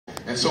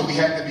And so we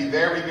have to be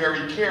very,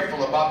 very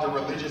careful about the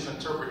religious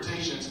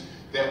interpretations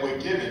that we're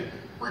given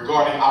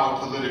regarding our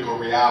political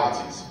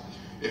realities.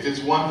 If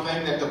it's one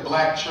thing that the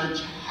black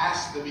church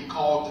has to be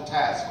called to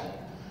task on,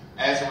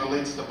 as it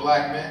relates to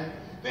black men,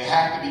 they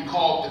have to be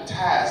called to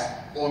task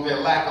on their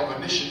lack of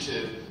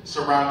initiative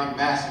surrounding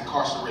mass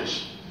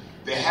incarceration.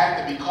 They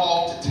have to be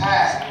called to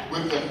task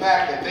with the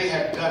fact that they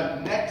have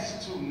done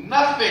next to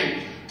nothing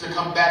to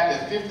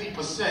combat the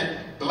 50%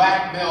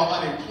 black male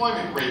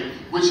unemployment rate,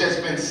 which has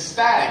been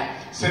static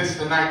since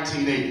the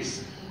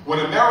 1980s. When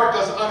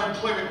America's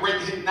unemployment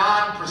rate hit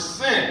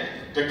 9%,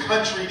 the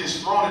country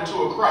is thrown into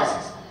a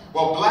crisis.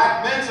 Well,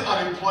 black men's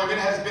unemployment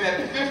has been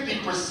at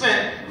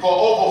 50% for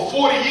over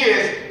 40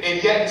 years,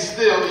 and yet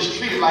still is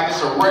treated like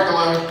it's a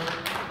regular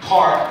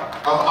part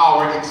of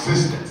our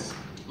existence.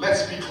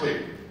 Let's be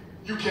clear.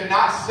 You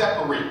cannot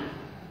separate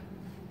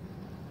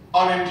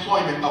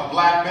unemployment of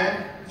black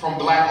men from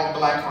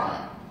black-on-black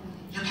crime.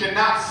 You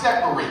cannot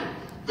separate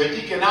the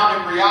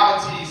economic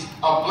realities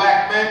of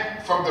black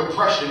men from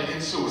depression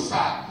and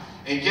suicide.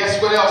 And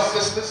guess what else,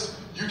 sisters?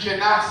 You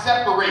cannot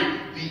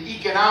separate the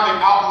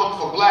economic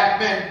outlook for black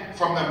men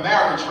from the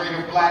marriage rate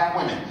of black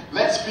women.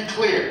 Let's be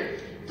clear.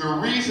 The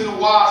reason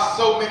why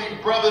so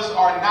many brothers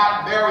are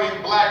not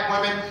marrying black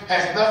women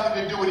has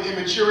nothing to do with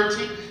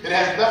immaturity. It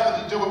has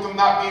nothing to do with them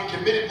not being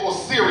committed or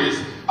serious.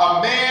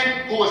 A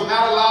man who is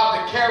not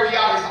allowed to carry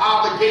out his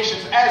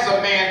obligations as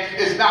a man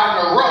is not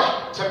in a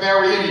rush to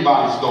marry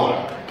anybody's daughter.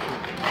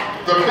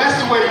 The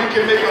best way you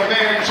can make a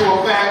man into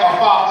a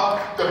father,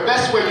 the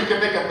best way you can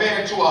make a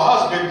man into a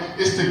husband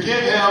is to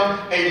give him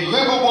a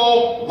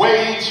livable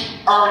wage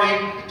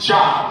earning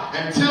job.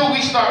 Until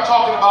we start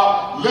talking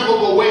about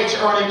livable wage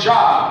earning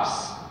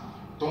jobs,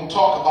 don't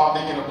talk about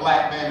making a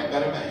black man a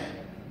better man.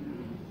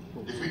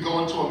 If we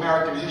go into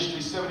American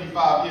history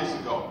 75 years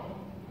ago,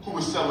 who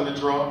was selling the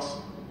drugs?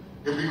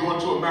 If we go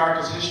into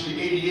America's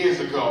history 80 years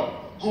ago,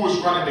 who was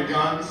running the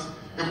guns?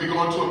 If we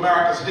go into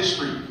America's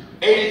history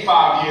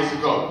 85 years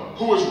ago,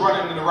 who was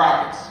running the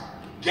rackets?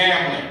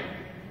 Gambling,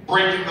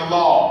 breaking the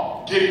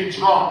law, getting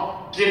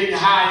drunk, getting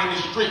high in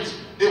the streets.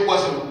 It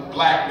wasn't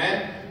black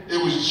men.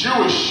 It was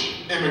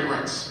Jewish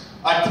immigrants,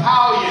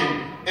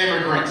 Italian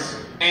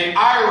immigrants, and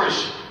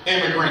Irish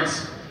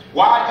immigrants.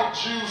 Why did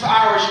Jews,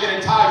 Irish,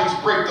 and Italians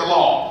break the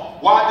law?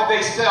 Why did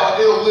they sell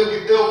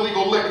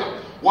illegal liquor?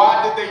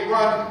 Why did they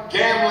run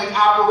gambling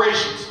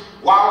operations?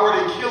 Why were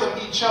they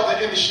killing each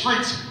other in the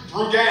streets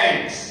through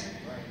gangs?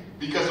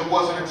 Because it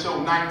wasn't until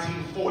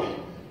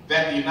 1940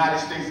 that the United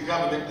States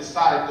government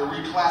decided to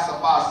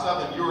reclassify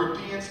Southern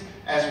Europeans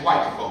as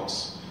white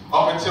folks.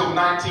 Up until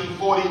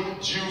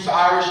 1940, Jews,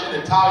 Irish,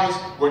 and Italians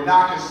were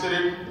not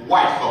considered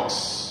white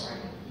folks.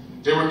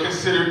 They were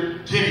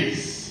considered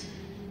guineas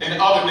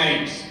and other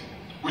names,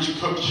 which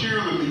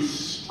peculiarly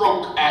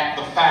stroke at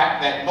the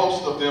fact that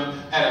most of them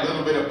had a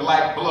little bit of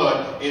black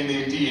blood in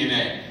their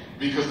DNA.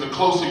 Because the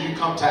closer you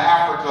come to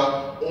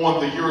Africa on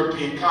the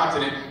European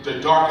continent, the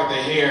darker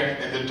the hair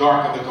and the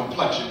darker the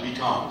complexion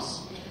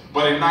becomes.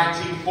 But in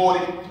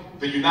 1940,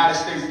 the United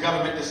States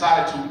government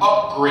decided to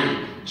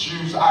upgrade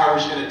Jews,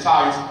 Irish, and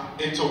Italians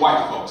into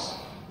white folks,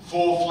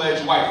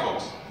 full-fledged white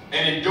folks.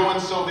 And in doing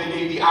so, they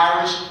gave the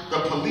Irish the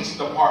police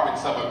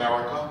departments of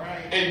America.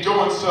 In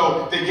doing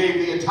so, they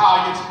gave the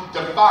Italians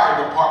the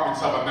fire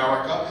departments of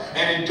America.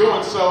 And in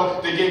doing so,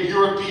 they gave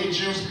European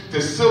Jews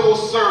the civil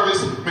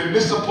service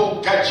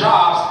municipal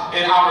jobs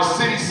in our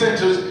city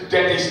centers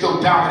that they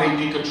still dominate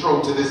and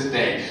control to this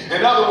day.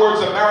 In other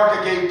words,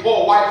 America gave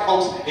poor white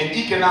folks an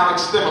economic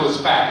stimulus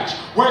package.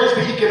 Where is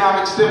the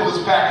economic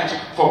stimulus package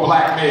for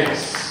black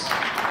males?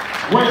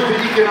 Where is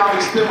the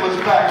economic stimulus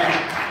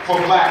package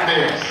for black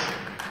males?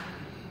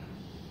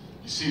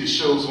 You see the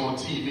shows on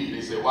TV,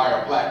 they say, why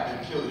are black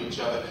men killing each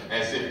other,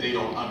 as if they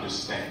don't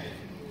understand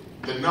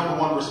it. The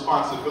number one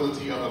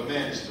responsibility of a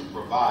man is to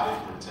provide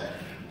and protect.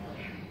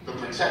 The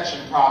protection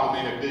problem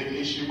ain't a big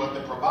issue, but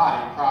the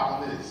providing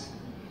problem is.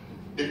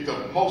 If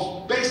the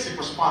most basic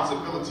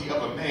responsibility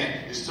of a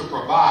man is to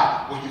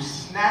provide, when you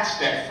snatch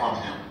that from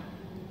him,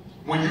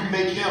 when you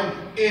make him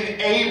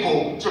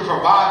unable to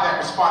provide that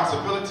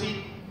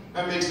responsibility,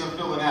 that makes him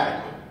feel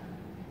inadequate.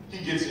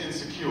 He gets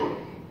insecure.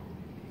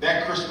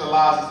 That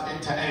crystallizes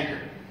into anger.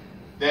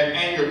 That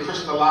anger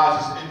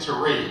crystallizes into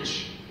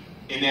rage.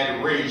 And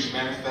that rage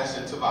manifests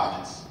into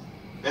violence.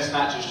 That's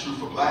not just true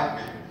for black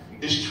men.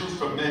 It's true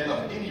for men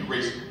of any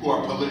race who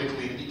are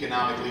politically and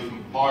economically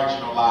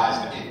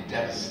marginalized and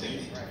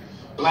devastated.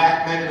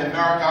 Black men in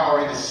America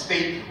are in a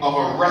state of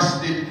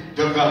arrested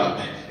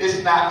development.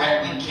 It's not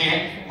that we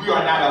can't. We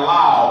are not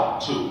allowed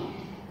to.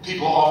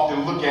 People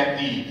often look at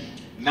the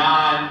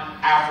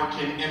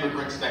non-African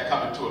immigrants that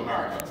come into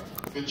America.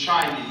 The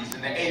Chinese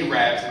and the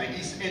Arabs and the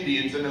East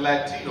Indians and the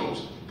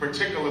Latinos,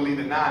 particularly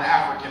the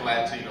non-African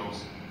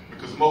Latinos,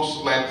 because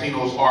most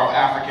Latinos are of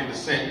African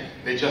descent.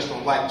 They just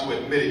don't like to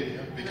admit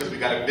it because we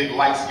got a big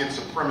light-skin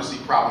supremacy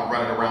problem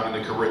running around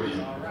in the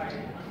Caribbean.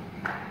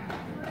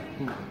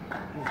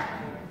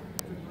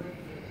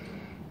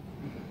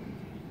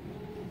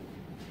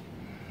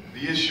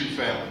 The issue,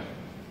 family,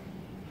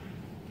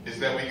 is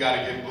that we got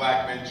to give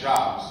black men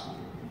jobs.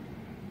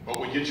 But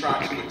when you're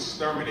trying to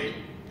exterminate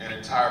an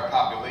entire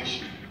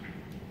population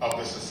of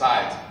the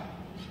society,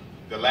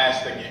 the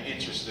last thing you're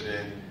interested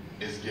in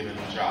is giving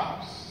them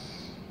jobs.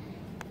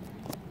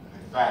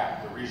 In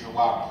fact, the reason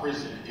why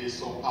prison is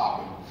so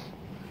popular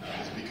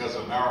is because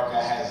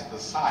America has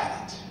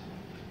decided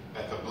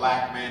that the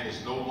black man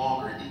is no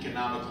longer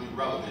economically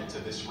relevant to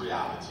this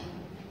reality.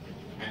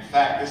 In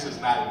fact, this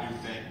is not a new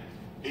thing.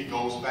 It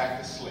goes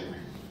back to slavery.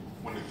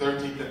 When the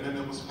 13th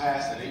Amendment was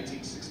passed in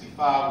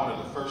 1865, one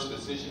of the first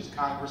decisions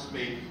Congress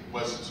made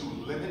was to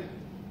limit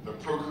the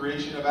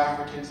procreation of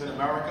Africans in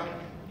America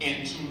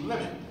and to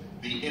limit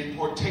the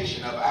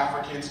importation of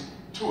Africans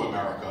to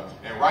America.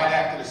 And right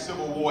after the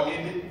Civil War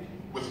ended,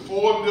 with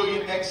 4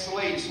 million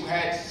ex-slaves who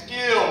had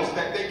skills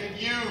that they could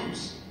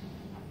use,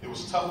 it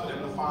was tough for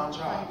them to find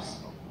jobs.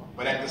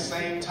 But at the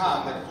same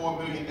time that 4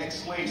 million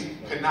ex-slaves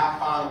could not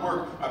find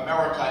work,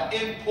 America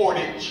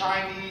imported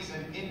Chinese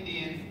and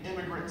Indian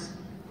immigrants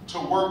to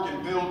work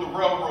and build the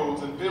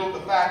railroads and build the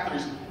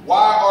factories.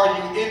 Why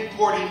are you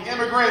importing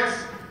immigrants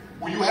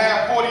when you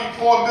have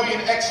 44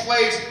 million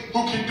ex-slaves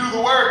who can do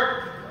the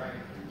work?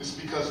 It's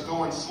because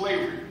during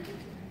slavery,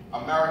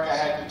 America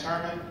had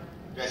determined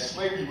that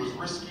slavery was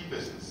risky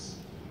business.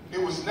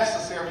 It was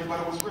necessary, but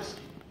it was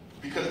risky,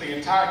 because the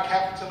entire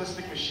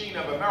capitalistic machine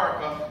of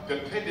America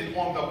depended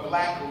on the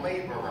black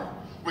laborer,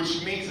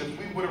 which means if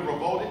we would have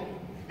revolted,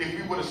 if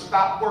we would have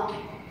stopped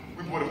working,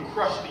 we would have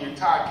crushed the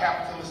entire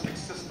capitalistic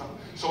system.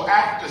 So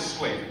after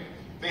slavery,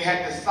 they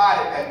had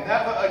decided that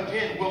never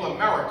again will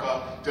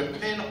America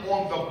depend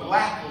on the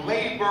black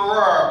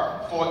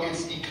laborer for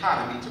its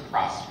economy to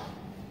prosper.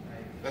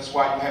 That's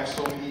why you have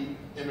so many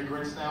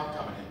immigrants now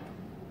coming in.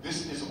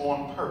 This is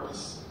on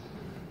purpose.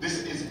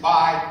 This is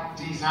by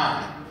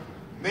design.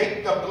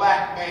 Make the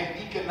black man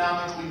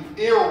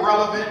economically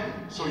irrelevant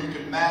so you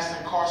can mass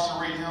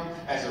incarcerate him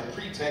as a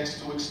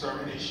pretext to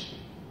extermination.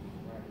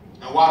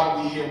 And why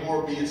do we hear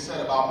more being said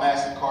about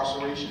mass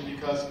incarceration?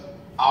 Because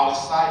out of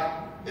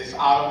sight is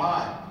out of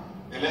mind.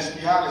 And let's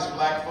be honest,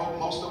 black folk,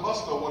 most of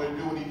us don't want to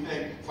do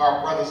anything for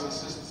our brothers and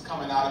sisters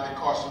coming out of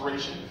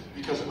incarceration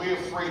because we're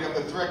afraid of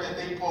the threat that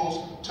they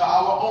pose to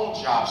our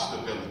own job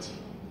stability.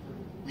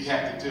 We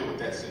have to deal with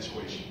that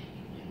situation.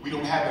 We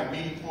don't have a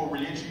meaningful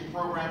reentry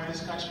program in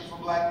this country for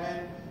black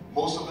men.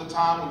 Most of the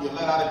time when you're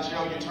let out of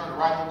jail, you turn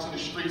right onto the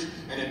streets,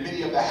 and in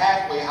many of the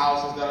halfway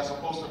houses that are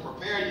supposed to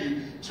prepare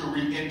you to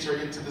re-enter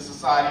into the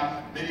society,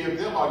 many of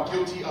them are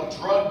guilty of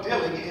drug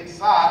dealing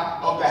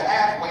inside of the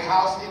halfway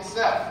house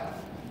itself.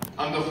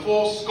 Under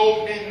full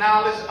scope and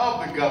knowledge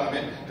of the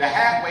government, the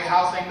halfway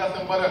house ain't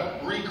nothing but a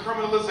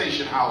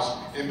recriminalization house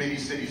in many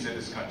cities in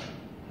this country.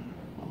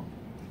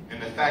 And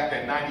the fact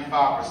that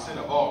 95%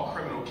 of all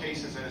criminal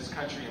cases in this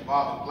country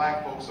involving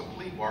black folks are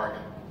plea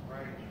bargain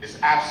is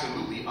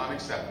absolutely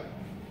unacceptable.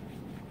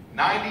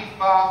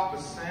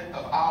 95%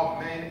 of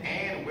our men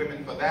and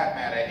women, for that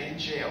matter, in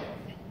jail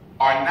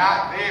are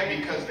not there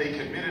because they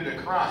committed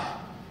a crime.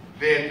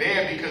 They're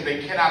there because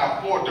they cannot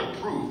afford to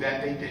prove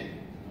that they did.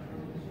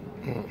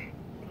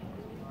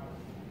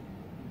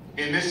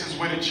 And this is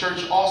where the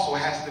church also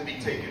has to be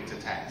taken to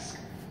task.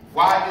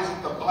 Why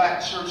isn't the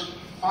black church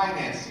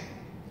financing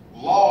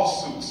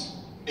lawsuits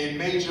and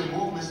major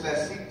movements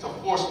that seek to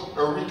force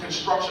a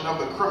reconstruction of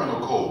the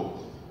criminal code?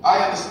 I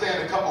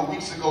understand a couple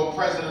weeks ago,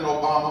 President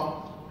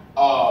Obama,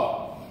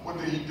 what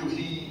did he do?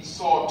 He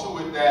saw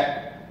to it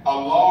that a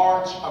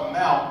large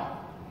amount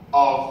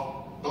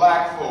of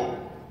black folk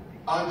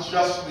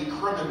unjustly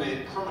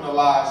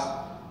criminalized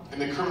in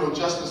the criminal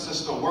justice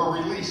system were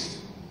released.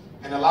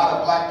 And a lot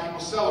of black people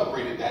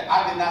celebrated that.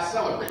 I did not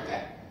celebrate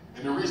that.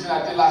 And the reason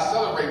I did not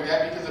celebrate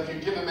that, because if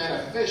you give a man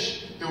a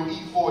fish, he'll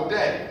eat for a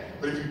day.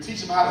 But if you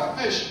teach him how to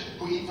fish,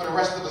 he'll eat for the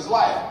rest of his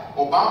life.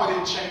 Obama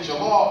didn't change the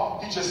law.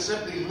 He just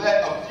simply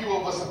let a few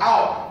of us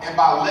out. And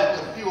by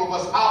letting a few of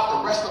us out,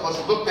 the rest of us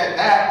looked at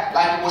that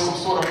like it was some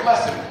sort of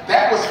blessing.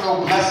 That was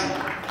no blessing.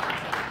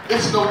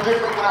 It's no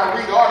different when I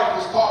read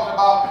articles talking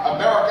about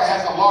America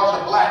has a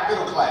larger black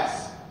middle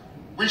class.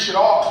 We should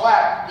all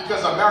clap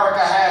because America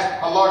has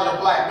a larger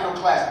black middle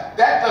class.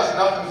 That does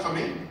nothing for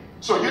me.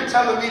 So you're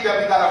telling me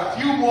that we got a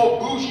few more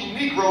bougie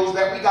Negroes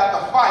that we got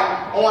to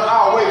fight on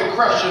our way to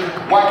crushing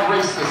white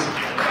racism.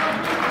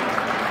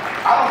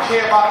 I don't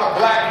care about the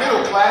black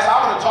middle class.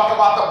 I want to talk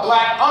about the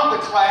black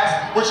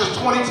underclass, which is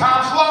 20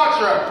 times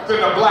larger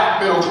than the black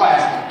middle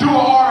class. Do an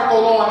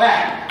article on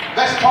that.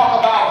 Let's talk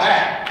about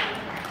that.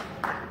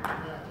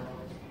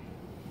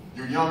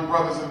 You young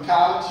brothers in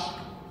college,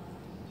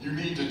 you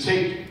need to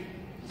take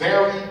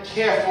very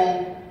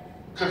careful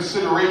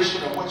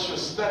consideration of what you're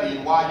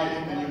studying while you're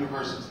in the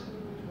university.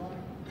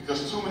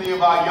 Because too many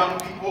of our young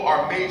people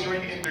are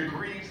majoring in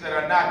degrees that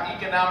are not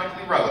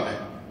economically relevant.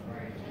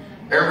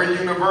 Every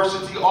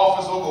university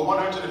offers over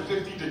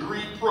 150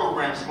 degree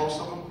programs, most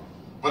of them.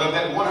 But of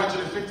that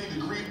 150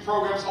 degree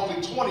programs,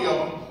 only 20 of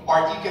them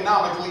are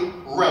economically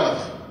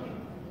relevant.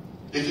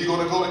 If you're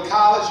going to go to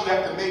college, you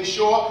have to make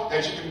sure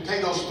that you can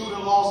pay those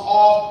student loans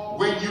off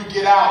when you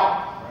get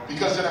out.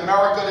 Because in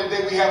America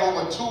today, we have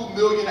over 2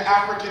 million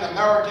African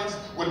Americans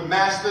with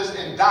master's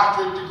and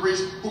doctorate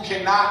degrees who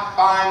cannot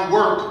find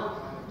work.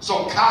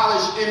 So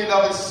college in and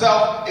of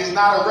itself is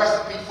not a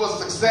recipe for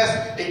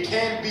success. It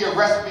can be a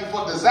recipe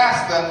for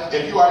disaster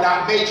if you are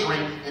not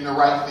majoring in the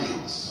right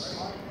fields.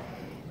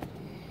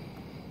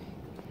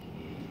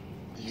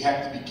 You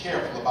have to be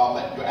careful about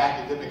letting your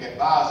academic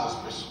advisors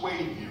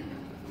persuade you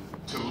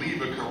to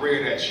leave a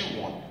career that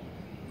you want,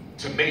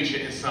 to major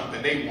in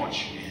something they want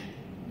you in.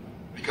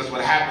 Because what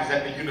happens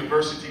at the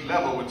university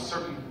level, when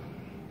certain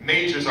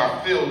majors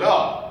are filled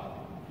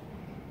up,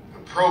 the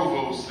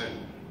provost and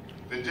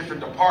the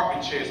different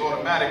department chairs,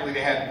 automatically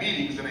they have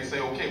meetings and they say,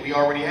 okay, we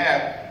already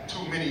have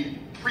too many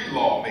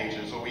pre-law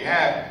majors, or we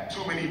have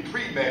too many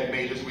pre-med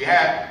majors, we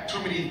have too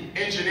many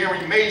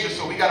engineering majors,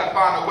 so we got to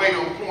find a way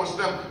to influence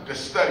them to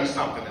study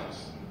something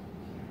else.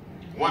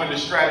 One of the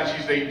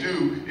strategies they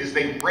do is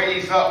they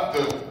raise up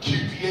the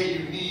QPA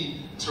you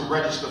need to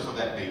register for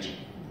that major.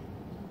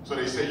 So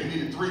they say you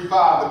need a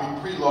 3.5 to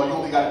be pre-law, you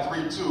only got a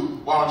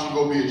 3.2, why don't you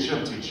go be a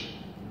gym teacher?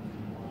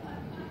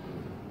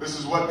 This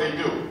is what they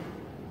do.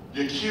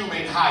 Your Q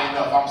ain't high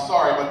enough, I'm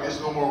sorry, but there's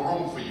no more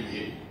room for you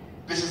here.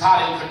 This is how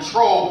they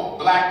control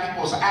black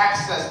people's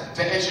access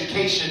to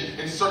education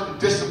in certain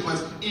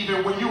disciplines,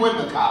 even when you're in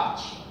the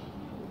college.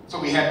 So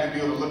we have to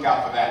be able to look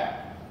out for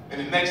that.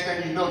 And the next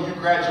thing you know, you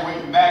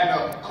graduate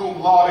magna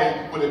cum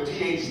laude with a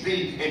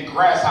PhD in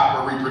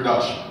grasshopper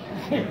reproduction.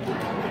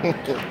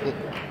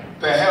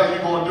 The hell you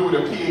gonna do with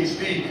a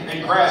PhD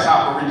in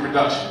grasshopper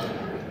reproduction?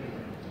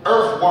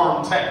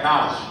 Earthworm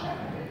technology.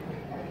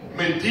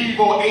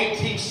 Medieval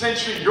 18th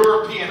century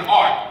European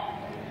art.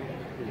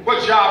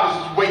 What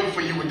job is waiting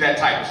for you with that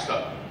type of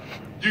stuff?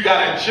 You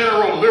got a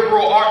general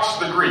liberal arts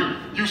degree.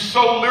 You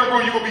so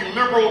liberal, you're gonna be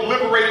liberal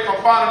liberated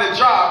from finding a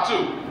job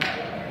too.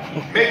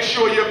 Make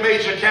sure your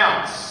major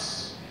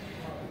counts.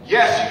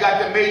 Yes, you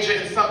got to major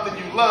in something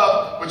you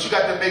love, but you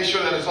got to make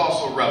sure that it's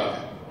also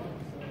relevant.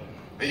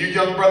 And you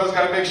young brothers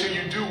got to make sure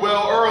you do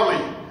well early.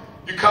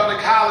 You come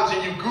to college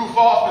and you goof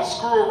off and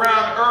screw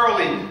around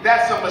early.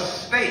 That's a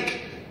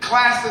mistake.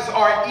 Classes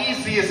are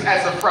easiest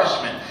as a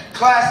freshman.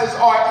 Classes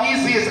are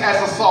easiest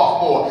as a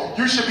sophomore.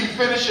 You should be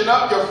finishing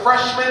up your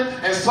freshman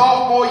and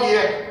sophomore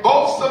year,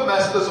 both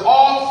semesters,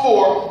 all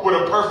four, with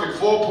a perfect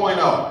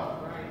 4.0.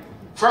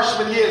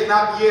 Freshman year is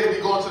not the year to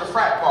be going to the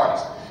frat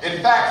parties.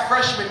 In fact,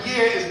 freshman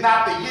year is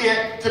not the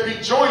year to be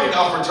joining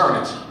a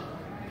fraternity.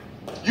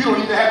 You don't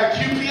even have a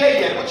QPA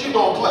yet. What you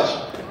doing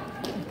pledging?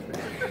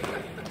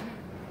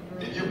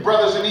 And you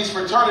brothers in these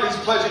fraternities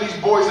pledging these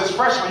boys as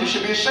freshmen, you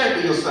should be ashamed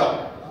of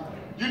yourself.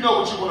 You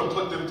know what you want to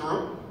put them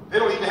through. They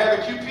don't even have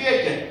a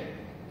QPA yet.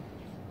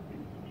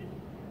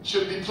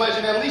 Should be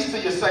pledging at least to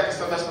your second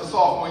semester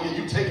sophomore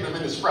year. You taking them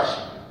in as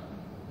freshmen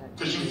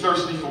because you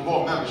thirsty for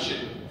more membership.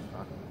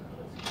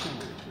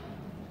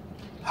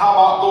 How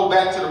about go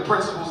back to the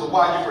principles of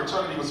why your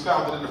fraternity was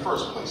founded in the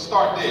first place?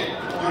 Start there.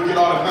 You'll get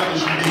all the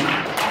members you need.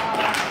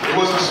 It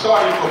wasn't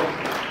started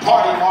for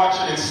party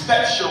marching and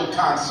step show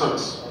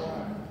concerts.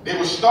 It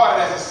was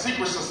started as a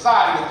secret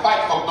society to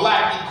fight for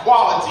black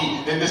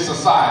equality in this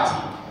society,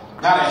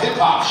 not a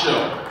hip-hop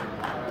show.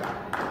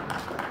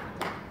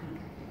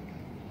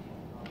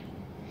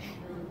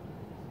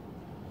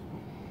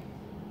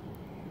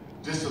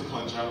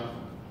 Discipline, gentlemen.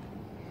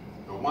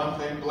 The one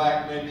thing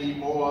black men need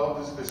more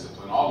of is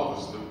discipline. All of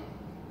us do.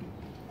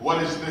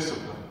 What is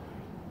discipline?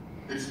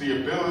 It's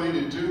the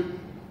ability to do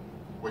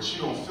what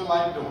you don't feel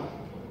like doing,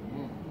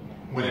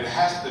 when it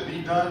has to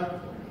be done,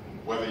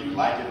 whether you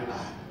like it or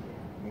not.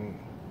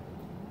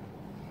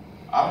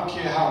 I don't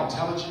care how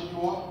intelligent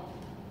you are.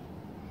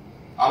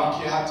 I don't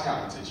care how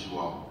talented you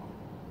are.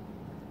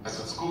 As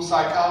a school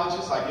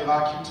psychologist, I give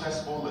IQ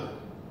tests for a living.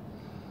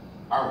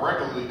 I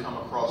regularly come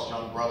across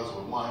young brothers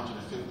with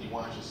 150,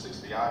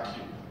 160 IQ.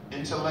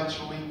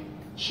 Intellectually,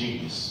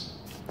 genius.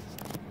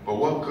 But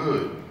what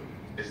good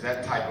is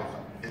that type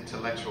of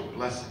intellectual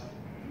blessing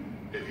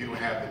if you don't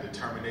have the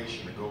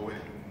determination to go with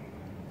it?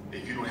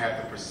 If you don't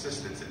have the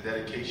persistence and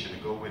dedication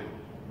to go with it?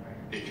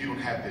 If you don't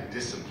have the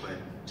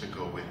discipline to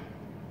go with it?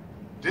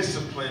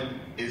 Discipline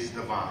is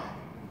divine.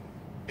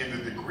 And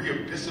the degree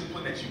of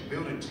discipline that you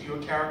build into your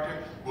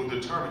character will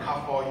determine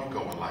how far you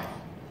go in life.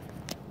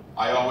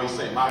 I always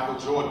say Michael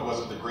Jordan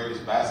wasn't the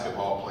greatest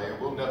basketball player.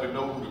 We'll never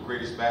know who the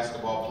greatest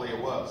basketball player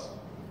was.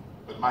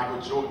 But Michael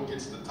Jordan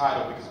gets the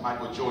title because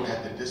Michael Jordan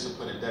had the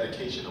discipline and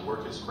dedication to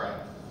work his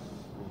craft.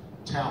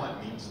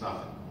 Talent means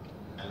nothing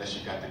unless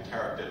you got the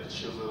character to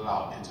chisel it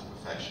out into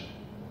perfection.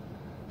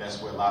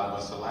 That's where a lot of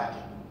us are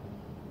lacking.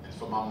 And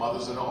for my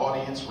mothers in the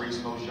audience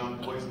raising those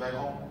young boys back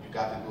home, you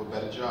got to do a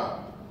better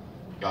job.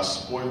 Y'all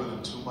spoiling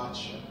them too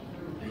much.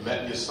 You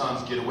letting your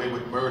sons get away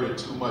with murder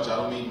too much. I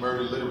don't mean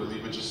murder literally,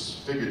 but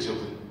just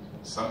figuratively.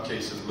 In some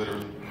cases,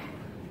 literally.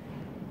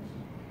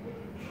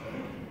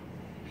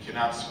 You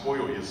cannot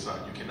spoil your son.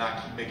 You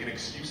cannot keep making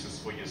excuses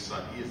for your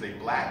son. He is a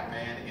black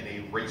man in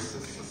a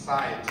racist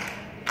society.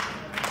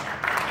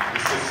 The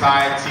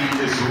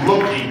society is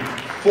looking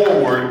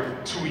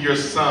forward to your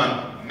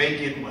son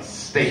making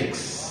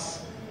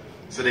mistakes.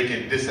 so they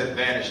can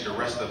disadvantage the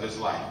rest of his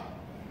life.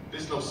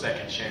 There's no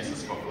second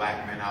chances for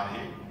black men out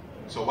here.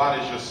 So why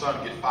does your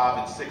son get 5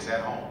 and 6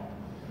 at home?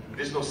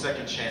 There's no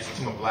second chances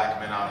for black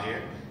men out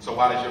here. So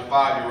why does your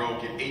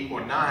 5-year-old get 8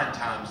 or 9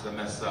 times to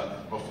mess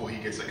up before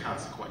he gets a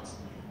consequence?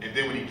 And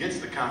then when he gets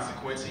the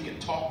consequence, he can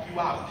talk you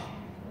out of it.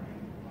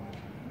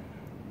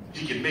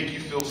 He can make you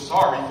feel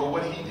sorry for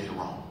what he did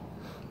wrong.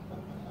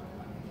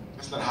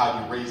 That's not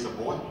how you raise a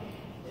boy.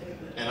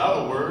 In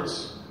other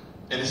words,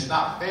 and it's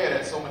not fair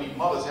that so many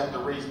mothers have to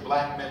raise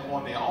black men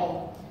on their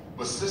own,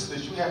 but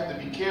sisters, you have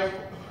to be careful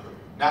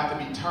not to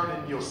be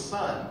turning your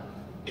son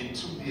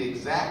into the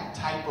exact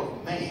type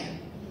of man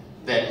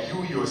that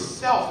you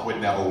yourself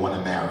would never want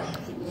to marry.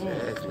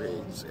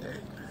 Exactly.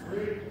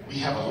 We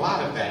have a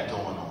lot of that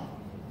going on.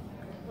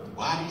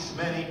 Why these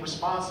men ain't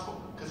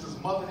responsible? Because his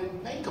mother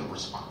didn't make him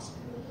responsible.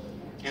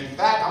 In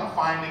fact, I'm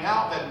finding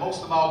out that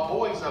most of our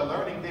boys are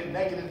learning their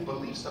negative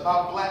beliefs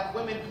about black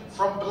women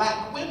from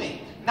black women,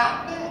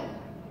 not men.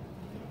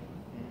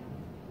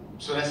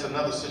 So that's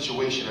another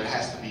situation that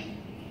has to be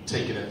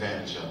taken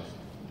advantage of.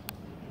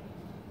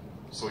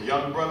 So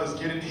young brothers,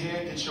 get in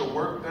here, get your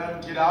work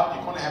done, get out.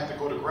 You're going to have to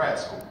go to grad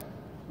school.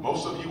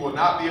 Most of you will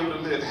not be able to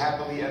live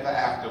happily ever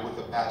after with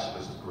a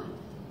bachelor's degree.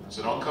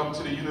 So don't come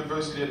to the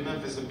University of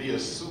Memphis and be a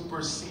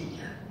super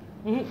senior.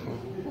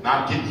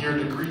 Not getting your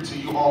degree till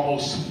you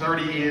almost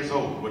 30 years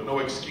old with no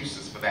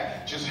excuses for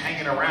that. Just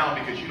hanging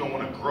around because you don't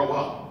want to grow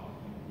up.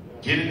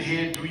 Get in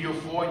here, do your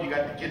 4, you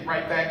got to get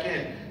right back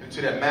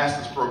into that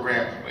master's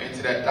program or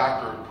into that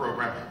doctorate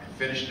program and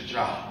finish the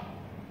job.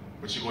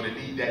 But you're going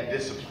to need that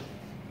discipline.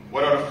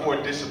 What are the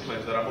 4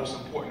 disciplines that are most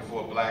important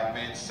for a black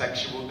man?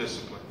 Sexual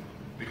discipline.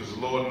 Because the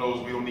Lord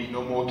knows we don't need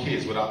no more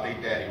kids without their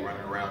daddy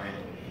running around here.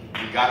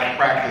 We got to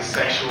practice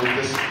sexual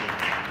discipline.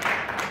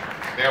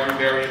 Very,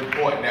 very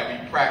important that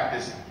we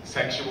practice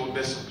sexual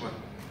discipline.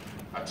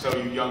 I tell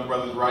you, young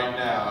brothers, right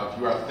now, if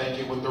you are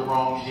thinking with the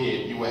wrong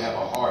head, you will have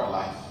a hard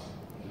life.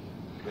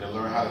 You better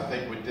learn how to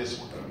think with this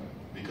one,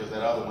 because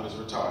that other one is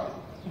retarded.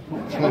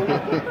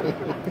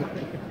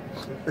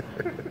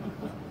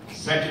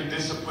 Second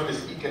discipline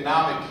is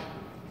economic.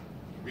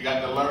 We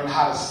got to learn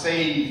how to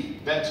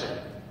save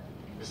better.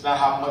 It's not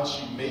how much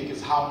you make,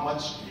 it's how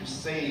much you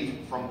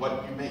save from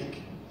what you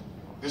make.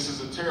 This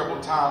is a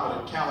terrible time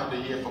of the calendar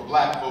year for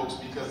black folks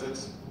because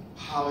it's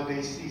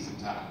holiday season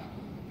time.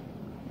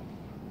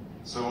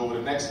 So over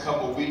the next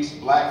couple of weeks,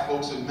 black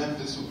folks in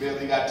Memphis who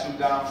barely got 2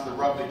 dimes to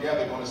rub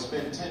together are going to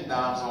spend 10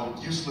 dimes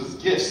on useless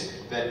gifts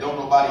that don't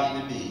nobody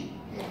even need.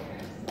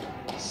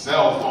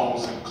 Cell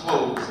phones and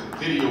clothes and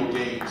video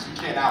games. You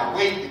cannot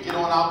wait to get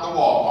on out to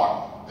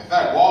Walmart. In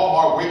fact,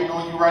 Walmart waiting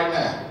on you right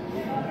now.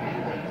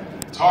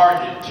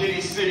 Target,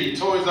 Kitty City,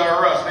 Toys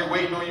R Us, they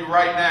waiting on you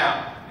right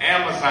now.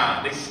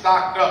 Amazon, they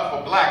stocked up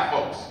for black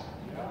folks.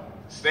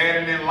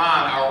 Standing in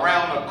line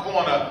around the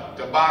corner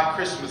to buy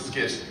Christmas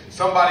gifts.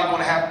 Somebody going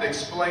to have to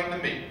explain to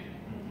me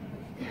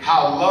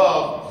how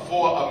love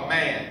for a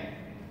man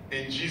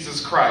in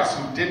Jesus Christ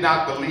who did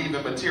not believe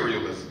in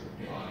materialism.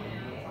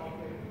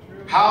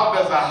 How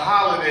does a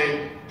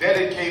holiday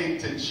dedicated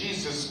to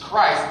Jesus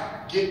Christ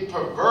get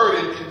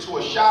perverted into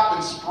a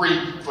shopping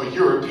spree for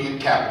European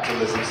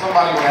capitalism?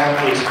 Somebody will have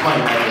to explain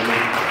that to me.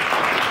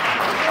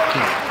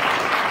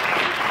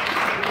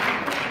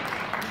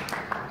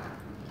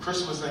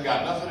 Christmas ain't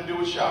got nothing to do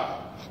with shopping.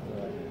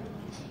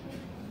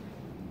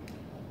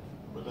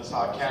 But that's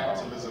how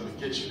capitalism will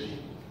get you to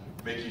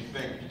make you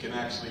think you can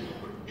actually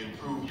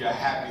improve your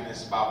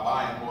happiness by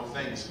buying more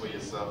things for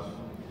yourself.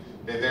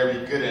 They're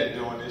very good at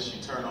doing this.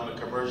 You turn on a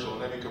commercial,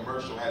 and every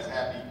commercial has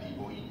happy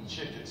people eating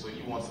chicken. So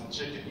you want some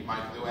chicken, you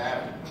might feel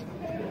happy.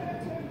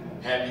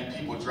 Happy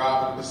people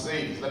driving a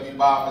Mercedes. Let me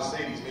buy a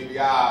Mercedes, maybe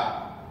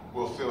I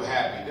will feel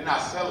happy. They're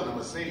not selling a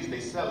Mercedes,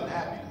 they're selling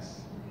happiness.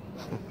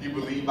 You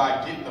believe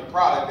by getting the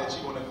product that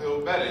you're going to feel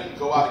better. You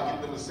go out and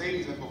get the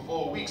Mercedes, and for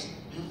 4 weeks,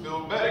 you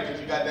feel better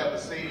because you got that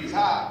Mercedes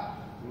high.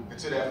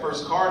 Until that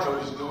first car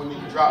note is due, and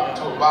you drop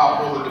into a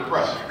bipolar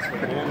depression.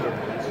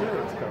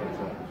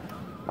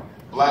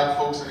 Black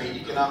folks and their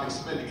economic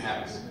spending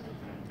habits.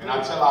 And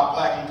I tell our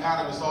black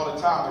economists all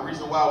the time, the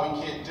reason why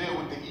we can't deal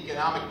with the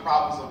economic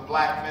problems of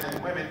black men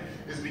and women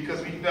is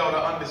because we fail to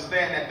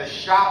understand that the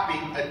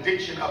shopping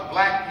addiction of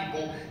black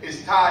people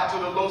is tied to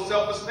the low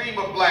self-esteem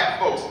of black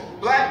folks.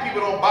 Black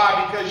people don't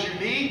buy because you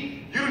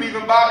need. You don't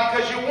even buy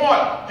because you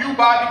want. You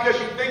buy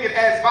because you think it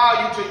adds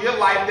value to your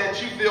life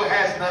that you feel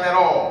has none at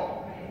all.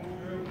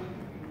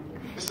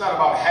 It's not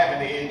about having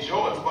the Air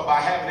Jordans, but by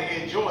having the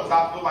Air Jordans,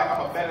 I feel like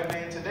I'm a better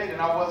man today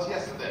than I was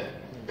yesterday.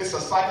 It's a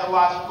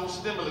psychological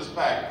stimulus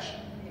package.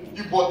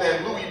 You bought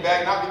that Louis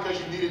bag not because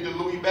you needed the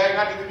Louis bag,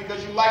 not even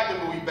because you liked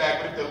the Louis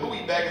bag, but if the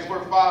Louis bag is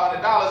worth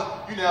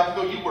 $500, you now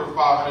feel you're worth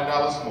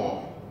 $500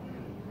 more.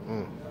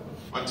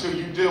 Until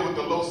you deal with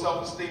the low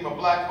self-esteem of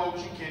black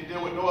folks, you can't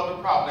deal with no other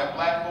problem that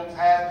black folks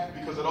have,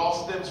 because it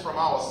all stems from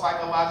our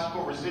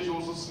psychological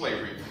residuals of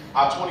slavery.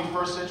 Our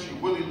 21st century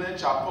Willie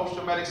Lynch, our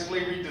post-traumatic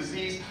slavery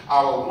disease,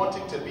 our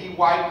wanting to be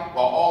white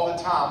while all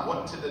the time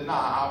wanting to deny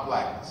our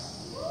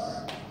blackness.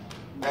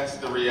 That's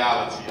the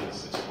reality of the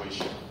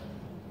situation.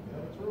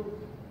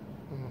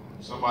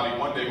 Somebody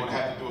one day going to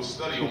have to do a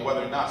study on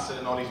whether or not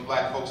sending all these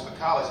black folks to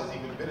college has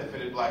even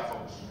benefited black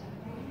folks.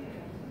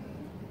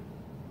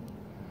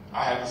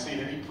 I haven't seen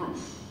any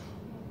proof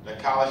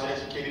that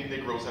college-educated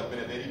Negroes have been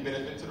of any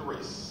benefit to the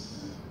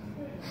race.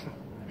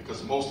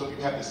 Because most of you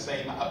have the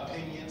same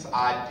opinions,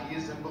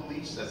 ideas, and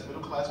beliefs as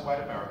middle-class white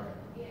America.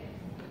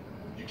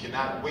 You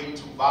cannot wait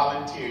to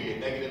volunteer your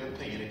negative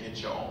opinion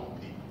against your own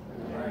people.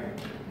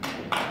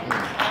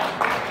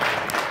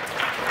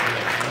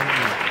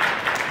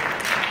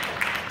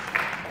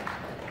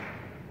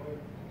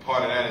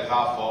 Part of that is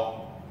our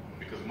fault,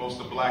 because most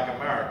of black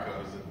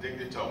America is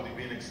addicted to only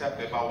being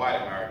accepted by white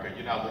America.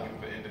 You're not looking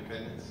for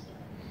independence.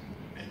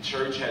 And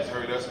church has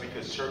hurt us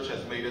because church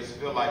has made us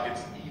feel like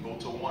it's evil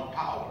to want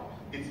power.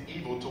 It's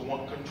evil to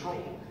want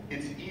control.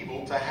 It's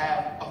evil to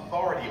have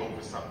authority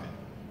over something.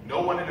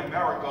 No one in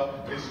America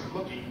is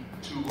looking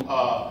to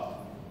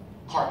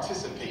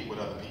participate with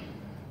other people.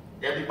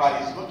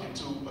 Everybody's looking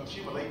to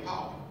accumulate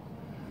power.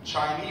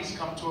 Chinese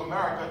come to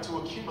America to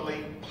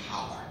accumulate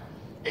power.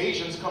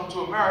 Asians come to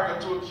America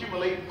to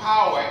accumulate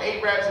power.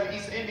 Arabs and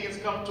East Indians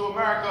come to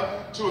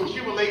America to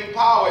accumulate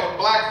power. And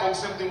black folks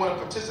simply want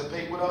to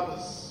participate with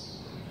others.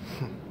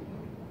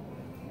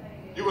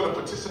 You're going to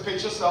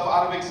participate yourself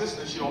out of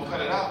existence. You don't cut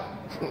it out.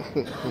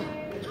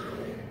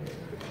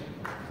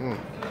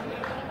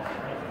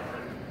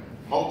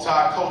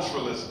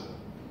 Multiculturalism.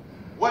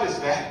 What is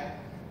that?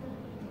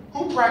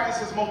 Who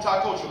practices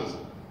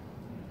multiculturalism?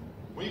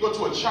 When you go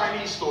to a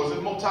Chinese store, is it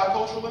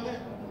multicultural in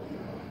there?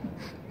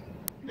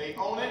 They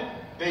own it,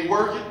 they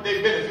work it,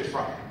 they benefit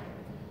from it.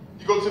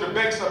 You go to the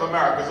banks of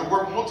America, is it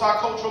work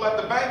multicultural at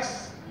the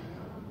banks?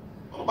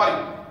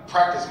 Nobody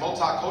practice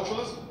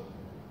multiculturalism.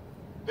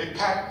 They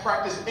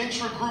practice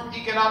intra-group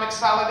economic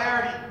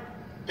solidarity.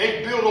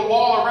 They build a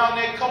wall around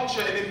their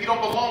culture, and if you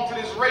don't belong to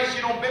this race,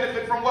 you don't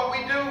benefit from what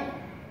we do.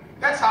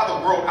 That's how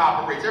the world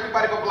operates.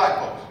 Everybody but black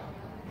folks.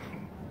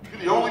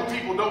 You're the only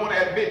people who don't want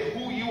to admit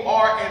who you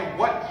are and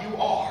what you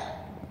are.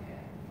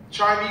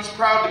 Chinese,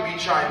 proud to be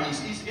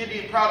Chinese. East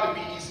Indian, proud to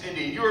be East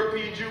Indian.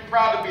 European Jew,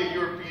 proud to be a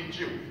European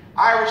Jew.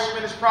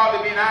 Irishman is proud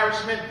to be an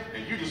Irishman,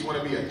 and you just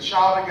want to be a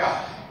child of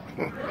God.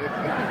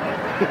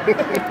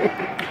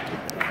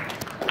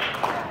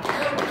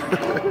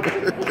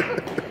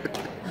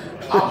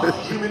 I'm a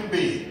human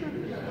being.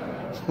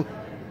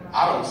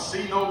 I don't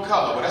see no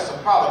color, but that's a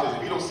problem, because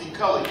if you don't see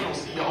color, you don't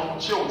see your own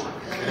children.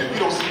 And if you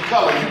don't see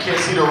color, you can't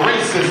see the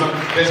racism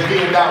that's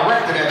being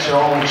directed at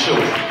your own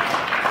children.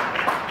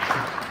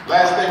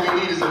 Last thing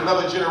we need is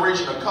another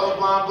generation of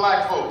colorblind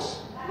black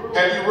folks.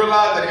 Have you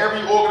realized that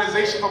every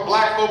organization for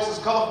black folks is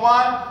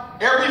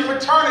colorblind? Every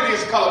fraternity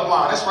is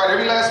colorblind. That's right,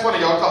 every last one of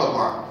y'all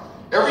colorblind.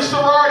 Every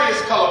sorority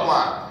is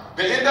colorblind.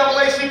 The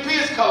NAACP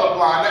is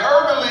colorblind. The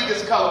Urban League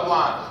is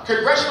colorblind.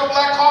 Congressional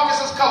Black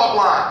Caucus is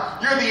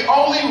colorblind. You're the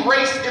only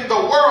race in the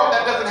world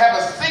that doesn't have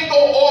a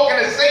single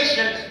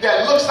organization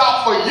that looks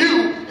out for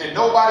you and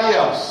nobody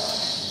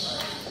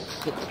else.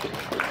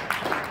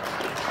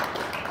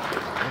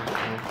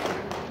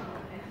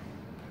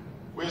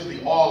 Where's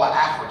the all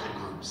African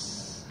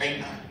groups?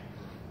 Ain't none.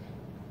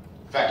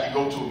 In fact, you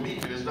go to a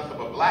meeting, there's nothing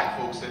but black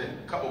folks, and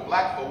a couple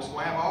black folks will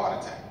have a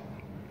heart attack.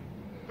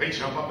 They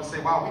jump up and say,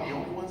 wow, we're the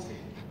only ones here.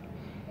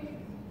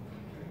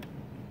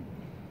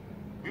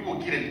 We will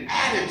get an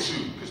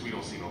attitude because we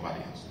don't see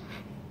nobody else.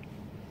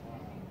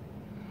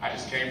 I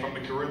just came from the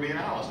Caribbean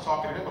islands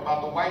talking to them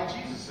about the white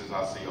Jesuses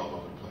I see all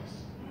over the place.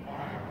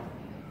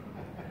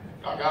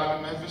 Y'all got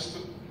them in Memphis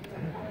too?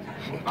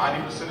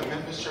 90% of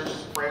Memphis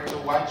churches praying to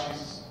white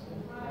Jesus.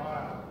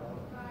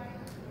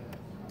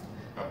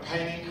 A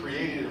painting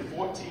created in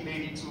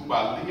 1482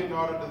 by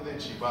Leonardo da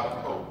Vinci by the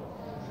Pope.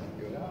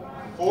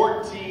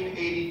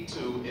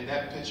 1482, and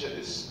that picture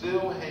is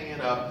still hanging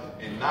up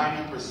in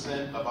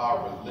 90% of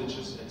our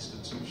religious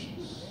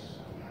institutions.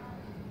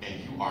 And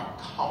you are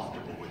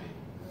comfortable with it.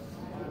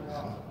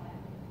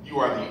 You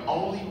are the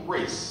only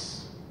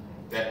race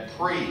that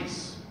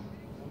prays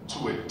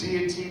to a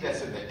deity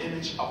that's in the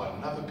image of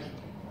another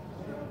people.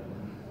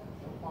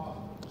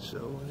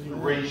 You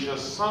raise your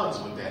sons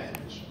with that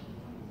image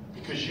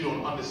because you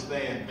don't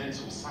understand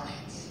mental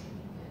science.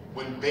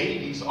 When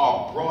babies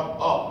are brought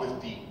up with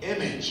the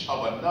image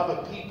of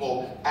another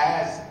people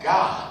as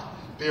God,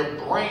 their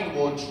brain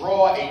will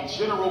draw a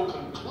general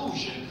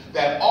conclusion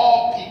that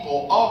all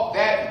people of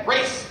that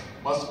race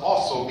must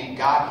also be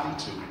godly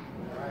too.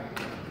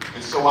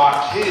 And so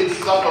our kids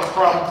suffer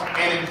from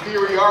an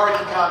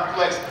inferiority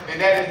complex, and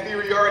that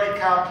inferiority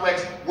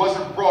complex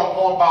wasn't brought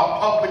on by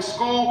public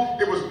school,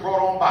 it was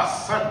brought on by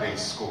Sunday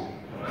school.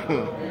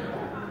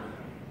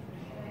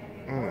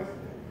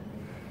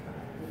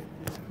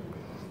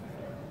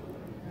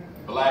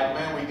 Black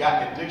men, we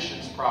got an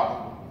addictions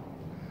problem.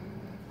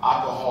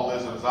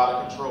 Alcoholism is out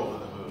of control in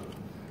the hood.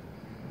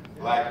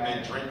 Black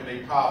men drinking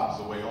their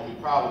problems away. Only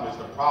problem is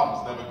the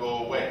problems never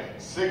go away.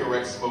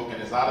 Cigarette smoking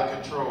is out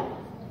of control.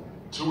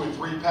 2 and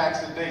 3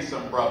 packs a day,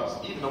 some brothers.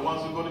 Even the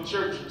ones who go to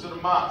church or to the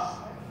mosque.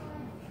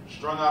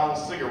 Strung out on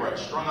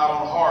cigarettes, strung out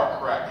on hard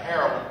crack,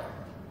 heroin.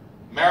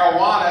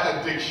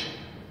 Marijuana addiction.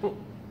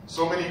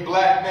 So many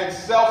black men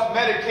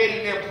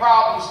self-medicating their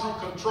problems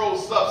through controlled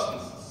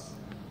substances.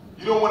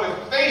 You don't want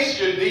to face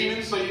your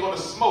demons, so you're going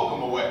to smoke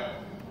them away.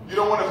 You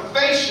don't want to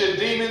face your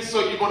demons,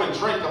 so you're going to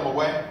drink them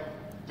away.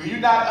 Do you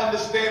not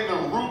understand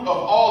the root of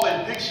all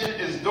addiction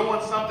is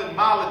doing something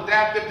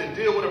maladaptive to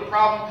deal with a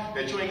problem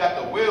that you ain't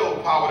got the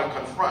willpower to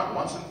confront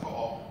once and for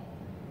all?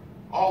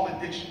 All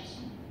addictions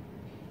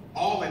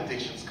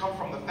come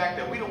from the fact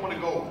that we don't want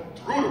to go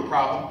through the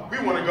problem. We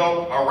want to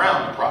go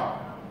around the problem.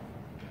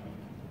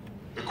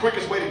 The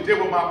quickest way to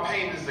deal with my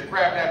pain is to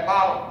grab that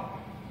bottle.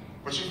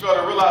 But you fail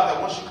to realize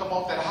that once you come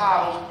off that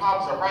high, those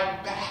problems are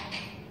right back.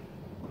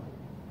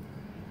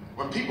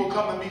 When people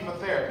come to me for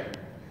therapy,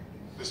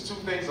 there's two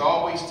things I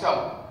always tell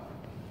them.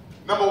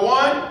 Number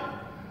one,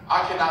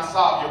 I cannot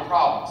solve your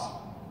problems.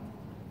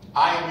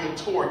 I am your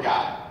tour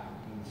guide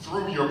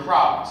through your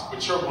problems,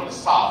 but you're going to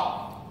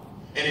solve them.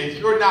 And if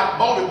you're not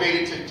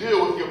motivated to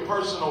deal with your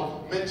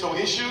personal mental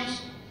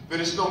issues, then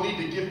there's no need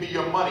to give me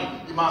your money.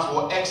 You might as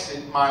well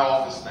exit my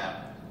office now.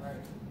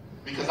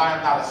 Because I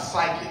am not a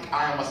psychic,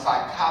 I am a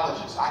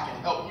psychologist. I can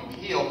help you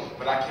heal,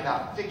 but I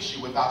cannot fix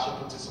you without your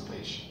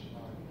participation.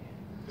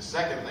 The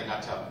second thing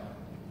I tell them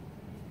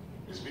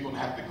is we're going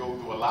to have to go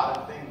through a lot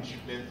of things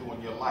you've been through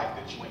in your life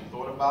that you ain't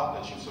thought about,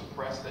 that you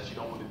suppressed, that you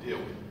don't want to deal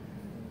with.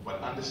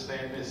 But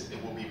understand this,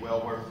 it will be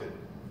well worth it.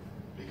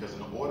 Because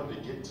in order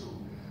to get to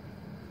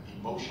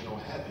emotional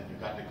heaven, you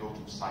got to go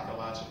through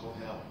psychological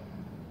hell.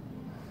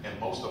 And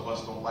most of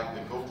us don't like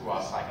to go through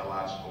our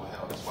psychological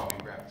hell. That's why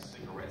we grab the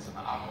cigarettes and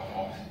the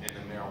alcohol and the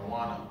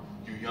marijuana.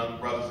 You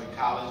young brothers in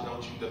college,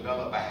 don't you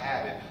develop a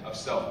habit of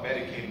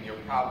self-medicating your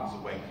problems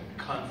away.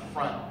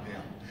 Confront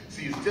them.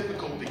 See, it's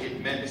difficult to get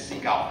men to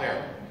seek out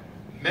therapy.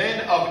 Men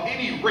of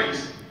any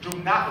race do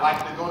not like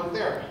to go to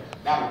therapy.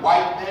 Not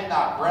white men,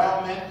 not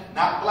brown men,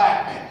 not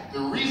black men.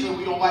 The reason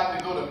we don't like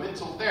to go to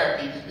mental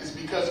therapy is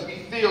because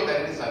we feel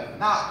that it is a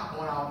knock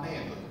on our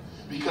manhood.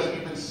 Because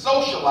we've been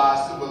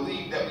socialized to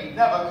believe that we're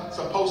never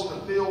supposed to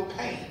feel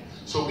pain.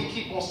 So we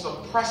keep on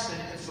suppressing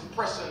and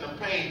suppressing the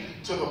pain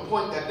to the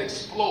point that it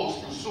explodes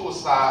through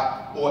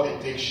suicide or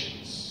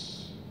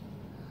addictions.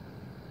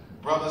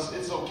 Brothers,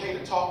 it's okay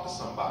to talk to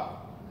somebody.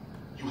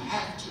 You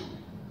have to.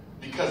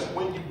 Because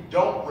when you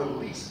don't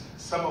release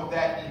some of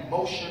that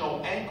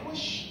emotional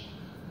anguish,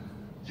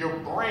 your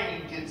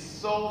brain gets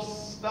so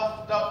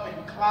stuffed up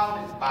and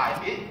clouded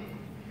by it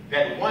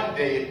that one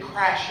day it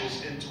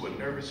crashes into a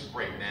nervous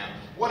breakdown.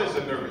 What is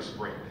a nervous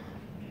breakdown?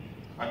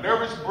 A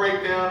nervous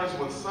breakdown is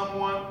when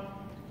someone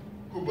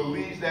who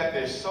believes that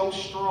they're so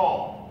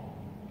strong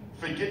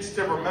forgets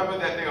to remember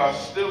that they are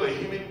still a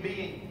human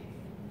being.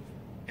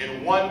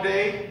 And one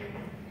day,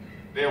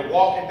 they're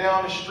walking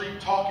down the street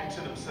talking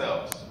to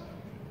themselves.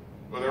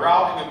 Or they're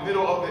out in the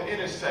middle of the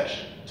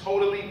intersection,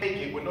 totally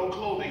naked with no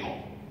clothing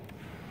on.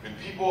 And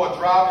people are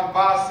driving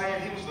by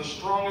saying he was the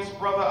strongest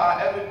brother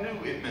I ever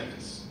knew in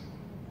Memphis.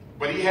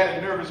 But he had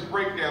a nervous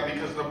breakdown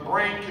because the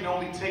brain can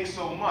only take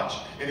so much.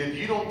 And if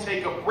you don't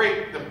take a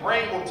break, the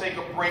brain will take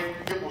a break.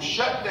 It will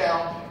shut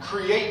down,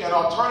 create an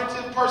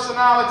alternative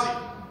personality.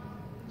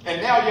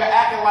 And now you're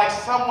acting like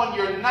someone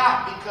you're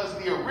not because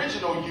the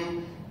original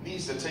you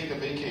needs to take a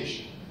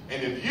vacation.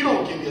 And if you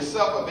don't give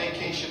yourself a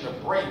vacation, the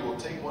brain will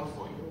take one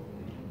for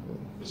you.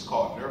 It's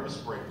called nervous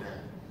breakdown.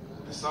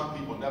 And some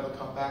people never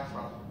come back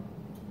from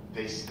it.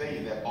 They stay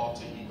in that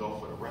alter ego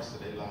for the rest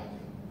of their life.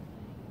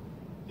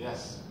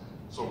 Yes.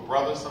 So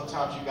brothers,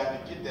 sometimes you got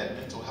to get that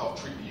mental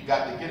health treatment. You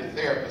got to get a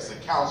therapist, a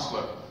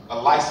counselor,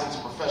 a licensed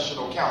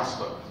professional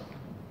counselor.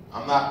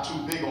 I'm not too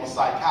big on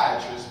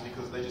psychiatrists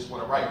because they just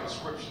want to write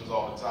prescriptions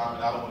all the time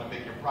and I don't want to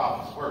make your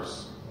problems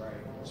worse. Right.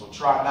 So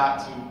try not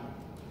to,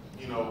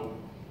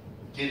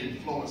 get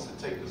influenced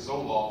to take the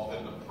Zoloft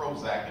and the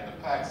Prozac and the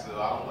Paxil.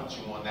 I don't want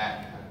you on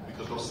that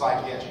because those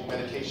psychiatric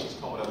medications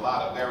come with a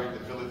lot of very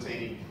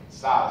debilitating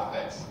side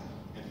effects.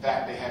 In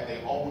fact, they have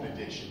their own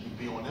addiction. You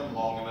be on them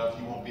long enough,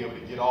 you won't be able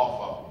to get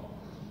off of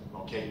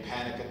them. Okay,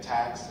 panic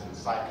attacks and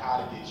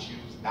psychotic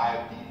issues,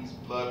 diabetes,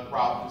 blood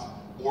problems,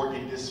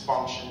 organ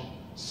dysfunction,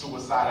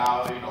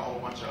 suicidality, and a whole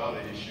bunch of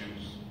other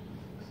issues.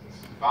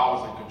 If I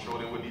was in control,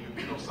 there wouldn't even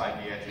be no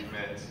psychiatric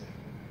meds.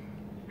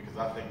 Because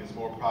I think there's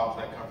more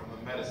problems that come from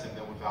the medicine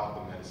than without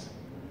the medicine.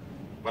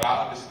 But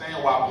I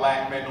understand why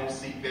black men don't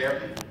seek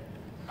therapy.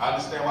 I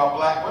understand why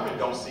black women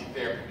don't seek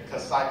therapy.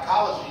 Because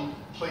psychology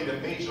played a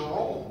major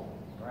role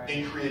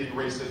in creating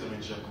racism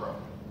and Jim Crow.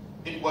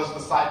 It was the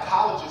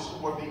psychologists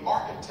who were the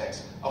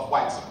architects of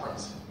white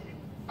supremacy.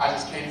 I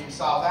just came from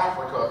South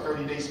Africa, a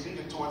 30-day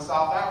speaking tour in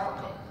South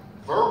Africa.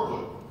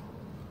 Verwood,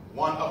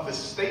 one of the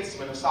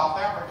statesmen of South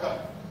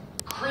Africa,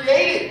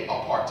 created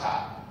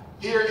apartheid.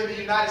 Here in the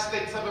United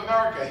States of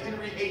America,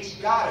 Henry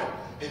H. Goddard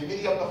and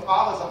many of the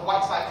fathers of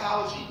white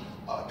psychology,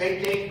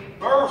 they gave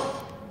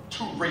birth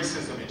to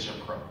racism and Jim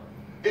Crow.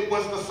 It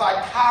was the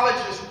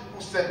psychologists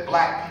who said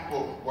black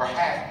people were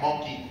half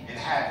monkey and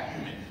half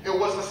human. It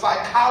was the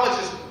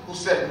psychologists who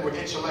said we were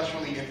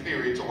intellectually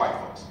inferior to white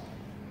folks.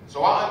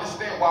 So I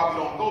understand why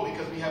we don't go,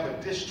 because we have a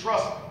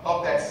distrust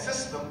of that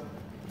system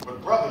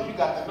But brother, you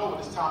got to know when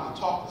it's time to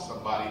talk to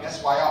somebody.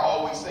 That's why I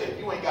always say, if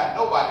you ain't got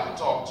nobody to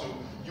talk to,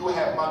 you will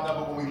have my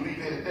number when we leave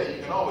here today.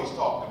 You can always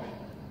talk to me.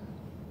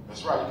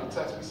 That's right. You can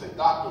text me, say,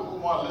 Dr.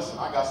 Umar, listen,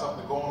 I got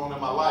something going on in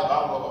my life. I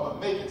don't know if I'm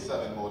going to make it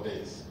 7 more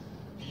days.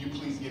 Can you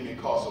please give me a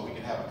call so we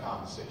can have a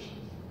conversation?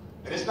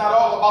 And it's not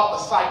all about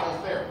the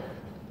psychotherapy.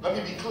 Let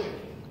me be clear.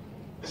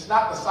 It's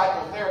not the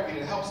psychotherapy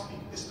that helps me.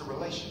 It's the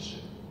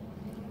relationship.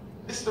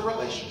 It's the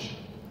relationship.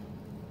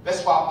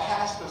 That's why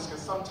pastors can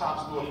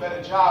sometimes do a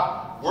better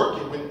job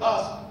working with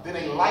us than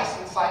a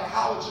licensed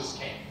psychologist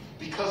can,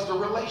 because the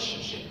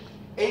relationship.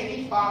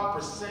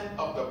 85%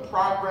 of the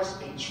progress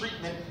in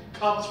treatment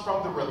comes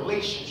from the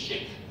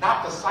relationship,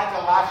 not the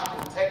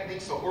psychological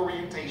techniques or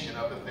orientation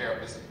of the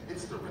therapist.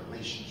 It's the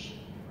relationship.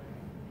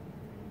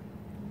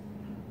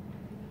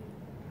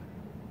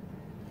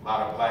 A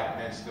lot of black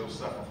men still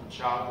suffer from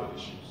childhood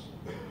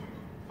issues,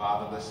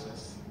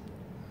 fatherlessness,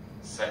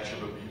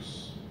 sexual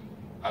abuse,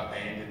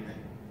 abandonment,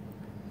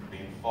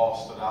 being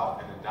fostered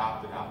out and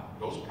adopted out.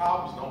 Those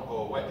problems don't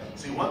go away.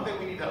 See, one thing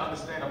we need to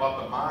understand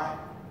about the mind,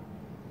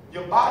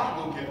 your body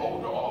will get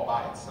older all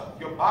by itself.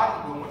 Your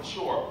body will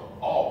mature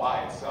all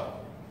by itself.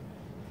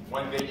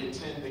 One day you're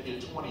 10, then you're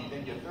 20,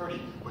 then you're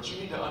 30. But you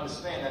need to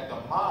understand that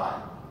the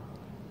mind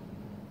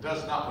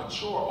does not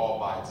mature all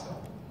by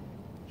itself.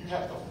 You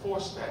have to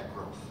force that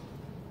growth.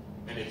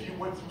 And if you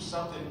went through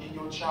something in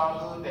your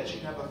childhood that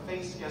you never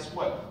faced, guess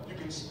what? You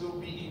can still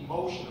be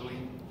emotionally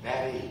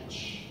that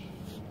age.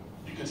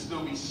 You can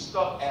still be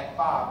stuck at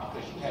 5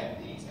 because you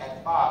had needs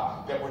at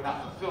 5 that were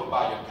not fulfilled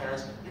by your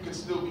parents. You can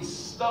still be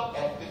stuck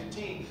at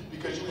 15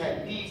 because you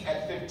had needs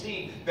at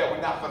 15 that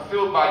were not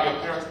fulfilled by your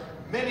parents.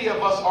 Many of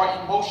us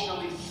are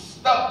emotionally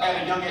stuck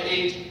at a younger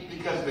age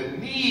because the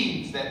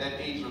needs that that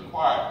age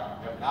required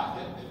have not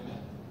yet been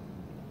met.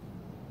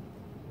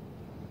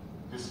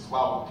 This is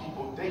why when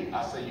people date,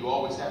 I say you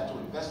always have to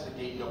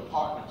investigate your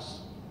partner's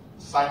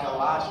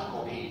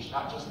psychological age,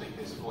 not just their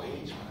physical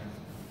age.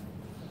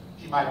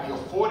 He might be a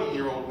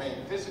 40-year-old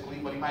man physically,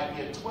 but he might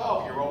be a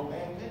 12-year-old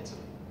man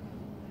mentally.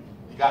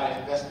 You got to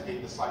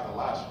investigate the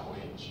psychological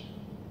age.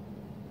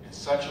 And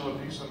sexual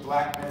abuse in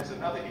black men is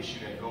another issue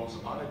that goes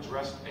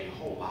unaddressed a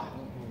whole lot.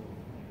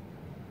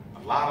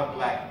 A lot of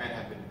black men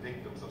have been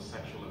victims of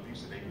sexual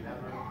abuse and they've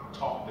never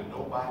talked to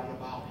nobody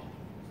about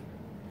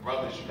it.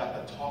 Brothers, you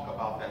got to talk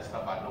about that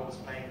stuff. I know it's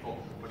painful,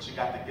 but you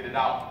got to get it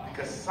out,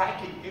 because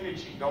psychic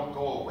energy don't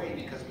go away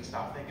because we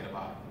stop thinking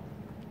about it.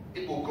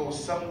 It will go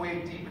somewhere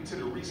deep into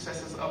the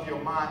recesses of your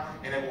mind,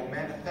 and it will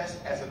manifest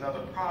as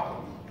another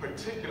problem,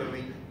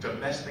 particularly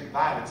domestic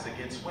violence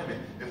against women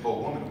if a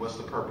woman was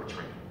the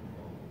perpetrator.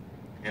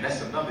 And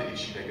that's another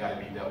issue that got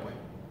to be dealt with.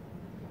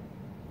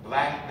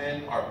 Black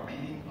men are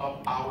beating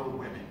up our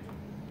women,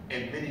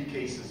 in many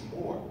cases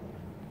more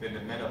than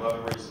the men of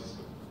other races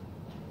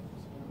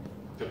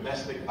do.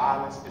 Domestic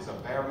violence is a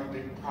very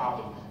big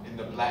problem in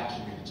the black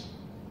community.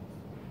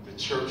 The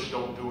church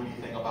don't do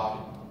anything about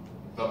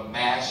it. The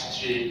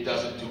masjid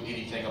doesn't do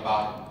anything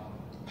about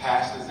it.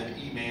 Pastors and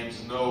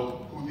imams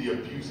know who the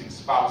abusing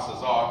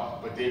spouses are,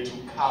 but they're too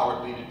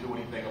cowardly to do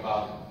anything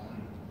about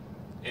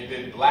it. And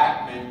then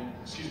black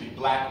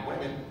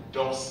women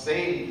don't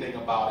say anything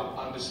about it,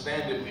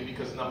 understandably,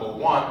 because number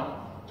one,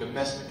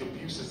 domestic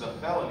abuse is a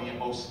felony in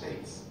most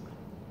states.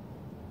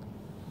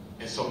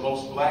 And so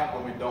most black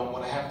women don't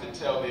want to have to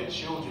tell their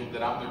children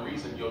that I'm the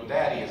reason your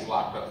daddy is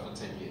locked up for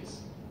 10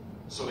 years.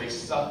 So they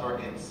suffer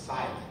in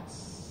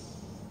silence.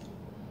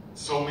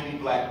 So many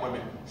black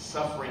women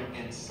suffering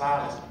in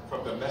silence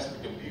from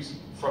domestic abuse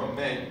from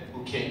men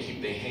who can't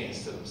keep their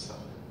hands to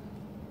themselves.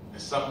 In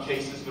some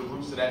cases, the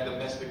roots of that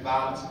domestic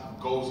violence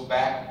goes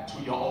back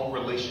to your own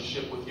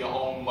relationship with your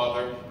own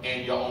mother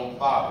and your own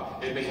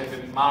father. It may have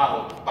been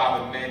modeled by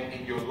the men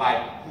in your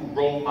life who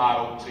role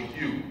modeled to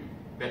you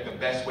that the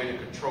best way to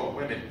control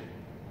women,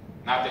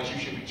 not that you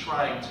should be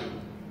trying to,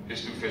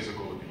 is through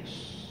physical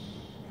abuse.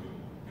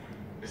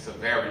 It's a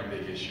very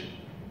big issue.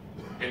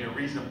 And the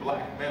reason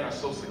black men are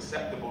so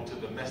susceptible to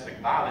domestic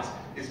violence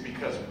is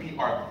because we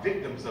are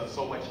victims of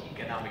so much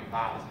economic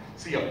violence.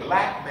 See, a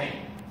black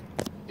man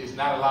is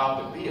not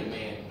allowed to be a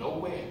man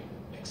nowhere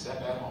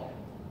except at home.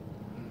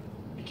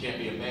 He can't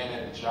be a man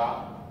at a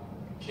job.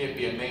 Can't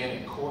be a man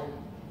in court.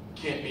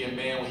 Can't be a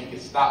man when he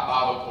gets stopped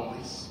by the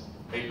police.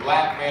 A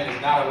black man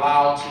is not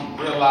allowed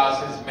to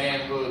realize his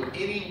manhood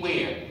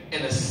anywhere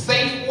in a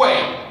safe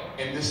way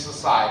in this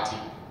society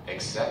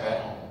except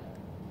at home.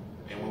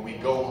 And when we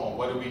go home,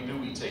 what do?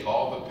 We take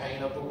all the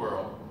pain of the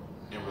world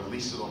and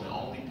release it on the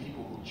only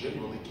people who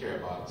genuinely care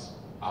about us,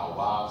 our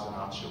wives and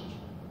our children.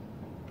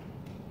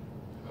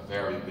 A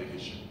very big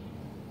issue,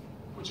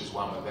 which is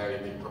why I'm a very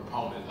big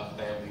proponent of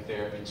family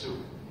therapy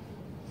too.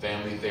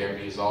 Family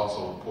therapy is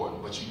also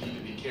important, but you need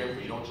to be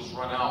careful. You don't just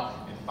run out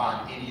and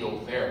find any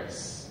old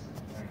therapist.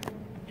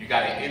 You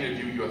got to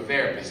interview your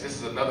therapist.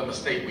 This is another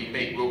mistake we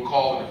make. We'll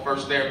call the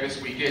first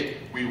therapist we get,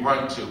 we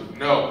run to.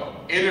 No,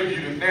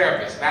 interview the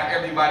therapist. Not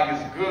everybody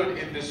is good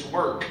in this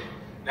work.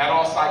 Not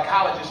all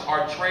psychologists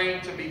are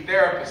trained to be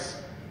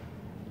therapists.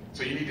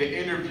 So you need to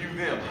interview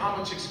them. How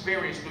much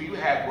experience do you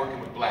have working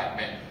with black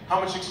men? How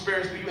much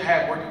experience do you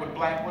have working with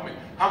black women?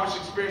 How much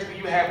experience do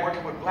you have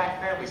working with black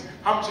families?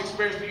 How much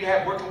experience do you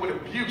have working with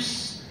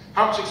abuse?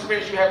 How much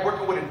experience do you have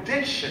working with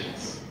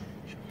addictions?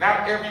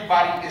 Not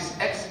everybody is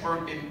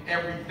expert in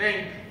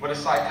everything, but a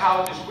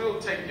psychologist will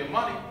take your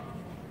money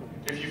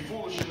if you're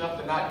foolish enough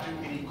to not do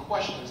any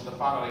questions to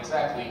find out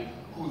exactly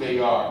who they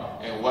are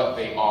and what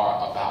they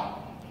are about.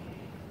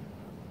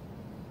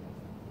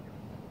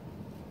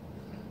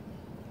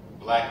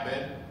 Black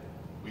men,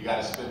 we got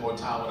to spend more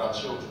time with our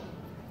children.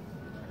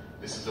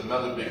 This is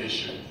another big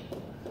issue.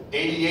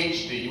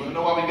 ADHD. You want to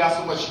know why we got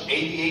so much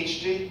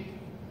ADHD?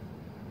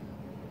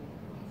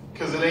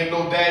 Because it ain't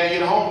no daddy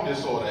at home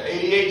disorder.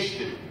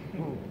 ADHD.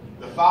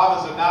 The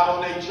fathers are not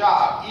on their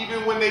job,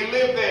 even when they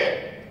live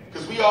there.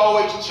 Because we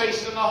always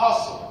chasing the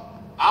hustle.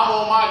 I'm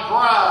on my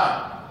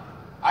grind.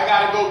 I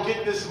got to go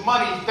get this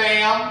money,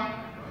 fam.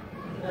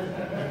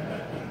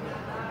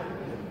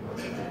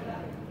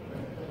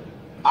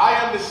 I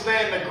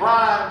understand the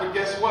grind, but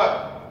guess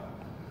what?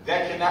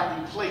 That cannot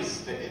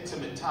replace the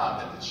intimate time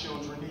that the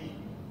children need.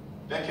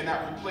 That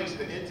cannot replace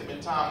the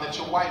intimate time that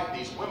your wife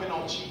needs. Women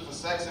don't cheat for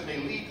sex and they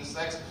lead to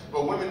sex,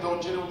 but women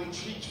don't generally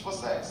cheat for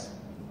sex.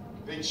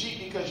 They cheat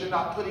because you're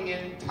not putting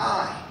in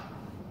time.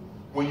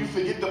 When you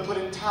forget to put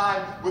in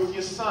time with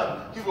your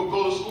son, he will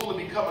go to school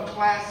and become a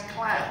class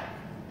clown.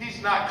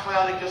 He's not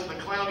clowning just to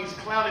clown, he's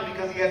clowning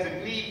because he has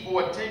a need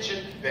for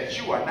attention that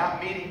you are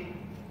not meeting.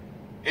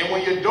 And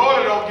when your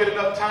daughter don't get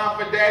enough time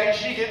for daddy,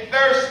 she get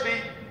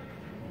thirsty.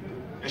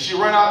 And she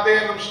run out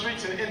there in them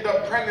streets and end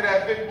up pregnant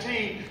at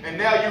 15. And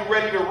now you're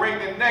ready to wring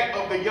the neck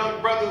of the young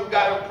brother who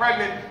got her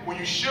pregnant when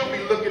you should be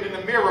looking in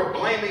the mirror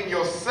blaming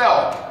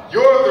yourself.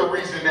 You're the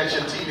reason that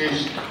your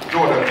teenage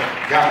daughter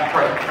got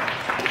pregnant.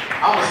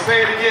 I'm going to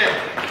say it again.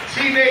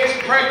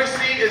 Teenage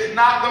pregnancy is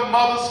not the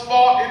mother's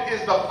fault. It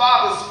is the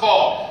father's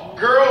fault.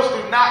 Girls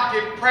do not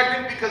get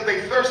pregnant because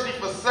they're thirsty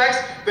for sex.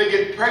 They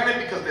get pregnant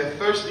because they're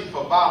thirsty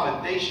for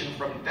validation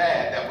from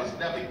dad that was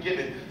never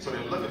given. So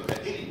they're looking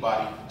for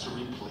anybody to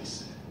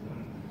replace it.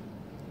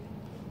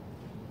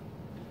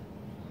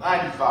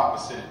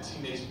 95% of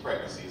teenage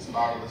pregnancy is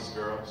fatherless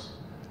girls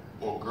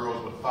or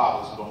girls with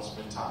fathers who don't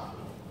spend time with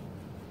them.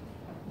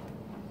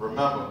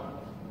 Remember,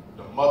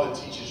 the mother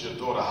teaches your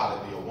daughter how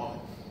to be a woman.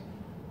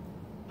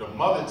 The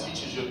mother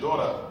teaches your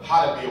daughter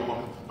how to be a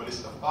woman, but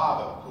it's the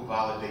father who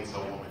validates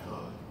her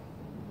womanhood.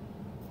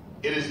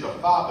 It is the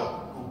father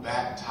who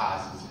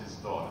baptizes his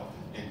daughter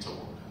into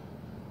womanhood.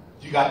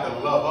 You got to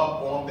love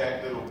up on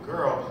that little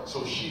girl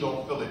so she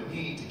don't feel the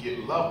need to get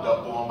loved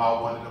up on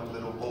by one of them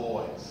little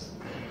boys.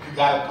 You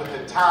got to put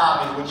the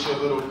time in with your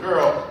little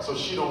girl so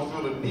she don't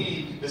feel the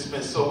need to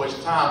spend so much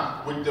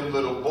time with them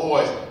little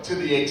boys. To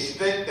the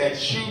extent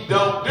that you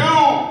don't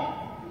do,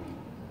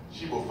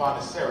 she will find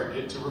a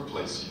surrogate to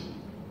replace you.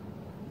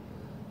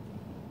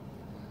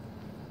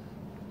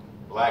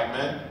 Black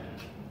men,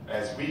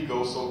 as we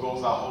go, so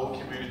goes our whole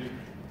community.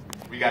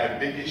 We got a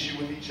big issue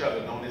with each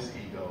other known as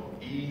ego.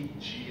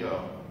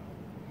 E-G-O.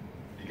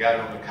 You got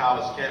it on the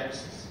college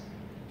campuses.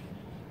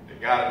 You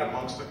got it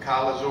amongst the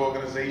college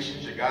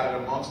organizations. You got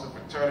it amongst the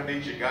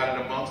fraternities. You got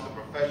it amongst the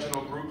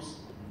professional groups.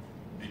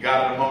 You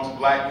got it amongst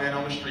black men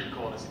on the street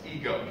corners.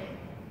 Ego.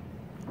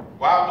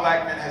 Why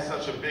black men have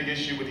such a big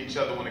issue with each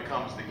other when it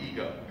comes to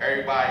ego?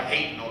 Everybody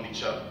hating on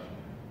each other.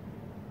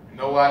 You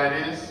know why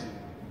that is?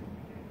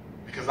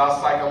 Because our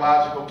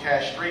psychological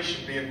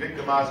castration, being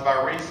victimized by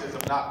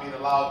racism, not being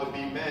allowed to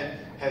be men,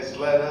 has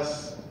led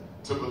us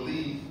to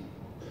believe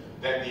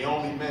that the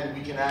only men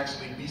we can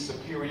actually be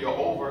superior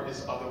over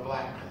is other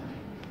black men.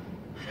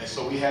 And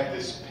so we have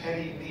this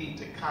petty need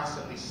to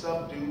constantly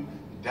subdue,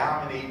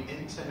 dominate,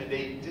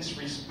 intimidate,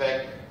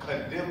 disrespect,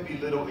 condemn,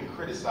 belittle, and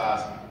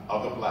criticize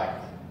other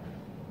black men.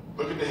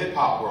 Look at the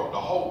hip-hop world. The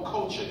whole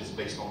culture is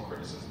based on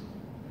criticism.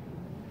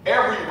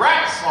 Every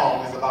rap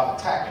song is about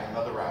attacking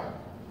another rapper.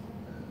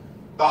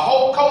 The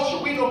whole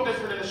culture, we no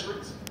different in the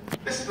streets.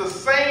 It's the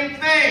same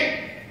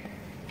thing.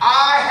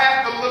 I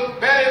have to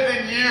look better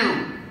than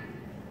you.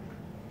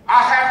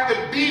 I have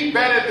to be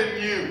better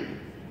than you.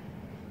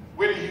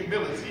 Where the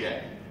humility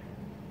at?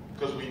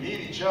 Because we need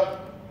each other.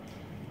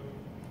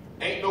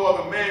 Ain't no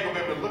other man gonna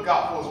be able to look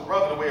out for his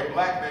brother the way a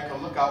black man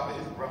can look out for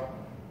his brother.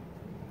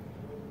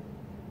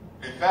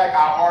 In fact,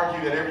 I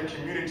argue that every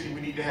community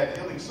we need to have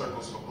healing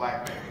circles for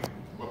black men,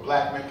 where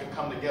black men can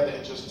come together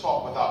and just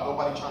talk without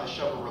nobody trying to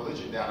shove a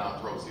religion down our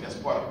throats. See, that's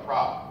part of the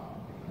problem.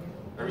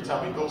 Every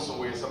time we go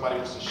somewhere, somebody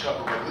wants to shove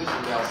a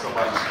religion down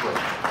somebody's throat.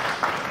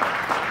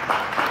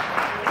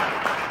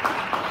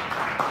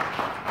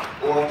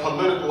 Or a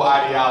political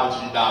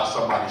ideology down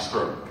somebody's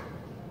throat.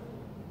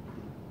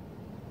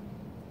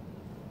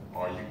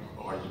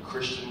 Are you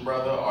Christian,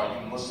 brother? Are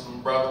you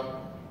Muslim, brother?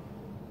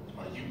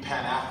 Are you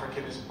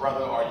Pan-Africanist,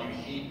 brother? Are you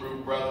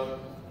Hebrew, brother?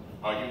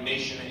 Are you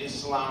Nation of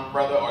Islam,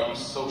 brother? Are you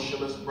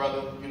Socialist,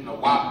 brother? You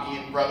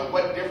Nawabian, brother?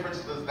 What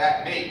difference does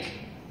that make?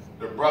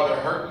 The brother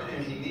hurting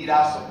and he need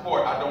our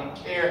support. I don't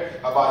care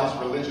about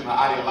his religion or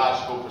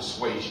ideological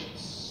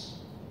persuasions.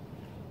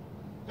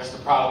 That's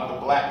the problem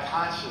with the black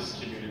conscious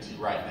community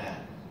right now.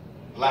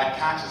 Black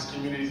conscious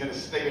community is in a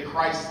state of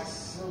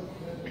crisis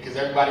because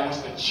everybody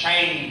wants to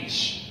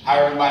change how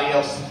everybody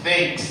else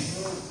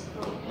thinks,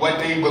 what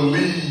they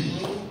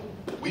believe.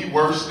 We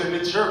worse than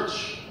the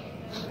church.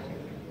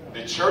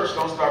 The church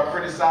don't start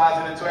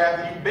criticizing until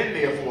after you've been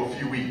there for a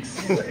few weeks.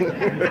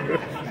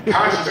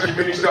 Conscious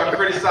community start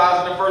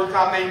criticizing the first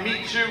time they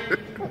meet you.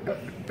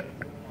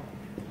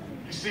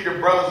 You see the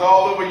brothers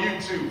all over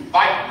YouTube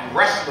fighting,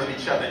 wrestling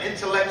each other,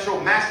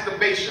 intellectual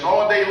masturbation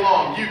all day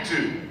long,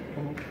 YouTube.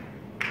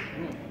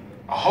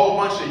 A whole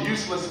bunch of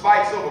useless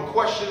fights over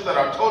questions that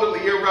are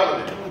totally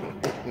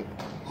irrelevant.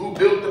 Who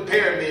built the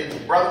pyramids,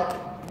 brother?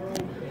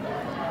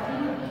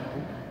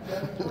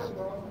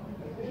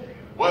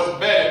 What's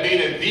better,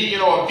 being a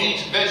vegan or a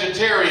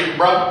vegetarian,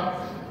 brother?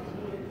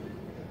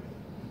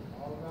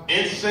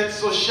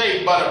 Incense or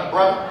shea butter,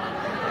 brother?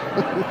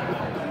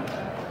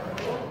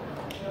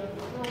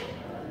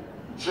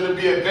 Should it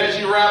be a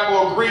veggie wrap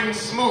or a green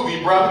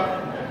smoothie, brother?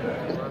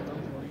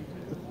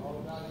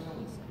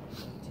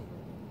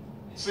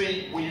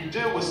 See, when you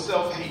deal with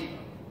self-hate,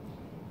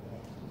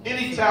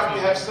 anytime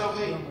you have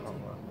self-hate,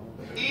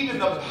 even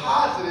the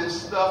positive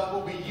stuff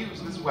will be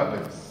used as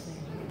weapons.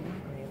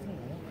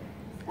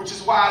 Which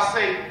is why I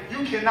say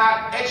you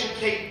cannot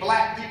educate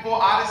black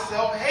people out of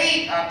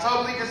self-hate. I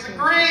totally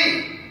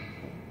disagree.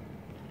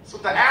 That's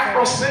what the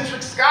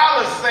Afrocentric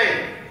scholars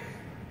say.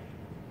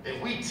 If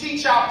we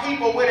teach our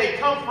people where they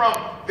come from,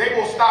 they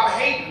will stop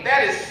hating.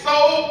 That is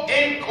so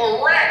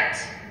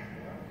incorrect.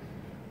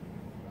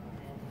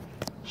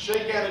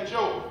 Sheikh had a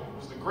joke. He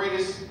was the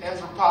greatest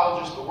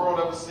anthropologist the world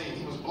ever seen.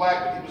 He was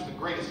black, but he was the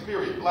greatest,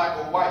 period, black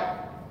or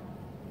white.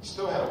 He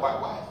still had a white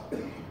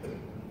wife.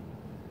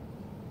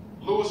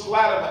 Lewis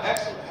Latimer,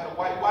 excellent, had a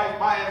white wife.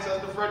 My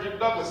ancestor, Frederick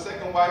Douglass,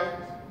 second wife,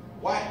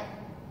 white.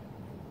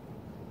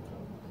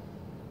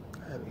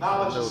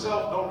 Knowledge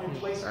yourself, don't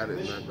replace I did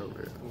condition. not know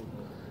that.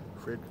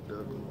 Frederick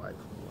Douglass, white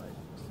from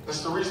white.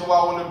 That's the reason why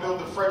I want to build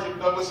the Frederick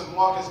Douglass and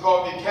Marcus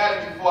Garvey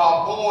Academy for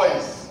our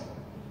boys.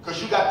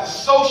 Because you got to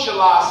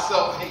socialize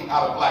self-hate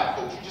out of black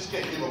folks. You just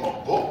can't give them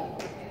a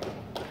book.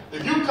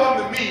 If you come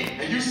to me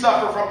and you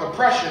suffer from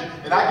depression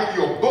and I give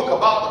you a book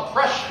about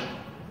depression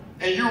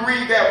and you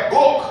read that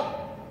book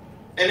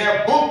and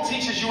that book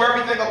teaches you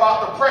everything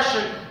about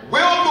depression,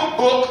 will the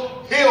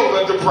book heal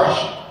the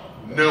depression?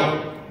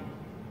 No.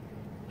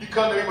 You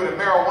come to me with a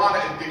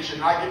marijuana addiction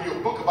and I give you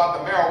a book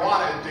about the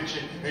marijuana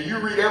addiction and you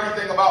read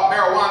everything about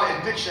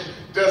marijuana addiction.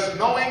 Does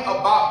knowing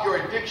about your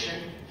addiction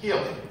heal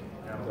it?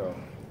 No.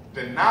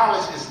 The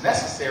knowledge is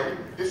necessary,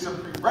 it's a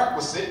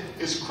prerequisite,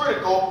 it's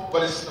critical,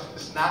 but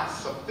it's not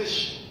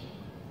sufficient.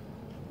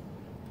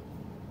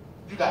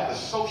 You got to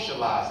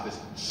socialize this.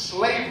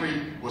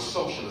 Slavery was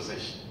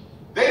socialization.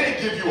 They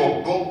didn't give you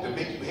a book to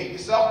make you hate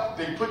yourself.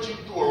 They put you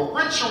through a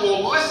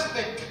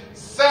ritualistic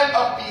set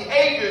of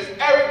behaviors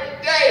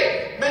every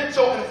day,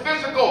 mental and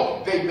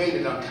physical. They made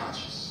it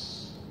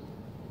unconscious.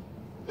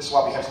 That's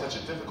why we have such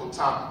a difficult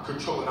time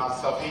controlling our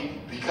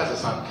self-hate, because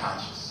it's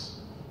unconscious.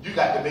 You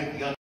got to make the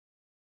unconscious.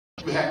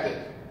 You have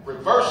to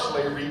reverse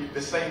slavery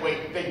the same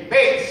way they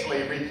made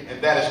slavery,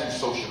 and that is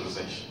through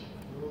socialization.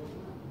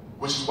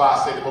 Which is why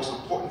I say the most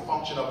important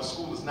function of the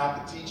school is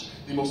not to teach.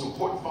 The most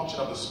important function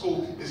of the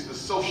school is to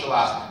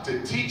socialize,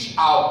 to teach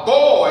our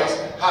boys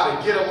how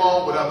to get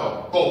along with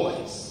other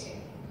boys.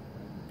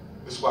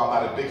 This is why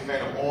I'm not a big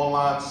fan of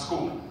online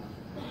schooling.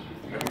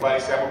 Everybody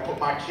say, I'm going to put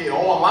my kid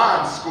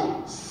online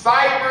school,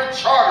 cyber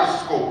charter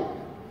school.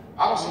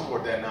 I don't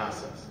support that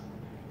nonsense.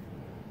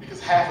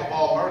 Because half of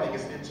all learning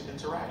is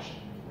interaction.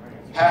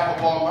 Half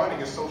of all learning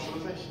is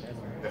socialization.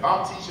 If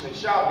I'm teaching a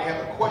child and they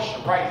have a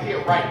question right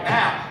here, right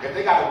now, if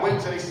they got to wait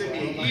until they send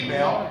me an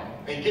email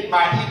and get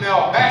my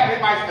email back,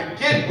 they might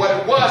forget what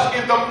it was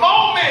in the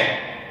moment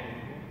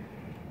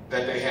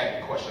that they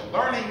had the question.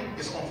 Learning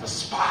is on the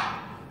spot.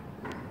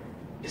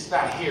 It's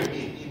not here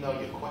being email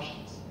your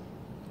questions.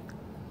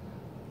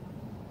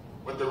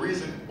 But the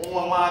reason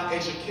online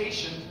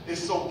education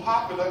is so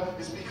popular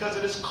is because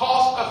it is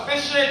cost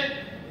efficient.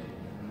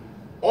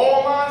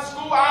 Online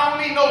school, I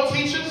don't need no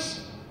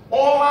teachers.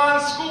 Online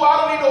school,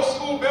 I don't need no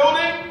school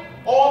building.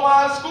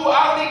 Online school,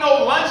 I don't need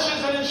no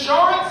lunches and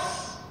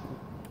insurance.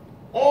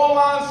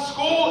 Online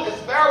school is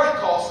very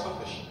cost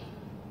efficient.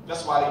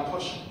 That's why they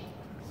push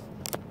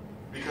it.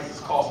 Because it's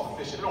cost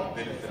efficient. It don't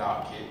benefit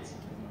our kids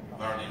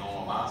learning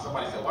online.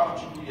 Somebody said, why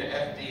don't you do your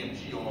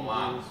FDMG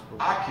online?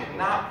 I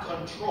cannot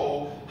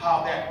control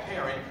how that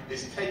parent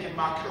is taking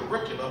my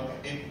curriculum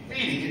and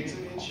feeding it to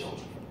their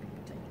children.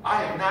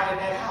 I am not in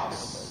that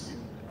house.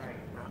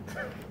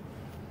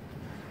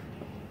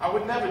 I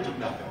would never do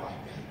nothing like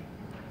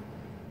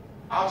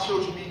that. Our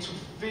children need to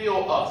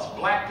feel us.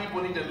 Black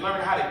people need to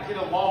learn how to get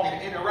along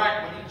and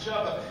interact with each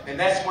other. And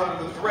that's one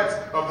of the threats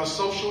of the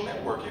social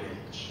networking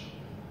age.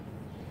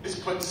 It's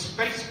putting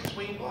space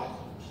between black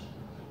folks.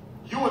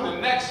 You in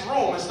the next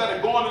room, instead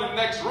of going to the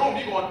next room,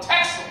 you're going to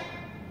text them.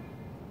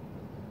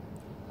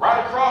 Right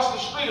across the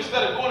street,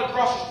 instead of going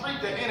across the street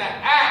to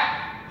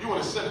interact, you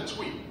want to send a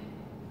tweet.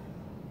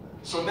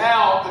 So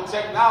now the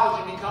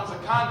technology becomes a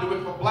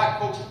conduit for black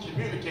folks to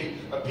communicate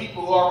with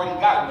people who already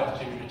got enough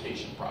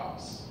communication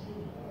problems.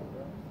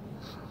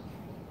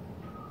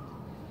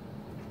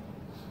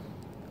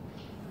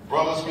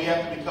 Brothers, we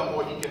have to become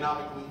more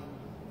economically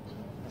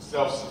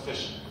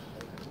self-sufficient.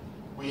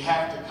 We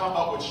have to come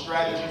up with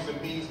strategies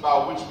and means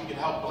by which we can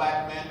help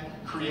black men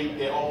create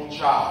their own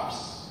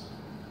jobs.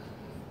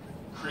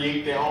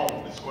 Create their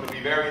own. It's going to be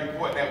very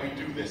important that we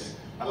do this.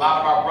 A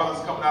lot of our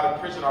brothers coming out of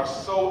prison are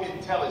so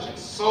intelligent,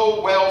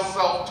 so well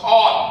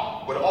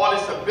self-taught, with all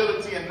this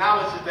ability and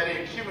knowledge that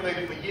they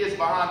accumulated for years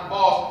behind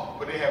bars,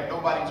 but they have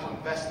nobody to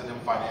invest in them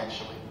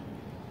financially,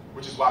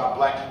 which is why the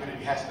black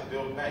community has to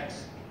build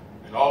banks.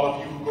 And all of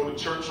you who go to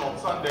church on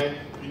Sunday,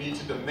 you need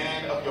to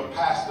demand of your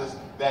pastors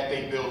that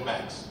they build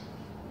banks.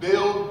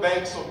 Build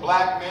banks so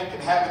black men can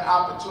have an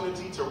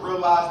opportunity to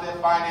realize their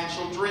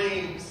financial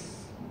dreams.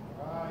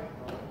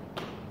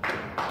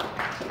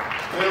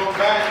 Build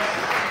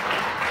banks.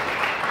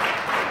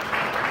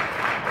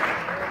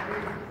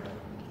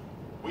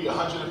 We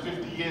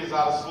 150 years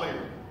out of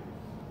slavery,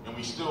 and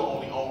we still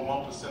only own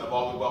 1% of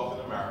all the wealth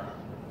in America.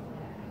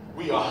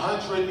 We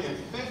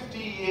 150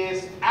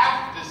 years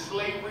after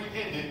slavery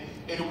ended,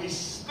 and we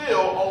still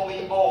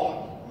only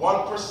own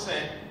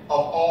 1%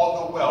 of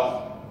all the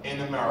wealth in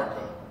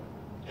America.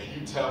 And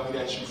you tell me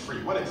that you're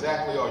free. What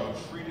exactly are you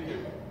free to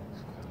do?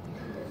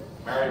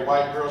 Married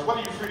white girls, what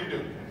are you free to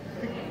do?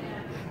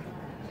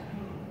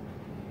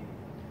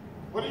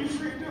 What are you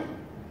free to do?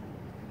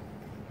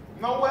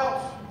 No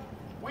wealth.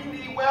 We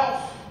need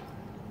wealth.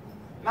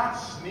 Not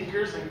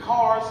sneakers and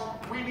cars.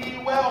 We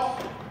need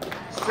wealth.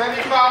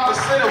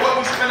 75% of what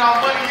we spend our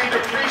money in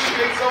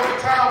depreciates over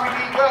time. We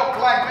need wealth.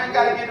 Black men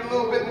got to get a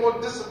little bit more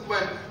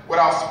disciplined with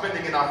our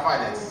spending and our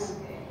finances.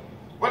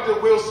 What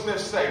did Will Smith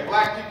say?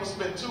 Black people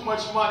spend too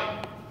much money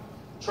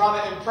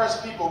trying to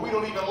impress people we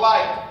don't even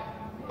like,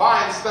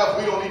 buying stuff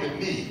we don't even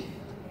need,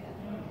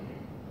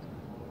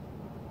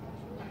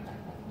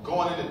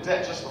 going into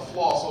debt just to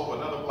floss over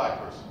another black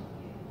person.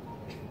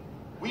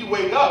 We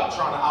wake up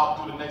trying to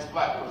outdo the next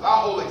black person. Our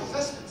whole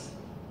existence.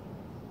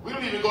 We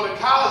don't even go to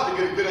college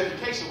to get a good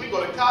education. We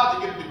go to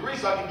college to get a degree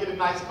so I can get a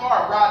nice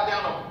car and ride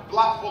down a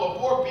block full of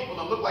poor people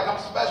and look like I'm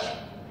special.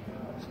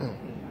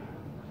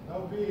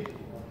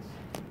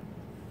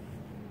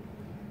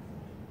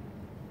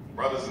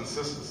 Brothers and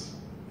sisters,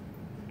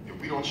 if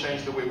we don't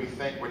change the way we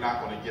think, we're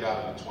not going to get out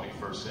of the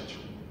 21st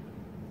century.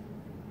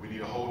 We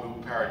need a whole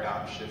new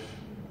paradigm shift,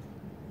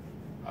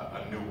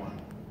 a new one.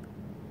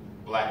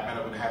 Black men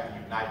are going to have to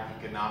unite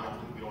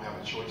economically. We don't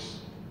have a choice.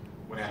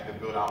 We're going to have to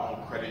build our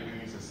own credit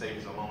unions and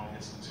savings and loan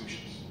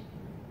institutions.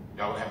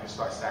 Y'all going to have to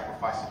start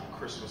sacrificing your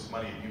Christmas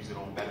money and use it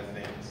on better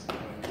things.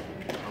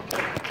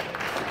 Okay?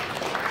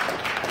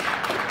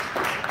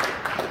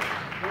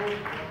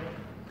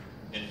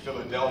 In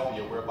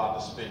Philadelphia, we're about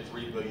to spend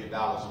 $3 billion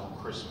on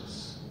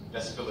Christmas.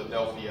 That's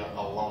Philadelphia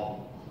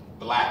alone.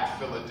 Black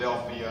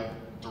Philadelphia,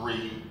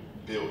 $3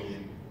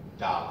 billion.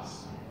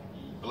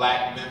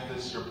 Black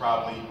Memphis, you're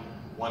probably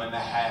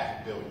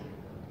 $1.5 billion.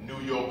 New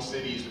York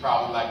City is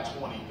probably like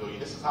 $20 billion.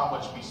 This is how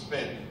much we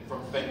spend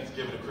from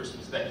Thanksgiving to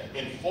Christmas Day.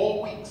 In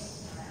 4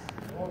 weeks,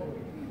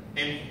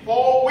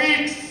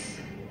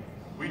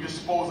 we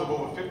dispose of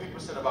over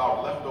 50% of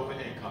our leftover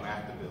income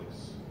after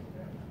bills.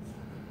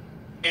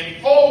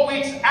 In 4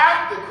 weeks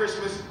after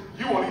Christmas,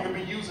 you won't even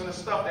be using the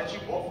stuff that you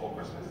bought for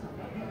Christmas.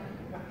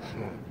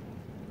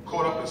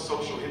 Caught up in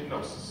social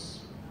hypnosis.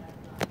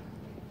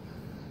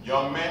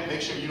 Young men,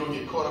 make sure you don't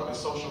get caught up in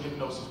social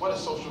hypnosis. What is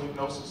social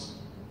hypnosis?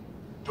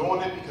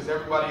 Doing it because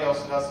everybody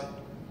else does it.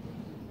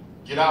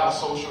 Get out of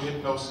social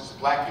hypnosis.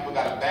 Black people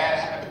got a bad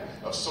habit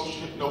of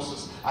social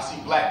hypnosis. I see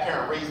black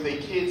parents raise their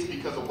kids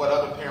because of what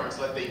other parents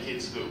let their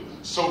kids do.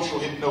 Social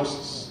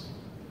hypnosis.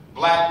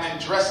 Black men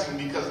dressing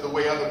because of the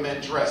way other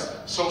men dress.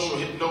 Social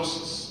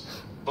hypnosis.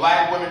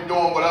 Black women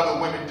doing what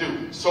other women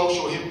do.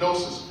 Social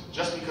hypnosis.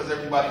 Just because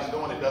everybody's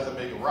doing it doesn't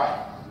make it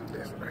right.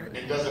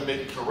 It doesn't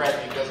make it correct.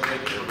 It doesn't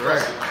make it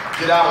progressive.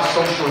 Get out of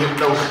social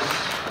hypnosis.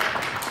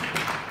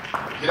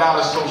 Get out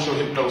of social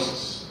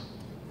hypnosis.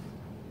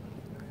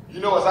 You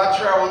know, as I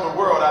travel the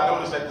world, I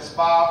notice that there's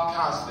 5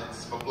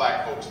 constants for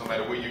black folks, no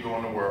matter where you go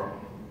in the world.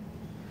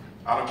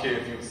 I don't care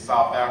if you're in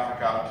South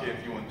Africa. I don't care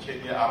if you're in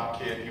Kenya. I don't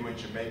care if you're in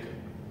Jamaica.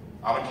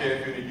 I don't care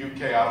if you're in the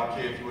UK. I don't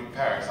care if you're in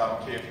Paris. I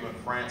don't care if you're in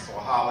France or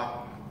Holland,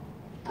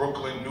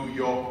 Brooklyn, New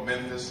York,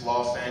 Memphis,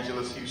 Los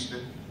Angeles,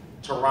 Houston,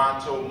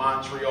 Toronto,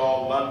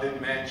 Montreal, London,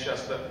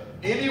 Manchester.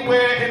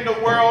 Anywhere in the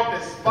world,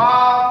 there's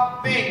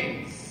 5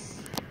 things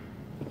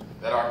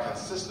that are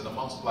consistent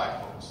amongst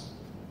black folks.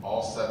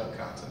 All 7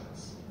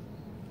 continents.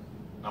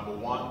 Number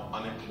 1,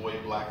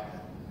 unemployed black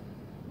men.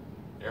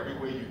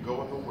 Everywhere you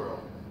go in the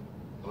world,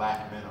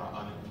 black men are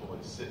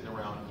unemployed, sitting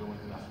around and doing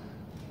nothing.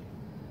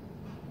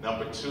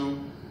 Number 2,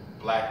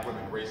 black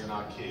women raising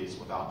our kids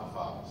without the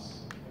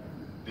fathers.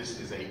 This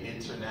is an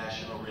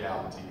international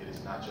reality. It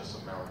is not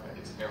just America,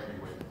 it's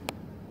everywhere.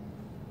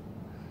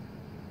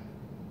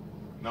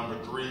 Number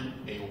 3,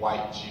 a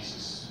white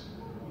Jesus.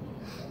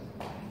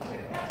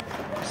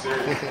 I'm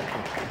serious.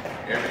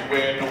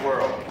 Everywhere in the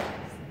world,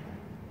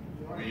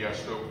 we are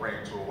still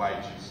praying to a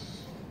white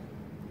Jesus.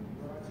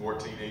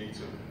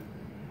 1482.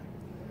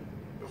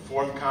 The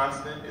fourth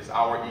constant is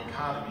our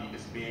economy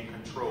is being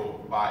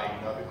controlled by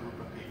another group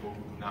of people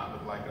who do not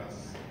look like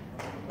us.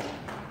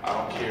 I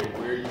don't care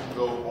where you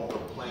go on the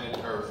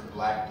planet Earth,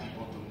 black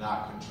people do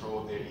not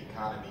control their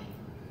economy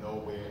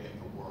nowhere in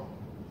the world,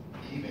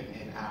 even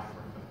in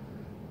Africa.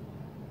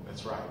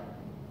 That's right.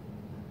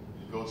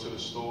 You go to the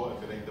store,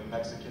 if it ain't the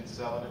Mexicans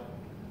selling it,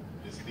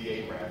 it's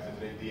the Arabs.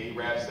 If it ain't the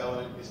Arabs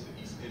selling it, it's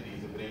the East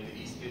Indians. If it ain't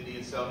the East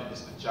Indians selling it,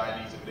 it's the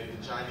Chinese. If it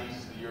ain't the Chinese,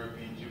 it's the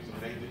European Jews.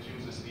 If it ain't the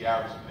Jews, it's the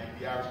Arabs. If it ain't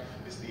the Arabs,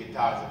 it's the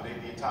Italians. If it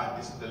ain't the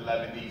Italians, it's the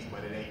Lebanese,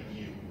 but it ain't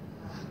you.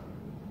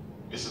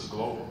 This is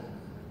global.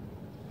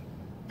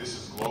 This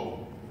is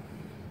global.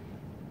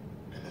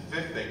 And the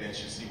fifth thing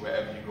that you see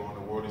wherever you go in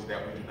the world is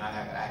that we do not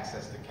have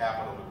access to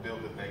capital to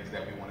build the things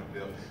that we want to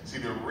build. See,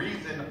 the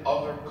reason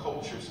other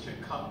cultures can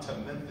come to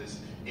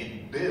Memphis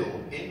and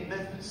build in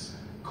Memphis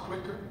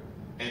quicker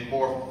and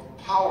more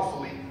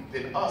powerfully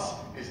than us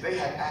is they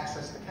have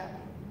access to capital.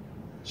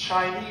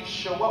 Chinese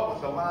show up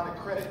with a line of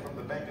credit from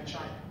the Bank of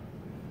China.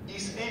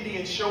 East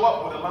Indians show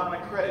up with a line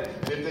of credit.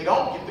 If they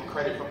don't get the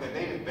credit from their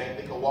native bank,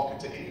 they can walk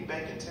into any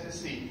bank in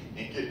Tennessee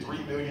and get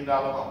 $3 million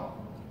loan,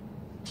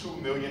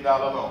 $2 million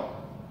loan.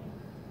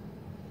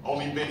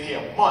 Only been here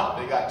a month,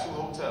 they got 2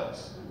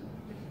 hotels.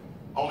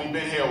 Only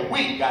been here a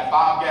week, got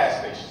 5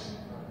 gas stations.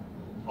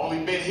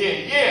 Only been here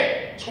a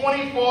year,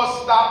 24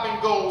 stop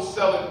and goes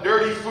selling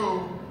dirty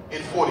food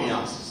in 40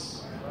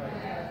 ounces.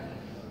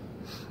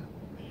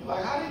 And you're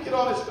like, how do you get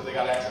all this? Because they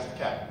got access to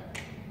capital.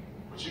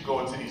 But you go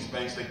into these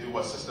banks, they do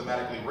what?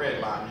 Systematically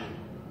redline you.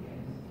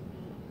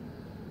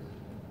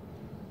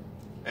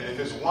 And if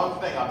there's one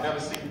thing I've never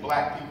seen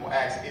black people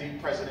ask any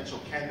presidential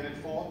candidate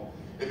for,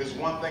 if there's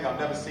one thing I've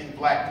never seen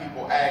black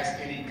people ask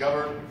any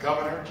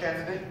governor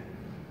candidate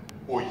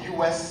or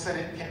U.S.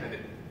 Senate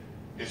candidate,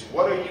 is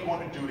what are you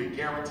going to do to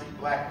guarantee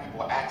black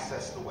people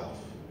access to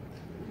wealth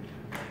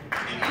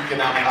and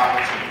economic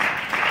opportunity?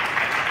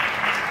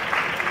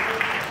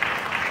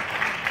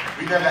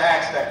 We never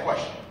asked that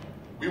question.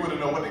 We want to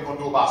know what they're going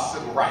to do about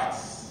civil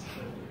rights.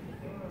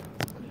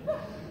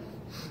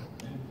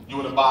 You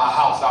want to buy a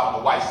house out in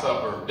the white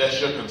suburb, that's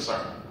your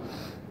concern.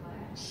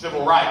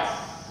 Civil rights.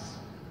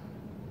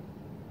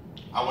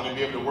 I want to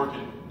be able to work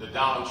in the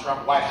Donald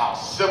Trump White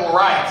House. Civil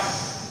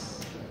rights.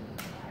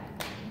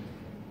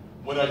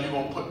 When are you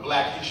going to put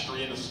black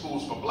history in the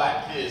schools for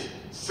black kids?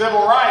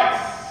 Civil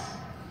rights.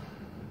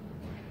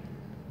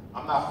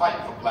 I'm not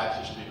fighting for black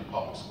history in the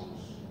public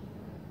schools.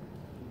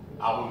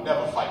 I will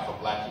never fight for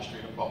black history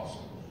in the public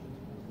schools.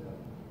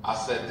 I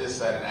said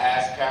this at an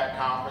ASCAP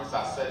conference.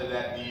 I said it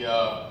at the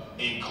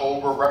in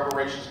Cobra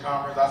reparations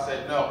conference. I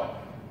said no.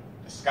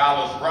 The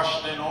scholars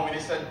rushed in on me.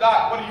 They said,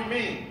 Doc, what do you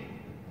mean?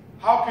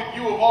 How could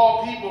you of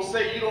all people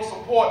say you don't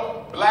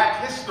support black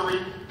history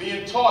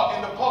being taught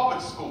in the public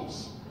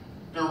schools?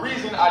 The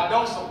reason I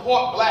don't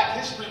support black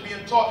history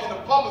being taught in the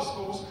public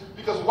schools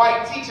because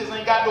white teachers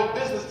ain't got no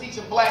business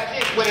teaching black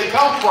kids where they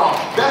come from.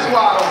 That's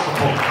why I don't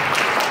support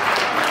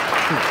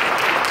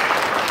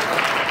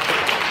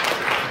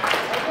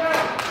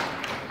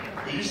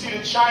it. Do you see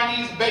the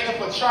Chinese begging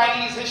for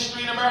Chinese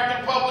history in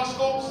American public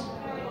schools?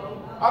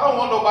 I don't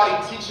want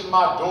nobody teaching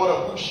my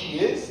daughter who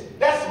she is.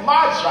 That's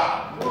my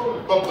job.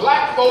 But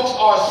black folks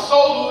are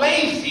so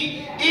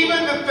lazy,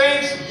 even the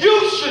things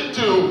you should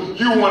do,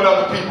 you want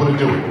other people to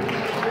do it.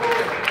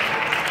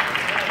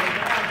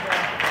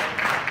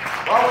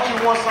 Why would you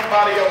want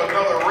somebody of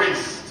another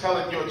race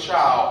telling your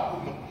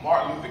child who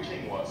Martin Luther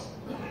King was?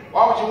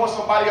 Why would you want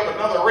somebody of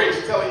another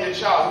race telling your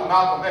child who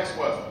Malcolm X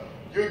was?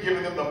 You're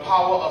giving them the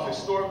power of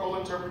historical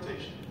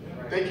interpretation.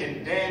 They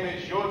can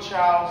damage your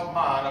child's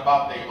mind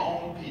about their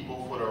own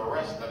people for the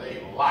rest of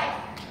their life.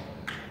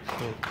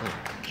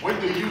 When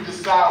do you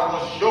decide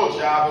what's your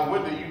job and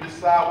when do you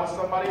decide what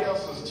somebody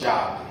else's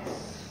job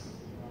is?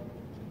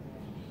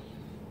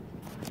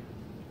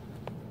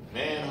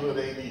 Manhood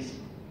ain't easy.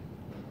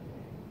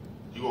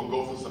 You're going to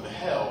go through some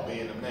hell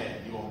being a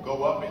man. You're going to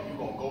go up and you're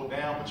going to go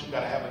down, but you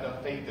got to have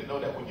enough faith to know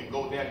that when you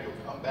go down,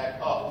 you'll come back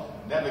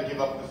up. Never give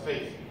up the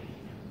faith.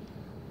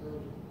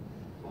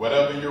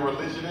 Whatever your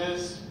religion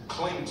is,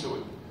 cling to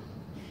it.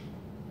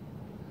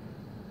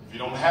 If you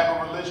don't have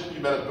a religion,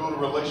 you better build a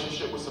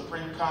relationship with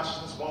supreme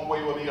consciousness one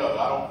way or the other.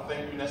 I don't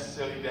think you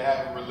necessarily need to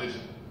have a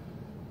religion,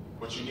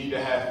 but you need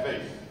to have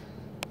faith.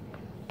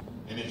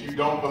 And if you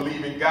don't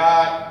believe in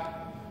God,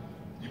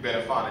 you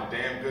better find a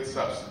damn good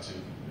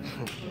substitute.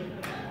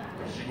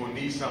 Because you're going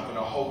to need something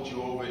to hold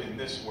you over in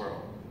this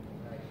world.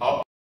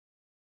 Up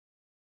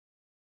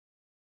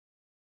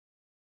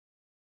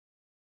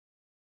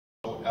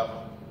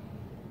forever.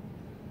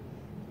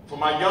 For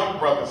my young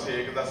brothers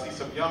here, because I see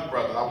some young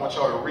brothers, I want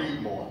y'all to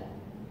read more.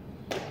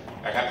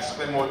 I got to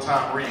spend more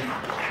time reading.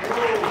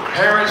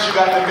 Parents, you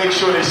got to make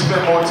sure they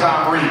spend more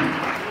time reading.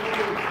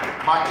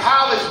 My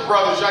college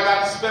brothers, y'all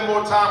got to spend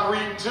more time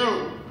reading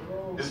too.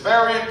 It's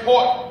very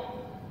important.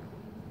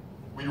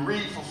 We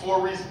read for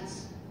 4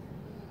 reasons.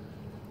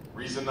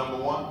 Reason number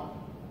 1,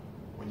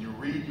 when you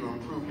read, you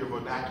improve your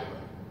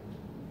vernacular.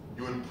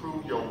 you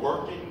improve your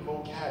working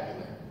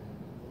vocabulary.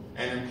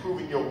 And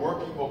improving your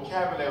working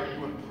vocabulary,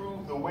 you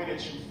improve the way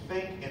that you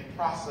think and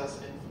process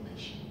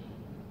information.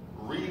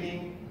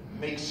 Reading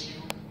makes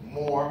you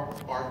more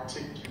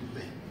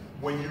articulate.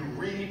 When you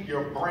read,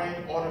 your brain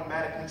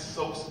automatically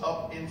soaks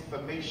up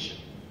information.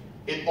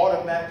 It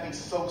automatically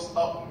soaks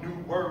up new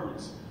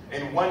words.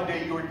 And one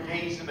day you're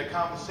engaged in a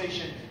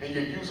conversation and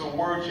you're using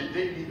words you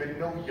didn't even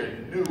know you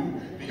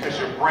knew because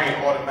your brain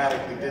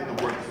automatically did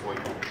the work for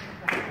you.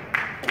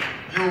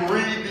 You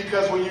read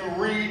because when you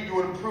read,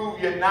 you improve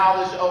your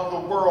knowledge of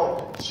the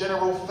world,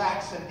 general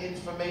facts and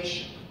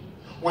information.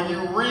 When you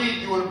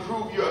read, you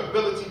improve your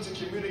ability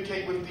to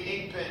communicate with the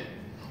ink pen.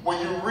 When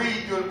you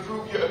read, you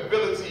improve your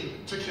ability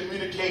to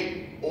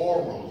communicate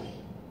orally.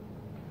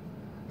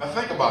 Now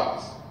think about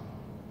this.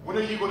 When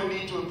are you going to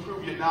need to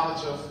improve your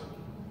knowledge of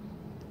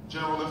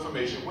general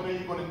information? When are you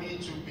going to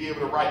need to be able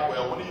to write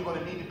well? When are you going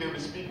to need to be able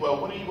to speak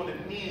well? When are you going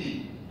to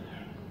need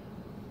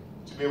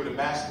to be able to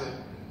master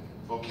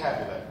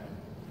vocabulary?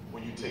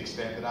 When you take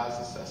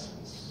standardized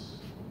assessments.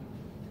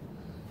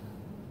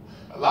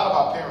 A lot of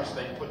our parents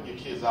think putting your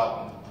kids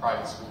out in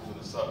private schools in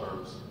the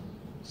suburbs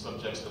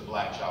subjects the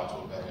black child to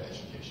a better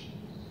education.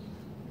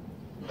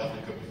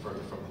 Nothing could be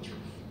further from the truth.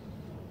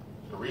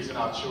 The reason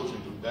our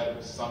children do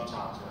better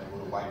sometimes when they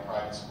go to white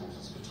private schools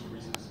is for two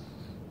reasons.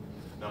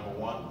 Number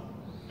one,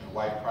 in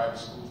white private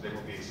schools, they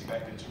will be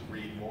expected to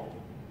read more.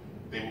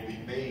 They will be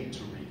made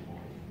to read more.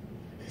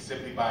 And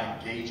simply by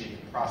engaging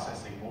and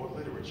processing more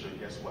literature,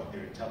 guess what?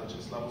 Their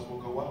intelligence levels will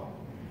go up.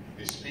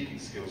 Their speaking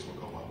skills will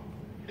go up.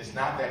 It's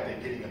not that they're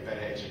getting a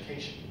better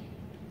education.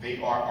 They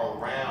are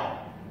around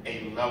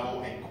a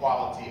level and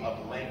quality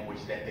of language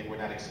that they were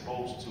not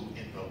exposed to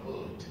in the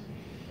hood.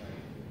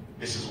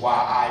 This is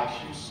why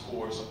IQ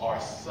scores are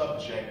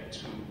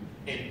subject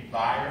to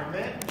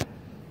environment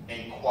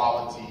and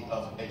quality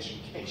of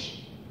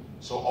education.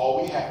 So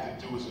all we have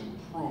to do is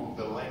improve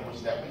the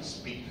language that we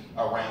speak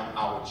around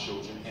our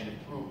children and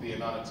improve the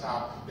amount of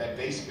time that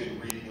they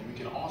spend reading, and we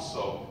can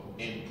also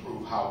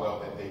improve how well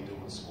that they do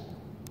in school.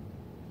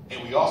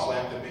 And we also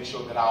have to make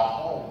sure that our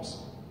homes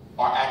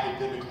are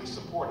academically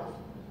supportive.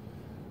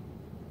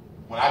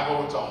 When I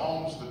go into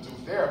homes to do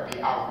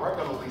therapy, I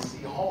regularly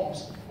see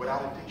homes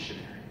without a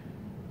dictionary.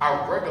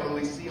 I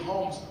regularly see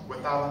homes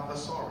without a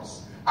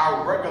thesaurus.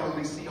 I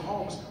regularly see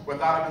homes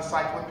without an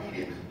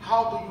encyclopedia.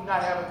 How do you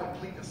not have a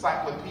complete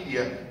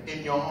encyclopedia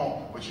in your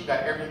home? But you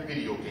got every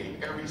video game,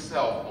 every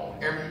cell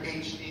phone, every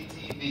HD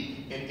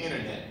TV, and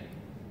internet.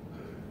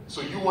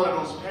 So you're one of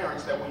those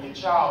parents that when your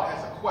child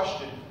has a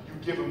question, you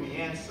give them the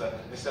answer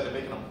instead of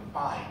making them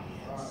find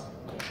the answer.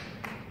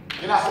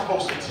 You're not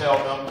supposed to tell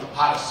them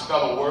how to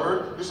spell a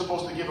word. You're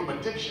supposed to give them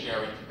a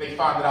dictionary. They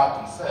find it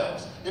out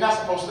themselves. You're not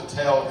supposed to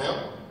tell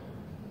them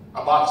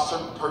about a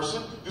certain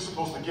person. You're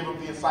supposed to give them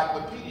the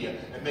encyclopedia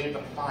and make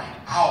them find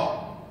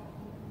out.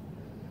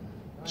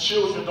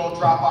 Children don't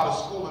drop out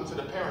of school until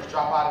the parents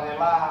drop out of their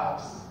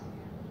lives.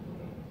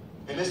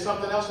 And there's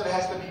something else that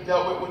has to be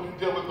dealt with when you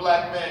deal with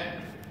black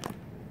men.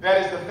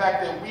 That is the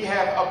fact that we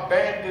have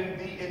abandoned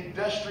the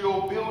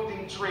industrial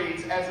building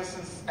trades as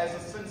a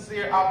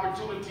sincere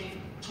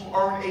opportunity to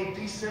earn a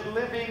decent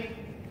living.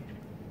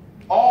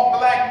 All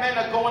black men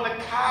are going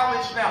to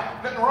college now.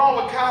 Nothing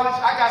wrong with college.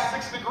 I got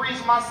 6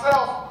 degrees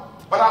myself.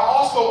 But I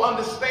also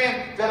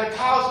understand that a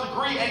college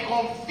degree ain't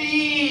going to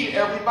feed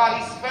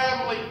everybody's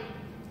family.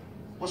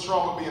 What's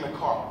wrong with being a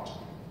carpenter?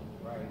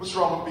 What's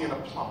wrong with being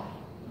a plumber?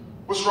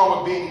 What's wrong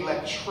with being an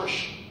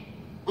electrician?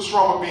 What's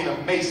wrong with being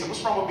a mason?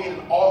 What's wrong with being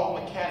an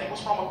auto mechanic?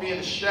 What's wrong with being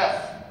a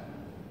chef?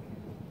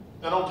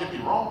 Now, don't get me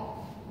wrong.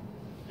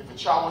 If a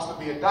child wants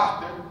to be a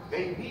doctor,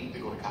 they need to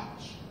go to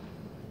college.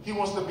 He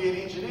wants to be an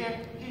engineer,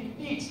 he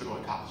needs to go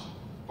to college.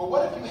 But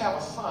what if you have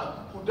a son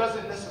who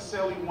doesn't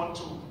necessarily want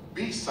to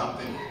be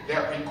something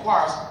that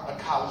requires a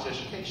college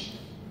education?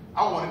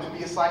 I wanted to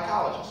be a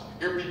psychologist.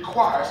 It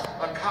requires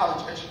a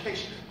college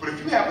education. But if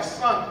you have a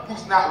son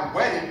who's not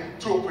wedded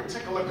to a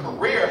particular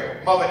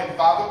career, mother and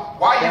father,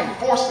 why are you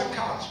forcing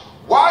college?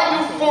 Why are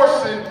you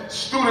forcing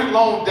student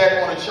loan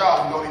debt on a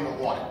child who don't even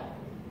want it?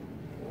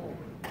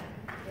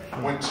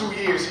 When 2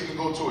 years he can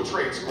go to a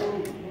trade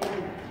school.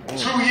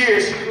 2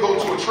 years he can go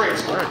to a trade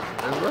school.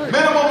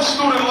 Minimum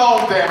student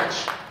loan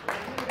damage.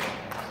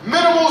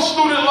 Minimal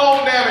student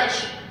loan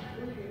damage.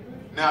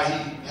 Now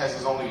he has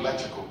his own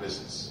electrical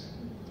business.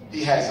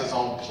 He has his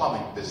own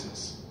plumbing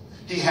business.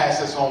 He has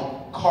his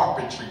own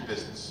carpentry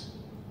business.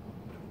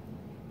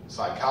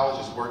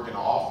 Psychologists work in the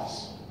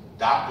office.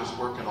 Doctors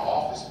work in the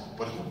office.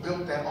 But who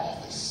built that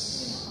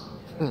office?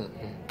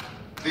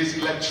 There's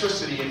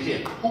electricity in here.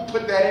 Who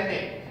put that in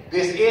there?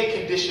 There's air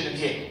conditioning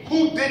here.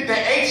 Who did the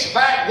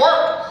HVAC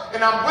work?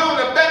 And I'm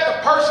willing to bet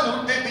the person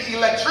who did the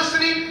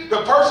electricity,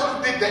 the person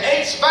who did the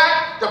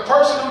HVAC, the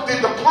person who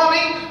did the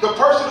plumbing, the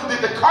person who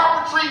did the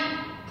carpentry,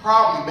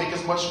 probably make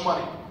as much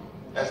money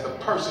as the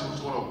person who's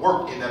going to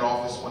work in that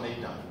office when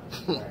they're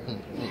done.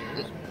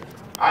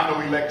 I know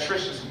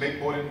electricians who make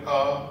more than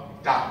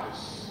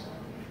doctors.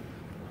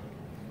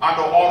 I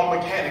know auto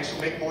mechanics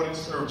who make more than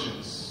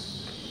surgeons.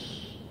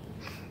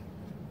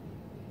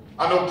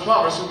 I know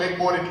plumbers who make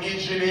more than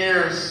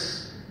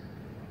engineers.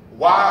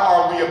 Why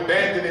are we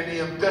abandoning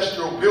the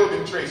industrial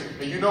building trades?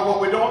 And you know what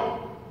we're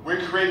doing?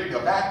 We're creating a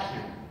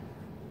vacuum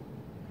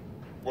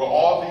where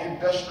all the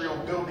industrial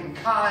building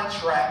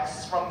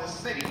contracts from the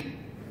city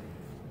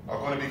are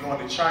going to be going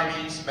to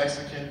Chinese,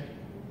 Mexican,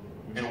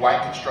 and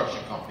white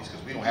construction companies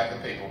because we don't have the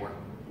paperwork.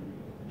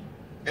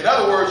 In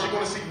other words, you're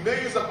going to see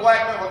millions of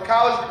black men with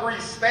college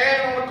degrees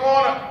standing on the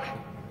corner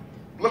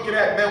looking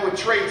at men with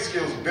trade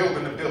skills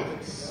building the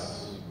buildings.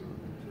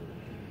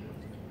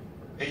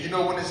 And you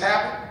know when this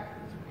happened?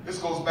 This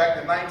goes back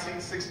to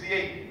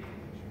 1968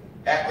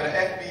 after the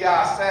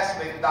FBI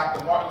assassinated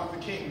Dr. Martin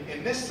Luther King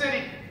in this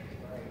city.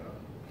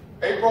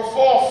 April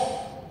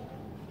 4th,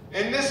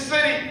 in this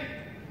city.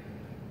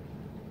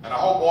 And I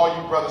hope all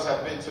you brothers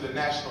have been to the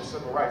National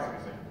Civil Rights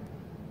Museum.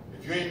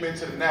 If you ain't been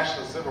to the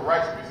National Civil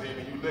Rights Museum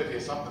and you live here,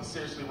 something's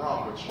seriously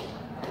wrong with you.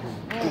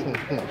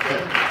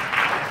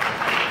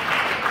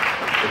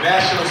 The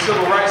National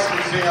Civil Rights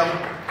Museum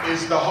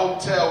is the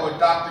hotel where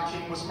Dr.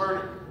 King was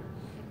murdered.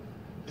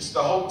 It's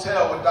the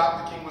hotel where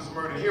Dr. King was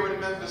murdered. Here in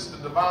Memphis, the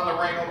Devon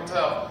Lorraine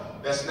Hotel,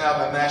 that's now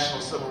the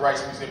National Civil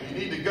Rights Museum. You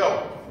need to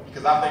go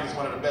because I think it's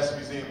one of the best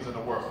museums in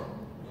the world.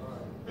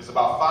 There's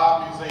about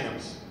 5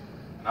 museums.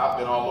 And I've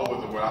been all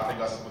over the world. I think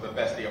that's one of the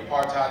best. The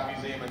Apartheid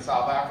Museum in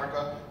South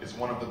Africa is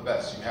one of the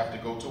best. You have to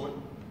go to it.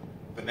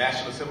 The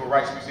National Civil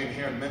Rights Museum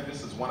here in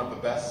Memphis is one of the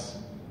best.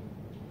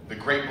 The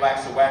Great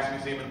Blacks and Wax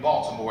Museum in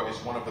Baltimore is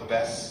one of the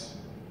best.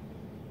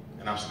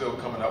 And I'm still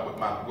coming up with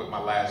my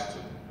last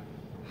 2.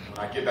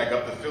 When I get back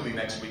up to Philly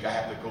next week, I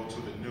have to go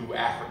to the new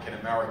African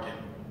American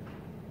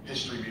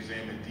History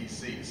Museum in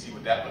D.C. to see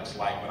what that looks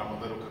like, but I'm a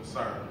little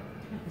concerned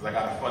because I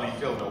got a funny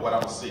feeling of what I'm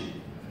going to see.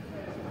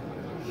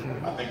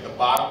 I think the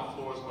bottom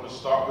floor is going to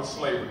start with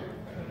slavery,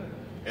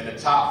 and the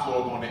top floor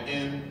is going to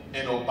end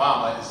in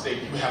Obama and say,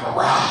 "You have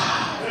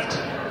arrived."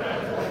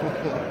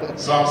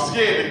 So I'm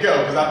scared to go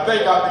because I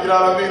think, you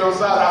know what I mean, I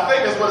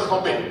think that's what it's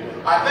going to be.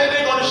 I think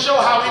they're going to show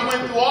how we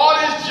went through all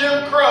this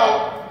Jim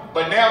Crow,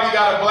 but now we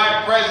got a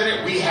black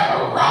president. We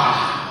have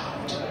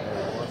arrived.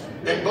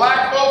 And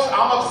black folks,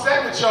 I'm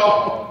upset with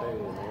y'all.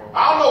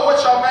 I don't know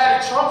what y'all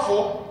mad at Trump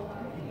for,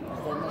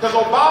 because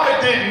Obama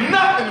did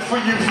nothing for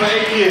you for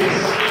 8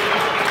 years.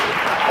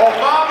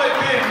 Obama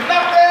did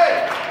nothing.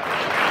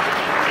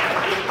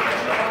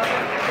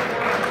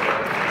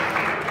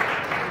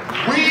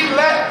 We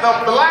let the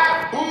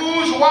black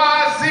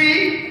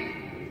bourgeoisie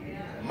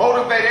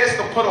motivate us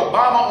to put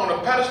Obama on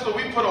a pedestal.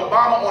 We put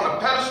Obama on a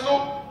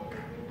pedestal.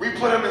 We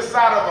put him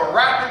inside of a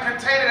wrapping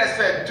container that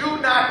said, "Do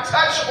not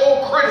touch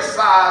or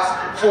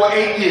criticize" for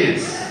 8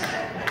 years.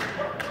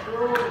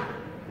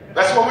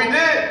 That's what we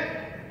did.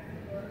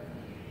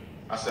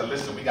 I said,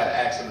 listen, we got to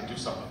ask him to do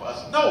something for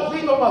us. No,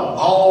 leave him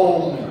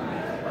alone.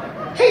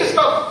 He's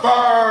the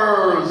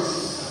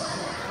first.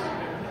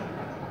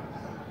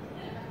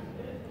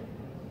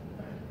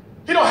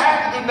 He don't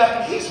have to do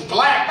nothing. He's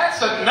black.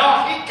 That's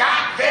enough. He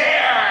got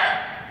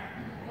there.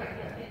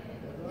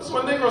 This is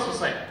what Negroes were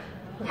saying.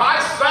 My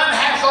son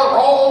has a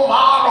role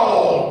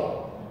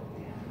model.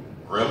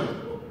 Really?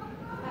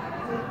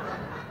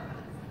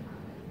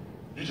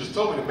 You just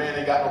told me the man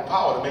ain't got no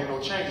power to make no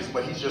changes,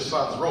 but he's your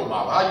son's role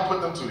model. How you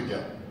put them two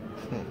together?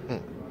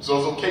 So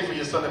it's okay for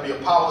your son to be a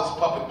powerless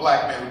puppet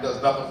black man who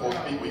does nothing for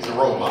people. He's a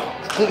role model.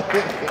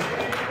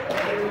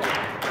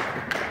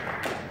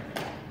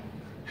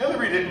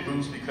 Hillary didn't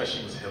lose because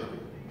she was Hillary.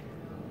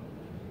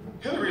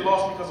 Hillary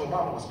lost because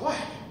Obama was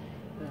black.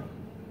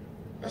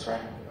 That's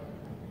right.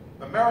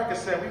 America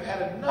said, we've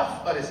had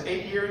enough of this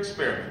 8-year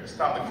experiment. It's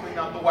time to clean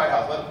out the White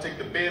House. Let them take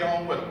the bed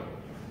home with them.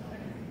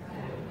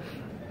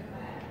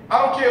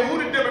 I don't care who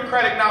the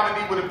Democratic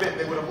nominee would have been.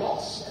 They would have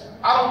lost.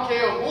 I don't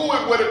care who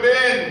it would have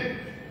been.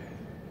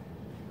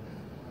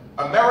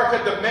 America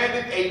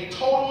demanded a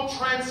total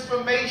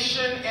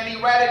transformation and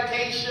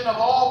eradication of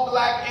all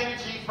black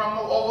energy from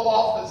the Oval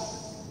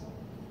Office.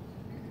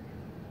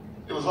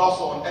 It was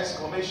also an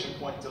exclamation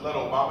point to let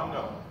Obama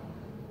know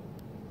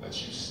that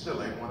you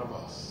still ain't one of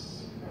us.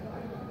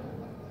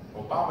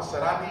 Obama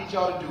said, I need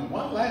y'all to do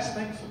one last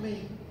thing for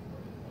me.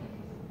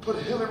 Put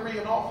Hillary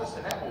in office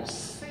and that will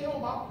seal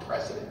my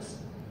presidency.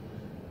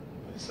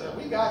 He said,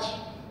 we got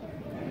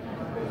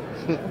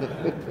you.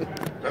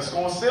 That's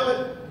going to seal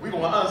it. We're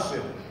going to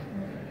unseal it.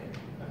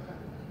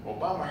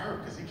 Obama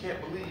hurt because he can't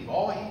believe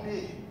all he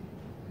did.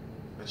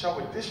 That y'all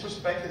would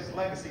disrespect his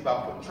legacy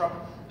by putting Trump.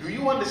 Do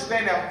you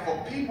understand that for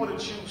people to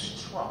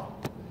choose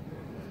Trump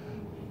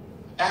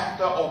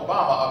after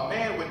Obama, a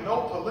man with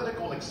no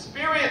political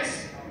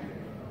experience,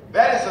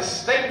 that is a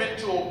statement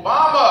to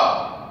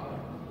Obama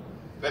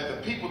that the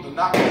people do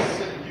not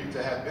consider you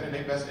to have been in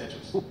their best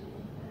interest.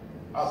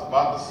 I was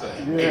about to say.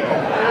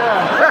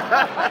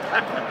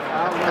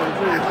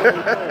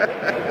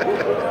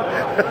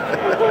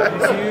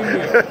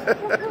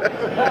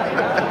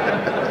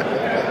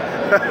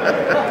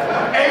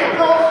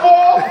 April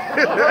 4th,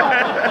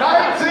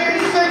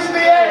 1968.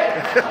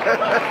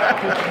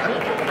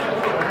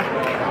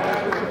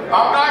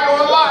 I'm not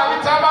going to lie.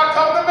 Every time I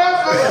come to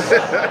Memphis,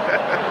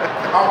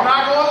 I'm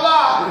not going to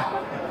lie.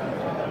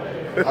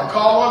 I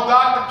call on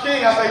Dr.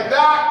 King. I say,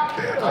 Doc,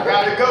 I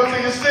got to go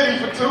to your city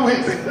for 2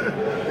 weeks.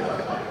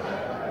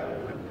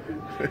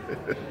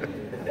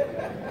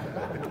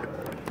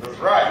 That's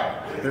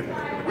right.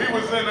 We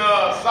was in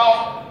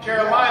South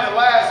Carolina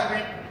last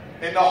week,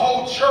 and the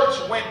whole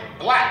church went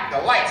black. The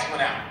lights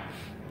went out.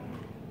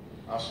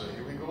 I'll show you.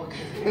 Here we go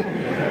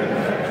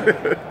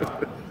again.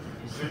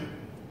 See?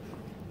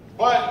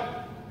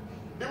 But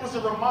it was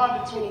a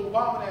reminder to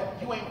Obama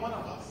that you ain't one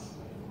of us.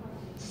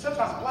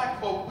 Sometimes black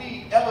folk,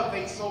 we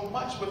elevate so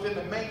much within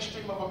the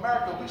mainstream of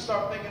America, we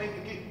start thinking they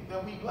forget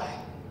that we black.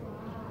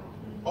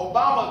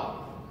 Obama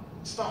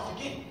start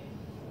forgetting.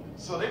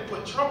 So they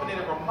put Trump in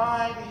there to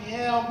remind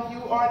him,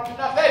 you are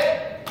nothing.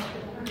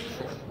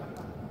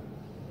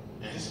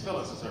 And his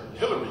feelings is hurt.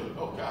 Hillary,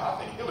 oh God,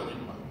 I think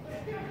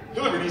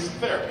Hillary needs some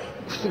therapy.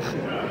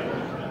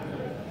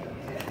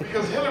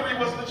 Because Hillary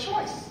was the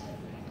choice.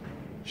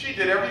 She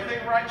did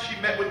everything right. She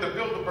met with the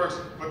Bilderbergs.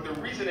 But the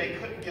reason they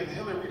couldn't give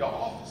Hillary the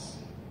office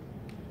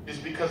is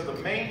because the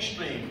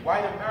mainstream,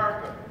 white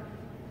America,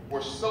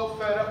 were so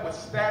fed up with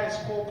status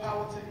quo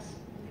politics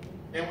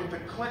and with the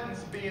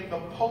Clintons being the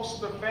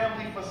poster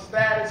family for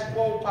status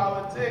quo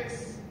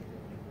politics.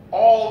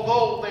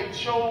 Although they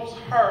chose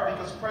her,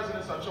 because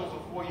presidents are chosen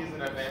 4 years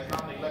in advance,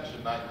 not on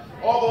election night,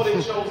 although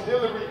they chose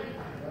Hillary,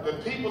 the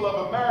people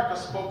of America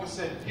spoke and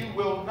said, you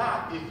will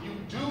not. If you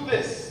do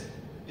this,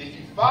 if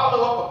you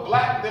follow up a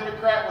black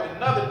Democrat with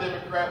another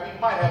Democrat, we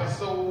might have a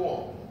civil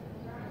war.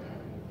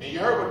 And you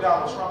heard what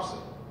Donald Trump said.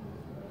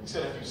 He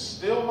said, if you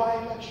steal my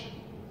election,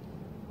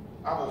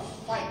 I will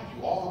fight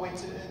you all the way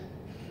to the end.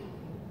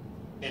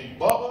 And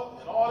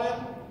Bubba and all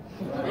them,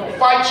 we're going to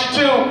fight you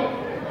too.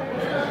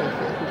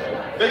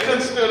 They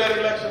couldn't steal that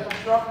election from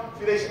Trump.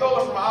 See, they stole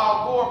it from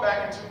Al Gore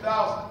back in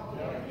 2000.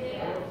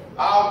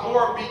 Al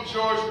Gore beat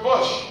George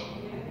Bush.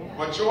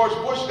 But George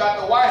Bush got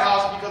the White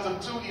House because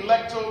of 2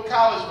 electoral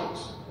college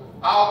votes.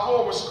 Al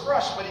Gore was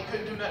crushed, but he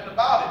couldn't do nothing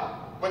about it.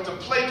 But to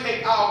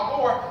placate Al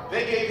Gore,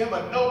 they gave him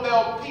a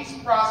Nobel Peace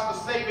Prize for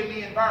saving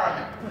the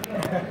environment.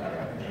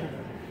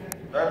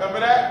 Remember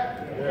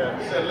that? Yeah.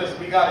 He said, listen,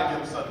 we got to give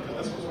him something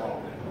because this was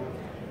wrong.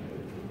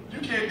 You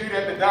can't do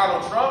that to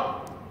Donald Trump.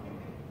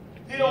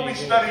 He don't be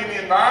studying the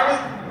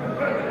environment.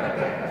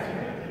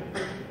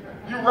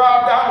 You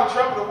rob Donald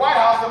Trump of the White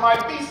House, there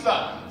might be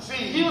something. See,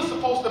 he was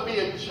supposed to be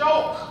a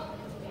joke.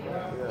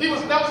 He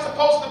was never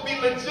supposed to be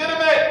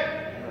legitimate.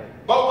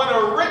 But when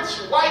a rich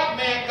white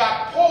man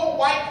got poor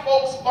white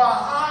folks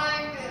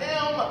behind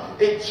him,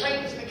 it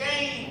changed the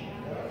game.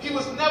 He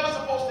was never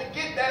supposed to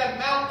get that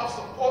amount of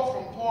support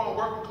from poor and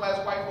working class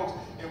white folks.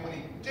 And when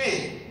he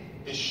did,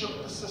 it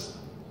shook the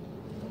system.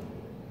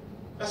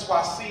 That's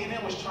why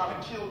CNN was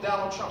trying to kill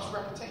Donald Trump's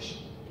reputation.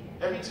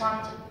 Every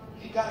time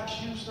he got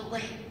accused of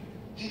rape,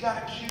 he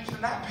got accused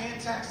of not paying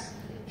taxes.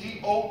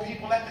 He owed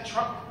people at the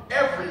Trump.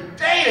 Every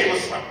day they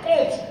was like,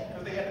 boom,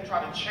 because they had to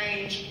try to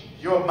change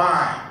your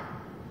mind.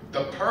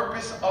 The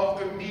purpose of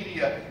the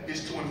media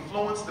is to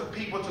influence the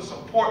people to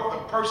support the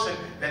person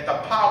that the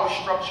power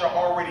structure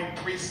already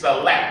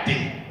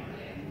pre-selected.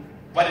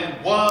 But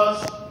it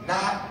was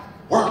not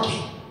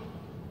working.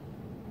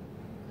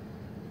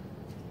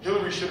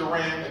 Hillary should have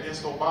ran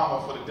against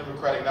Obama for the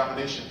Democratic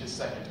nomination his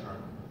second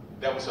term.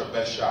 That was her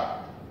best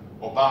shot.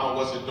 Obama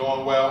wasn't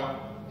doing well.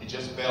 He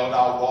just bailed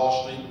out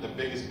Wall Street, the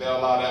biggest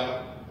bailout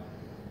ever.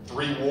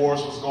 3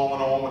 wars was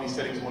going on when he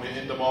said he was going to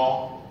end them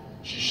all.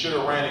 She should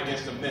have ran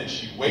against him then.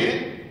 She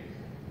waited,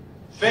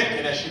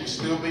 thinking that she would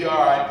still be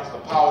all right because the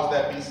powers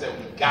that be said,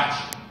 we got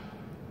you.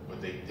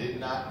 But they did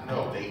not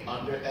know. They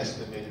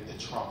underestimated the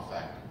Trump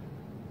factor.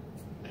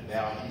 And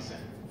now he's in.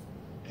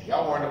 And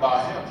y'all worried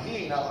about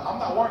him. I'm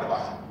not worried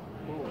about him.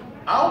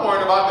 I'm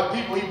worried about the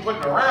people he's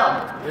putting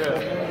around him.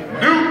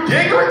 Yeah. Newt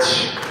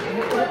Gingrich.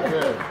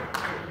 Yeah.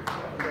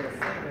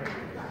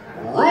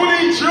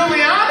 Rudy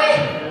Giuliani.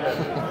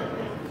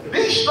 Yeah.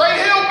 These straight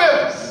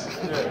hillbillies.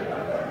 Yeah.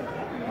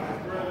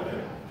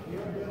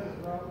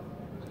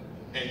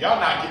 And y'all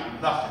not getting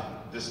nothing.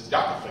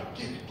 Y'all can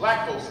forget it.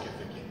 Black folks can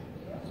forget it.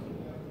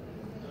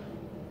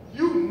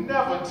 You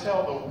never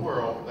tell the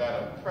world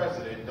that a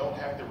president don't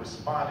have to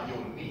respond to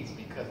your needs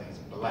because he's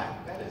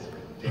black. That is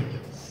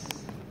ridiculous.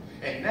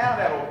 And now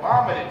that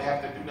Obama didn't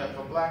have to do nothing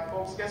for black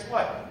folks, guess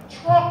what?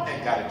 Trump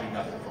ain't got to do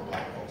nothing for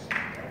black folks.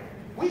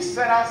 We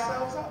set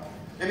ourselves up.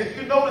 And if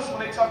you notice when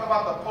they talk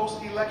about the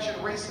post-election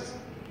racism,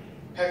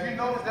 have you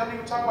noticed they don't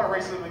even talk about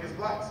racism against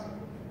blacks?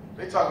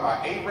 They talk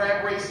about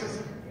Arab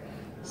racism,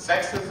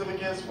 sexism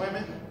against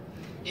women,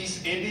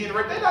 East Indian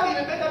racism. They're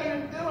not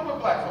even dealing with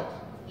black folks.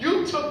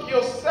 You took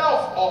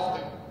yourself off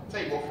the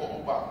table for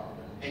Obama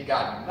and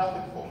got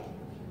nothing for it.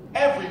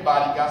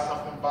 Everybody got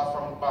something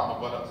from Obama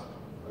but us.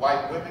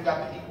 White women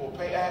got the Equal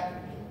Pay Act.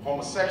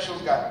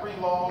 Homosexuals got 3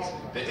 laws.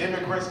 The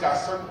immigrants got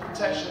certain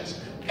protections.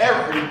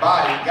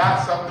 Everybody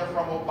got something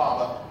from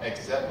Obama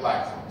except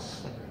black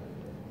folks.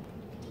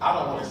 I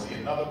don't want to see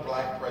another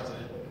black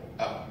president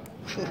ever.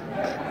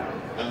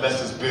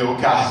 Unless it's Bill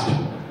Cosby.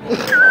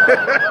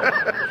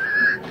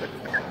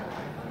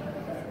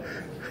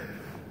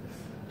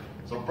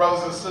 So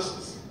brothers and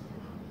sisters,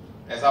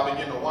 as I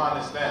begin to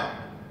wind this down,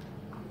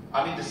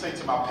 I need to say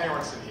to my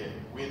parents in here,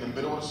 we're in the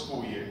middle of the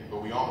school year,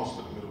 but we're almost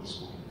to the middle of the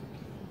school year.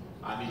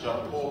 I need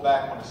y'all to pull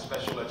back on the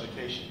special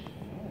education.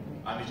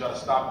 I need y'all to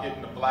stop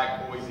getting the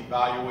black boys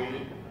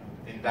evaluated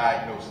and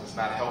diagnosed. It's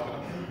not helping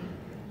them.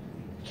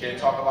 You can't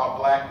talk about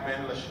black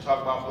men unless you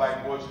talk about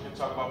black boys. You can't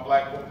talk about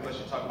black women unless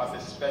you talk about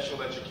this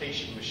special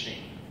education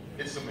machine.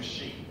 It's a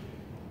machine.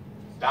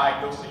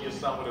 Diagnosing your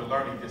son with a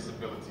learning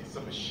disability, it's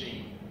a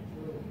machine.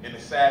 And the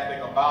sad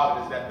thing about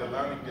it is that the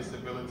learning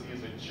disability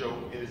is a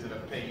joke. It is an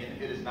opinion.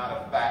 It is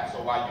not a fact,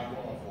 so why are you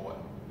going for it?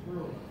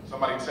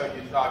 Somebody tell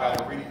you, I got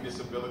a reading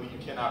disability, you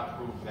cannot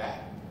prove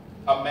that.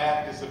 A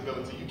math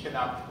disability, you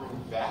cannot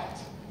prove that.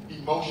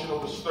 Emotional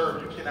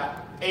disturbance, you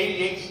cannot.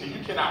 ADHD,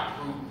 you cannot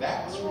prove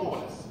that. What's wrong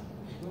with us?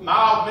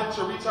 Mild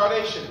mental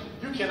retardation,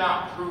 you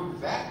cannot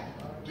prove that.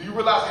 Do you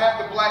realize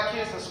half the black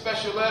kids in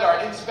special ed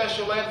are in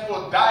special ed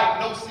for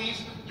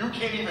diagnoses you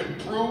can't even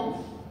prove?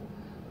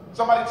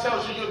 Somebody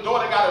tells you your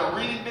daughter got a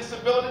reading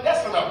disability,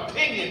 that's an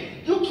opinion.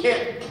 You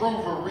can't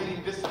prove a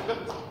reading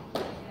disability.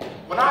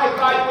 When I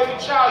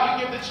evaluate a child,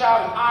 you give the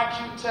child an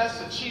IQ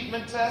test,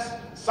 achievement test,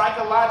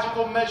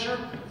 psychological measure,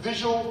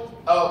 visual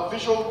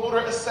motor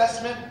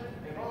assessment,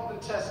 and all the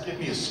tests give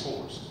me is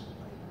scores.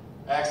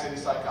 Ask any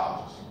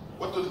psychologist.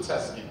 What do the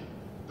tests give you?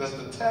 Does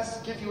the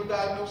test give you a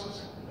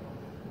diagnosis?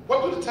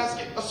 What do the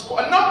tests give? A score,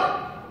 a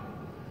number.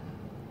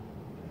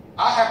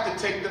 I have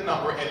to take the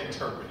number and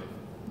interpret it.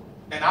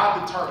 And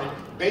I determine,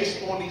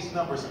 based on these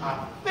numbers,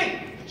 I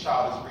think the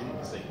child is reading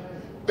disabled.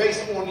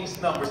 Based on these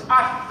numbers,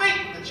 I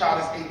think the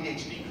child is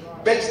ADHD.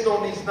 Based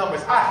on these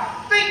numbers,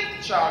 I think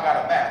the child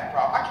got a math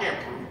problem. I can't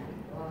prove it.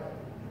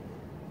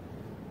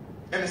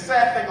 And the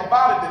sad thing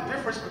about it, the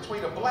difference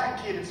between a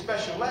black kid in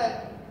special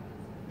ed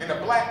and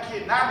a black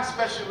kid not in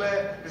special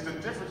ed is the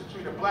difference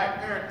between a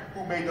black parent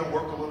who made them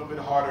work a little bit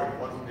harder and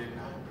one who did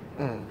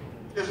not.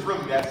 It's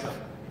really that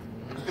simple.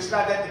 It's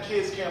not that the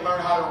kids can't learn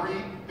how to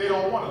read, they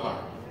don't want to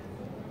learn.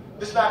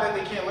 It's not that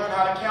they can't learn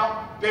how to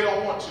count, they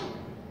don't want to.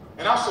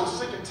 And I'm so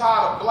sick and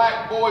tired of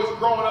black boys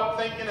growing up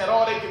thinking that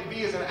all they can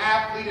be is an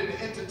athlete and an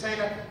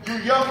entertainer. You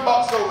young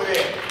bucks over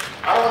there,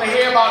 I don't want to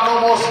hear about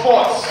no more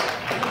sports.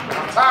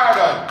 I'm tired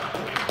of it.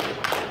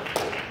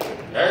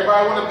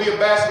 Everybody want to be a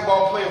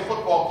basketball player,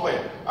 football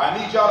player. I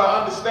need y'all to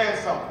understand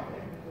something.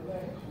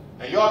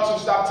 And y'all two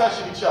stop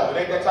touching each other.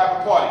 It ain't that type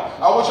of party.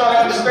 I want y'all to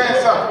understand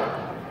something.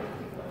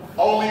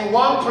 Only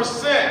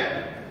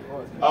 1%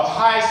 of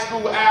high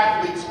school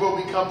athletes will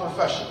become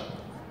professional.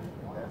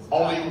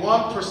 Only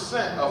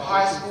 1% of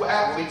high school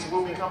athletes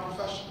will become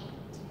professional.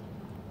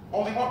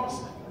 Only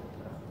 1%.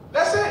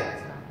 That's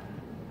it.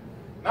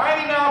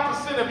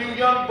 99% of you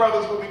young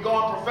brothers will be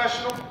going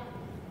professional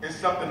in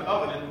something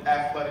other than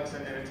athletics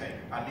and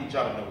entertainment. I need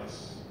y'all to know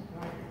this.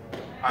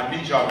 I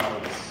need y'all to know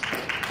this.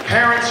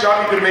 Parents,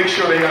 y'all need to make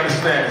sure they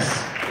understand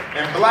this.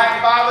 And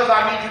black fathers,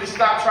 I need you to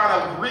stop trying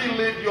to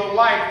relive your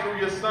life through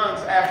your son's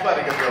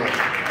athletic ability.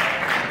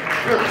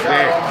 Good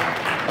God.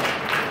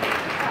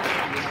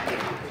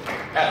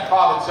 Had a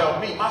father tell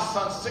me, my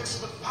son's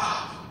 6'5".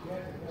 I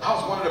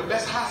was one of the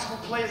best high school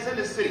players in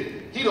the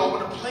city. He don't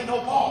want to play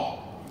no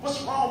ball. What's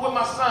wrong with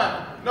my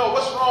son? No,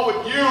 what's wrong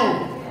with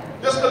you?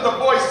 Just because the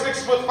boy's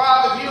 6'5",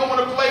 if he don't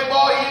want to play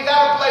ball, he ain't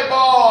got to play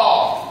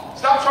ball.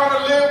 Stop trying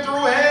to live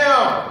through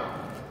him.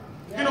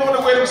 You don't want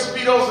to wear them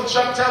Speedos and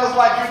Chuck Taylors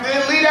like you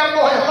did. Leave that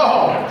boy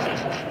alone.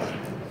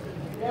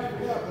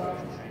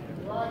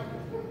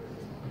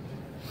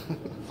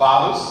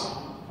 Fathers,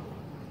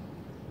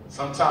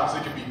 sometimes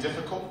it can be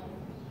difficult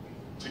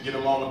to get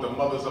along with the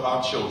mothers of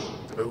our children.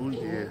 Oh,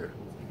 yeah.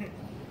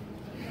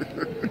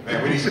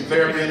 Man, we need some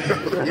therapy in here.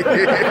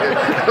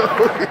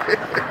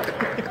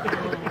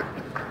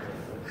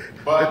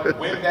 But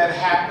when that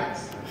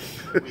happens,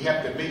 we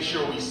have to make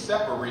sure we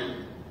separate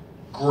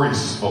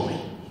gracefully.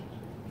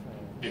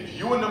 If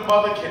you and the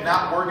mother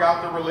cannot work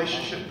out the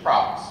relationship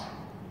problems,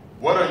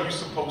 what are you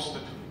supposed to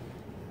do?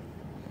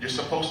 You're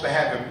supposed to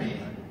have a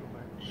meeting,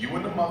 you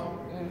and the mother,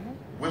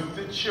 with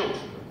the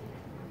children,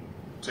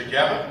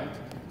 together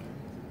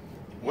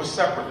or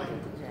separately.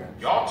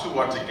 Y'all two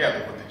are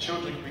together, but the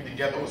children can be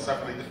together or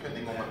separately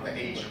depending on the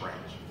age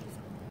range.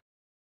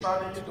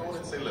 Sign in your door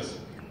and say, listen,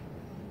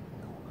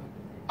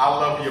 I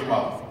love your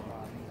mother.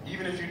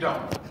 Even if you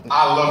don't,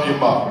 I love your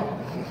mother.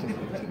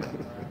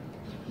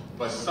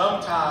 But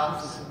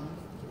sometimes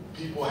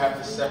people have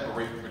to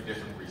separate for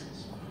different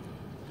reasons.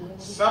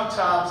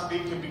 Sometimes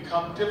it can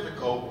become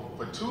difficult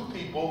for two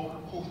people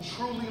who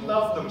truly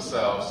love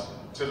themselves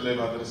to live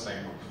under the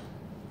same roof.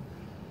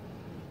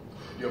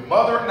 Your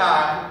mother and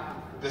I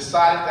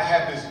decided to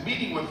have this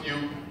meeting with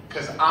you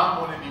because I'm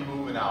going to be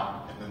moving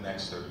out in the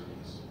next 30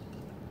 years.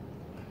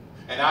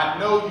 And I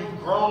know you've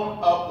grown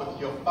up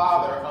with your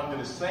father under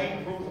the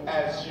same roof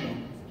as you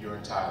your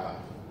entire life.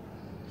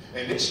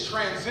 And this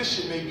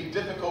transition may be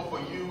difficult for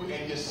you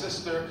and your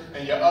sister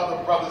and your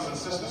other brothers and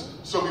sisters,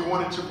 so we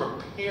wanted to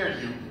prepare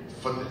you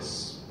for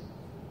this.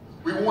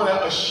 We want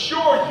to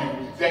assure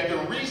you that the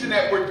reason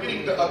that we're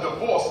getting a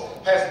divorce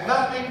has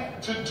nothing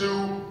to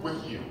do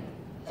with you.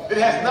 It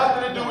has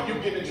nothing to do with you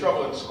getting in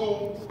trouble in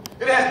school.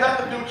 It has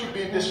nothing to do with you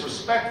being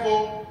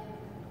disrespectful.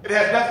 It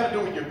has nothing to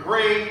do with your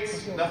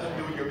grades, nothing to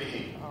do with your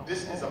behavior.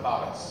 This is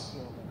about us,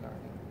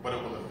 but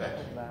it will affect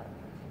you.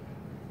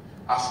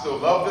 I still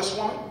love this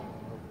woman.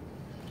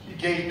 She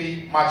gave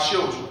me my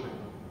children.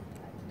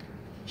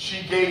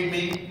 She gave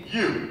me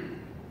you.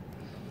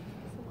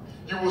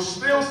 You will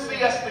still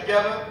see us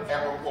together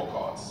at report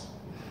cards.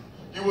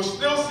 You will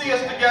still see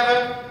us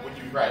together when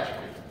you graduate.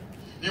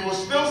 You will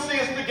still see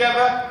us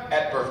together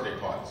at birthday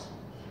parties.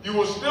 You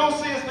will still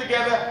see us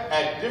together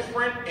at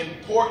different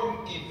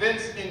important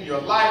events in your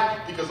life,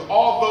 because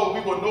although we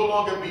will no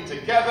longer be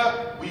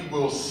together, we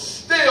will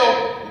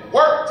still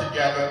work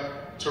together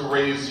to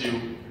raise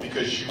you,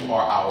 because you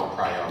are our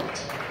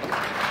priority.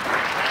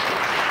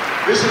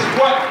 This is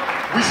what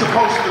we're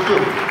supposed to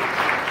do.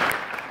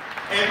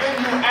 And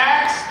then you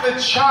ask the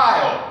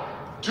child,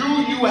 do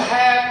you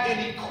have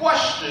any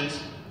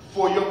questions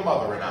for your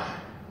mother and I?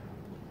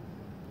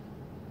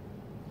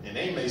 And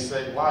they may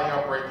say, why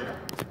y'all breaking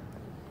up?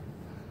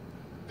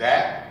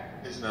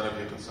 That is none of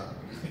your concern.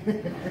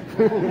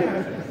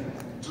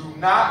 Do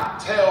not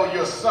tell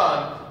your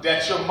son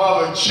that your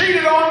mother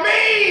cheated on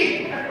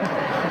me.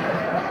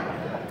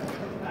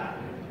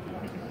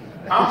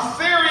 I'm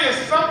serious.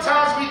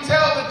 Sometimes we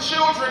tell the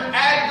children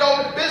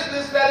adult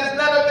business that is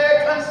none of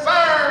their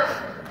concern.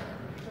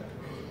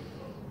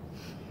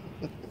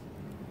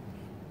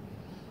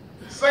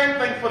 Same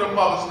thing for the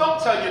mothers.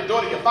 Don't tell your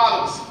daughter your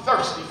father was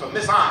thirsty for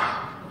Miss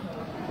Anne.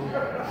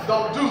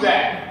 Don't do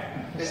that.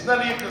 It's none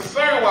of your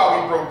concern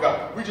why we broke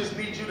up. We just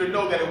need you to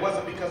know that it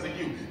wasn't because of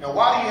you. Now,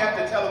 why do you have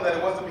to tell them that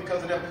it wasn't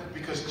because of them?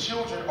 Because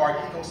children are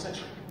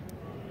egocentric.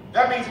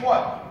 That means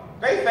what?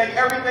 They think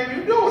everything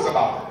you do is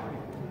about them.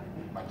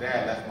 My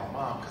dad left my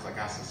mom because I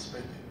got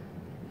suspended.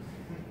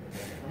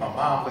 My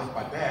mom left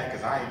my dad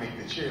because I ain't make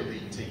the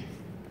cheerleading team.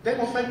 They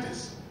will think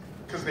this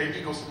because they're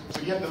egos.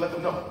 So you have to let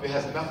them know it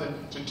has nothing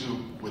to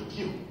do with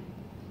you.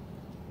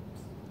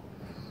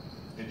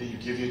 And then you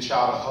give your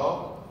child a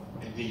hug,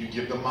 and then you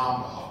give the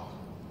mom a hug.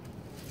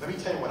 Let me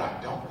tell you what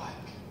I don't like.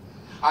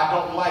 I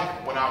don't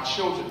like when our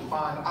children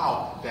find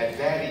out that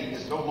daddy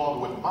is no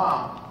longer with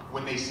mom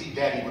when they see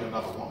daddy with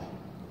another woman.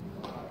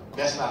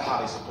 That's not how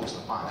they're supposed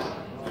to find out.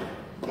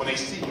 When they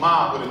see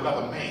mom with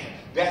another man,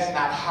 that's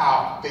not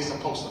how they're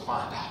supposed to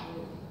find out.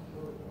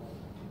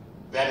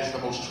 That is the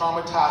most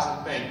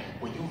traumatizing thing,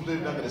 when you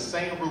lived under the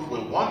same roof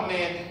with one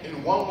man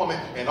and one woman,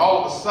 and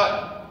all of a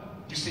sudden,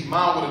 you see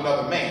mom with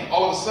another man.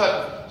 All of a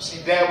sudden, you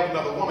see dad with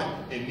another woman,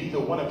 and neither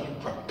one of you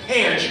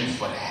prepared you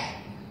for that.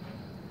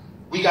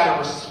 We got to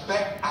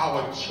respect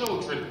our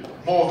children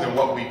more than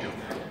what we do.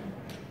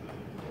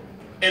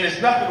 And it's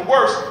nothing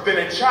worse than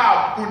a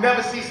child who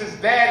never sees his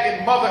dad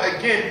and mother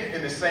again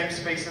in the same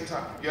space and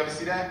time. You ever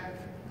see that?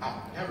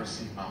 I've never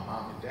seen my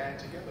mom and dad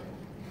together.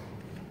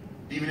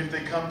 Even if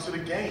they come to the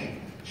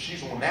game,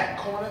 she's on that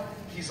corner,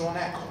 he's on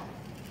that corner.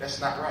 That's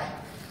not right.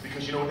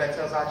 Because you know what that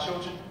tells our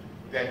children?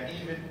 That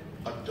even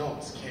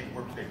adults can't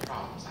work their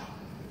problems out.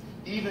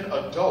 Even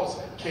adults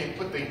can't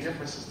put their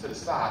differences to the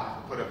side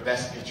for the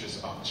best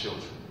interests of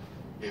children.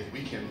 If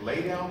we can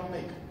lay down the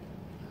makeup,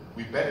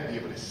 we better be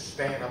able to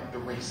stand up the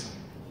racism.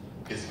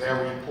 It's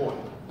very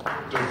important.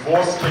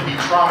 Divorce can be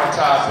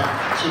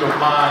traumatizing to the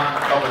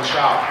mind of a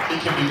child.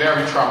 It can be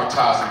very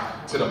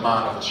traumatizing to the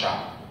mind of a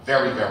child.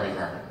 Very, very,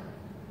 very.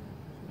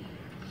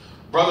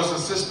 Brothers and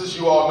sisters,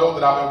 you all know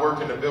that I've been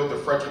working to build the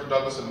Frederick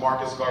Douglass and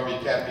Marcus Garvey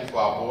Academy for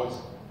our boys.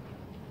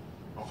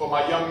 And for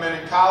my young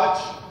men in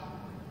college,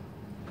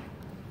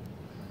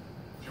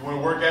 if you want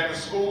to work at the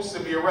school,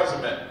 send me a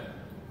resume.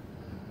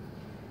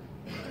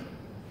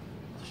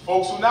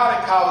 Folks who are not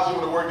in college, you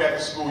want to work at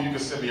the school, you can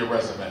send me a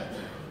resume.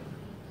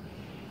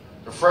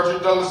 The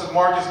Frederick Douglass and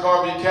Marcus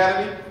Garvey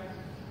Academy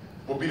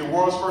will be the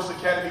world's first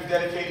academy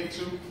dedicated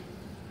to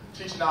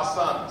teaching our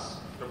sons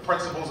the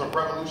principles of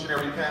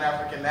revolutionary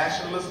Pan-African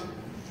nationalism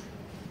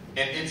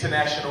and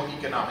international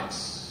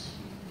economics.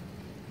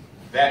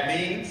 That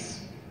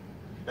means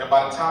that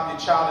by the time your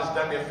child has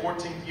done their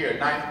 14th year,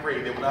 9th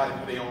grade, they will know how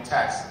to do their own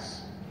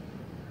taxes.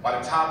 By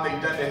the time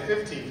they've done their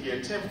 15th year,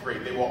 10th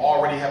grade, they will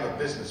already have a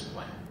business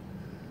plan.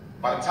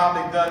 By the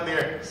time they've done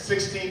their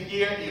 16th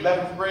year,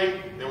 11th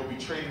grade, they will be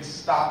trading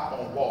stock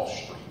on Wall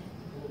Street.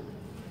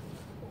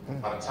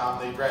 By the time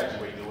they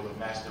graduate, they will have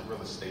mastered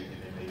real estate in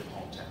their native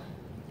hometown.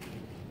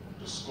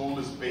 The school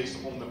is based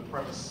on the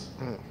premise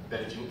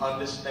that if you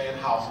understand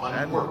how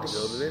money works,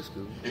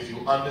 if you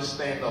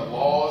understand the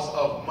laws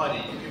of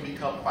money, you can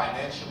become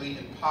financially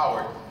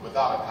empowered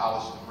without a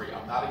college degree.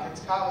 I'm not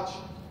against college.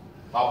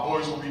 My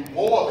boys will be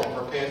more than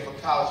prepared for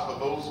college for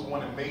those who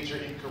want to major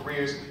in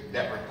careers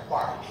that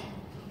require it.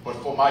 But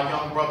for my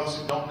young brothers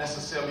who don't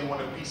necessarily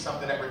want to be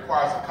something that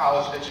requires a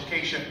college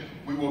education,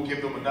 we will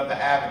give them another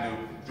avenue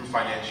through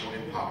financial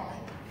empowerment.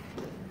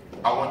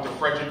 I want the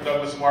Frederick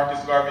Douglass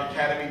Marcus Garvey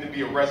Academy to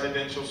be a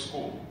residential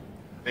school.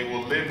 They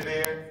will live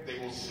there, they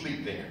will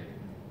sleep there.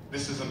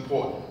 This is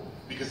important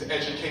because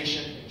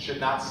education should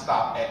not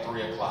stop at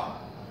 3 o'clock.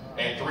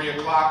 At 3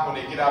 o'clock, when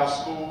they get out of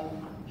school,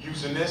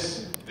 using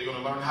this, they're going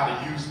to learn how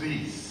to use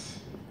these.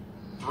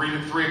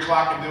 3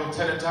 o'clock until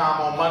dinner time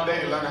on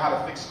Monday, they're learning how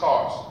to fix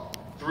cars.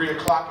 3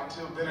 o'clock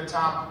until dinner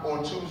time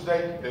on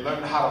Tuesday, they're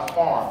learning how to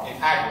farm in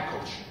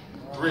agriculture.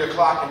 3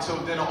 o'clock until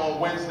dinner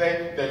on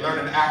Wednesday, they're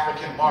learning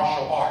African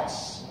martial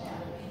arts.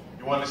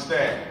 You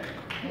understand?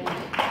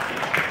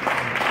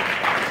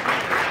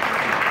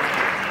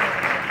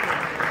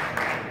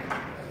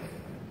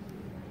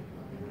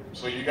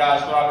 So you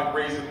guys know I've been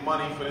raising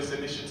money for this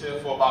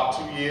initiative for about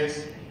 2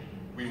 years.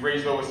 We've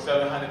raised over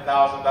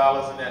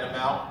 $700,000 in that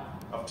amount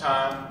of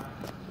time.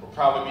 We'll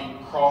probably be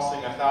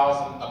crossing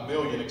a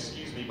million,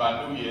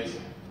 by New Year's.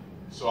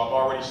 So I'm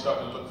already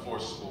starting to look for a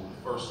school,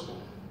 first school.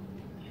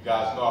 You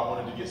guys know I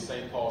wanted to get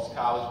St. Paul's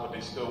College, but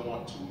they still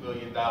want $2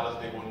 million.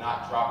 They will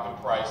not drop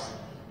the price,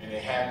 and they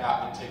have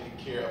not been taking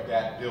care of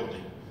that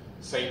building.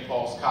 St.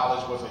 Paul's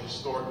College was a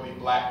historically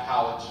black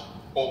college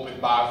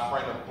opened by a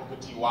friend of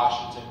Booker T.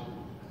 Washington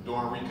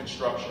during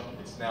Reconstruction.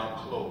 It's now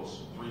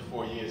closed,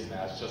 3-4 years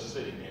now. It's just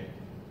sitting there.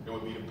 It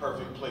would be the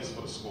perfect place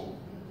for the school.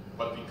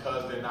 But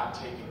because they're not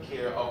taking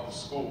care of the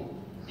school,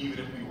 even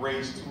if we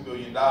raise $2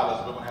 million,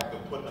 we're going to have to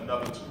put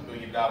another $2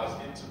 million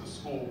into the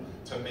school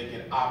to make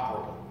it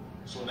operable.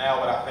 So now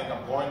what I think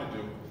I'm going to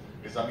do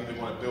is I'm either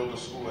going to build a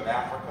school in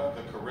Africa,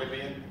 the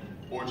Caribbean,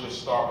 or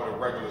just start with a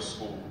regular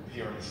school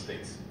here in the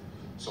States.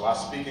 So I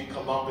speak in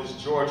Columbus,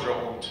 Georgia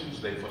on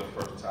Tuesday for the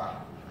first time.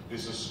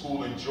 There's a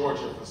school in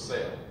Georgia for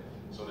sale.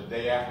 So the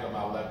day after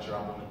my lecture,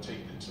 I'm going to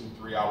take the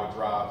 2-3 hour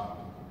drive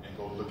and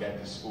go look at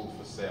this school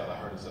for sale. I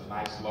heard it's a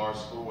nice large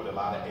school with a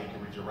lot of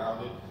acreage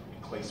around it,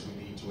 in case we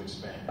need to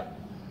expand.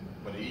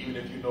 But even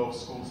if you know of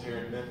schools here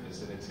in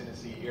Memphis and the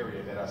Tennessee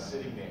area that are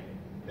sitting there,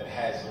 that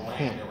has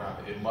land around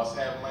it, it must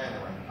have land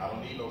around it. I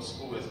don't need no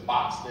school that's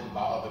boxed in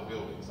by other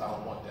buildings. I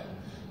don't want that.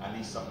 I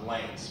need some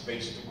land,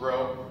 space to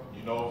grow.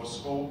 You know of a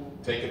school,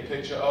 take a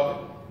picture of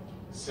it,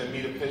 send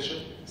me the picture,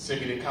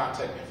 send me the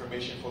contact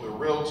information for the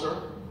realtor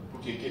who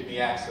can get me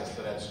access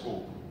to that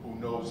school, who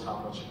knows how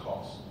much it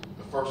costs.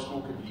 The first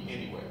school could be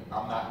anywhere.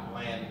 I'm not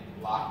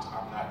landlocked.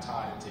 I'm not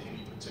tied into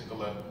any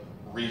particular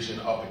region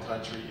of the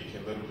country. It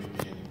can literally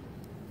be anywhere.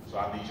 So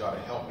I need y'all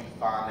to help me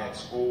find that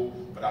school,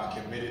 but I've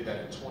committed that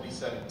in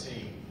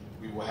 2017,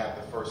 we will have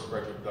the first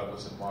Frederick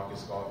Douglass and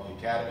Marcus Garvey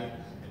Academy,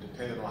 and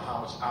depending on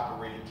how much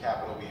operating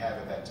capital we have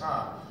at that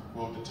time,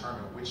 we'll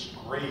determine which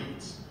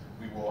grades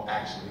we will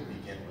actually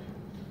begin with.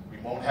 We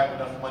won't have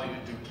enough money to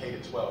do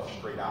K-12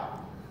 straight out.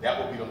 That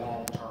will be the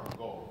long-term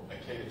goal, a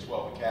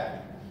K-12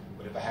 academy.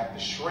 But if I have to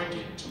shrink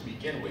it to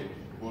begin with,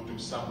 we'll do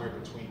somewhere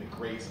between the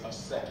grades of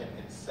 2nd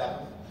and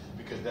 7th,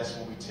 because that's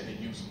when we tend to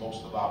use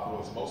most of our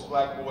boys. Most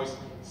black boys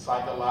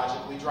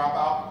psychologically drop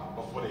out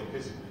before they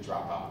physically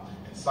drop out.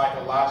 And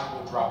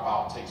psychological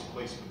dropout takes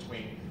place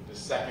between the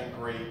 2nd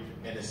grade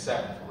and the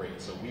 7th grade.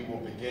 So we will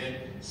begin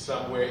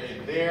somewhere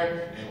in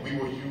there, and we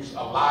will use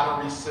a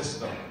lottery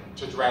system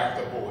to draft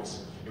the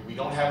boys. If we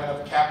don't have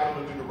enough capital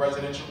to do the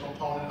residential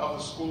component of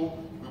the school,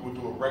 we will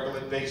do a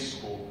regular day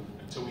school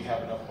until we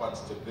have enough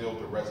funds to build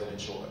the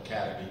residential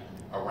academy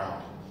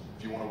around it.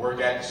 If you want to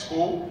work at the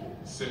school,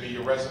 send me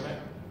your resume.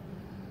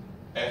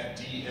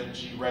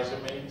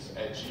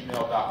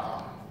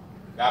 fdmgresumes@gmail.com.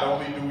 Not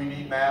only do we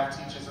need math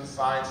teachers and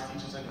science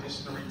teachers and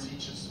history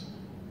teachers,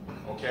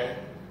 okay?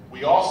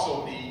 We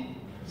also need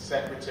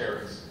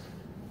secretaries.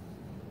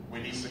 We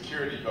need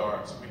security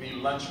guards. We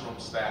need lunchroom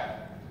staff.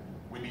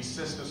 We need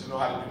sisters who know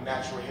how to do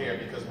natural hair,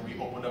 because when we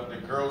opened up the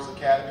Girls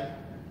Academy,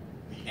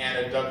 the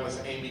Anna Douglas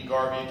Amy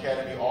Garvey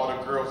Academy, all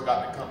the girls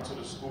got to come to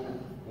the school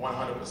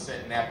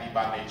 100% nappy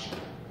by nature.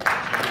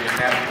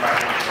 Nappy by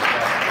nature.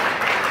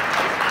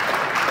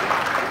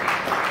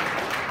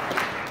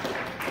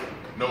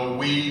 No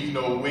weave,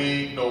 no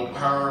wig, no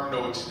perm,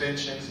 no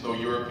extensions, no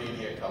European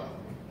hair color.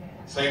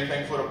 Same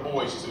thing for the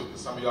boys too,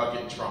 because some of y'all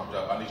getting trumped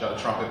up. I need y'all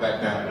to trump it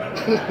back down.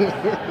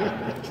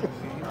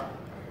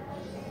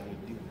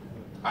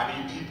 I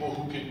need people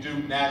who can do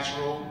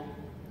natural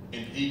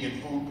and vegan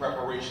food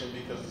preparation,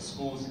 because the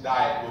school's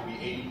diet will be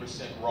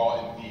 80% raw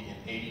and vegan,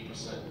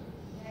 80%.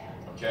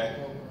 Okay?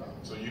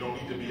 So you don't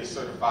need to be a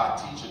certified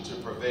teacher to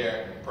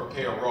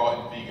prepare raw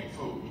and vegan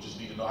food. You just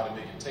need to know how to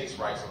make it taste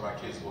right so my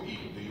kids will eat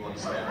it. Do you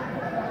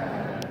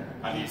understand?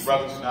 I need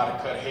brothers who know how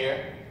to cut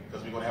hair,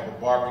 because we're going to have a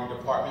barbering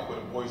department where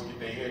the boys get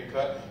their hair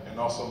cut and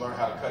also learn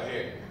how to cut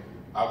hair.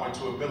 I went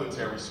to a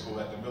military school.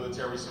 At the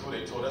military school,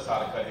 they taught us how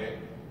to cut hair,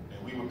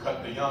 and we would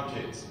cut the young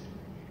kids.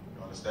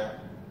 You understand?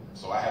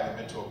 So I haven't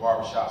been to a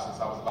barbershop since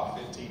I was about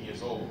 15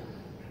 years old,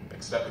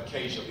 except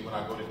occasionally when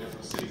I go to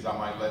different cities, I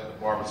might let the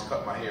barbers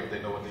cut my hair if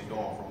they know what they're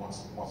doing for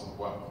once in a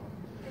while.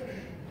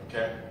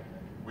 Okay?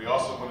 We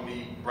also going to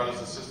need brothers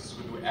and sisters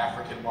who can do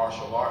African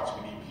martial arts.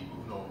 We need people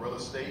who know real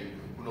estate,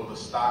 who know the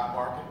stock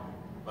market.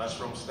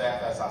 Lunchroom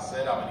staff, as I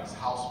said, I'm in these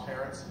house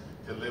parents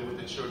to live with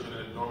the children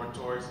in the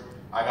dormitories.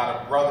 I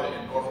got a brother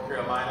in North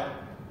Carolina.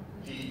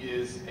 He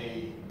is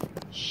a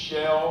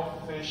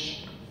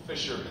shellfish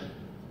fisherman.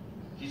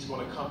 He's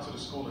going to come to the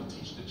school and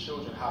teach the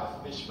children how to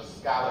fish for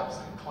scallops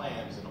and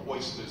clams and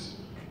oysters.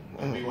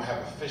 And we're going to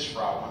have a fish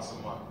fry once a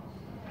month.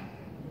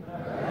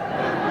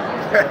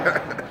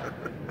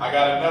 I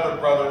got another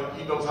brother,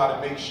 he knows how to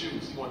make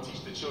shoes. He's going to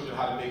teach the children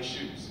how to make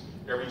shoes.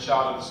 Every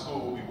child in the school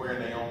will be wearing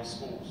their own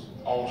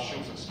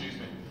shoes, excuse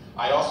me.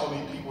 I also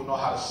need people who know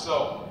how to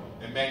sew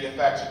and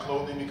manufacture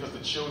clothing because the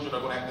children are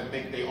going to have to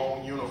make their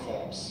own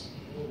uniforms.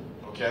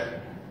 Okay?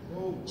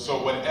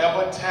 So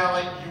whatever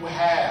talent you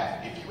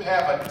have, if you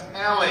have a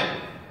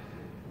talent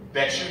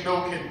that you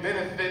know can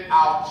benefit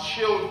our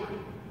children,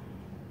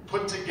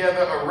 put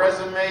together a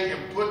resume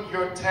and put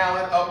your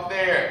talent up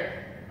there.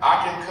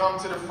 I can come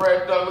to the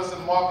Fred Douglass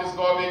and Marcus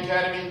Garvey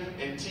Academy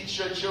and teach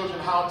your children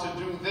how to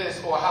do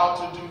this or how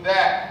to do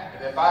that.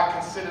 And if I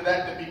consider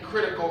that to be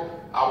critical,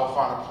 I will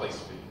find a place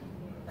for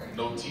you.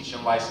 No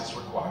teaching license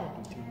required.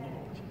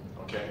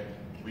 Okay?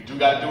 We do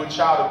got to do a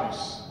child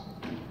abuse.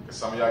 Because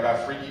some of y'all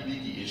got freaky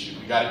deaky issues.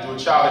 We got to do a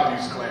child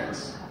abuse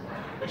clearance.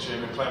 Make sure you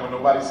ain't been playing with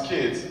nobody's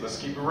kids. Let's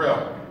keep it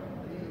real.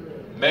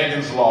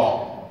 Megan's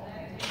Law.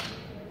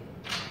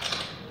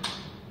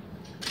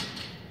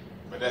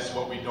 But that's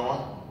what we're doing.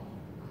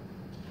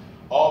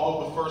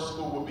 Although the first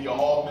school will be an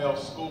all-male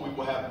school, we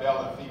will have male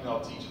and female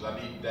teachers. I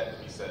need that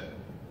to be said.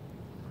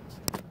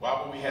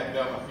 Why would we have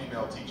male and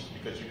female teachers?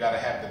 Because you got to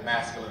have the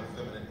masculine and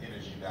feminine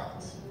energy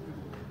balance.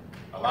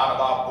 A lot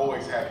of our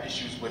boys have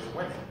issues with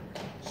women,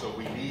 so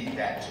we need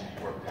that to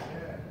be worked out.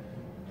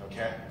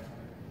 Okay?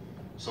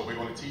 So we're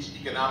going to teach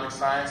economic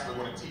science. We're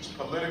going to teach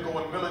political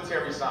and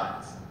military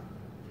science.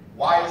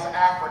 Why is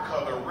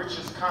Africa the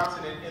richest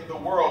continent in the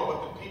world,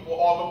 but the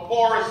people are the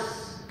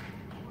poorest?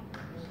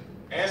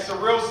 Answer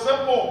real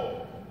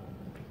simple.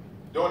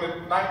 During the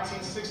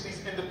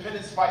 1960s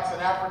independence fights in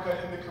Africa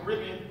and the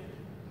Caribbean,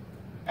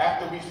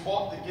 after we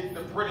fought to get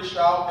the British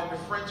out and the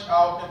French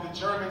out and the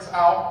Germans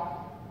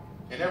out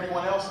and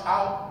everyone else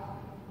out,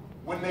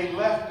 when they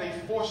left, they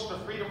forced the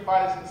freedom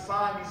fighters to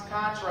sign these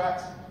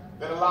contracts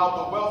that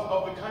allowed the wealth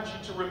of the country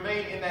to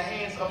remain in the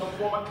hands of the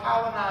former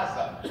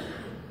colonizer.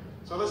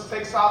 So let's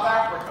take South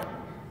Africa.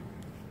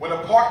 When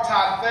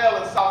apartheid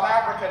fell in South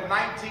Africa in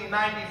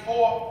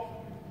 1994,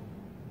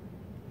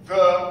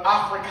 the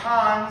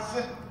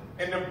Afrikaans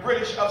and the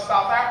British of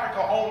South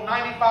Africa owned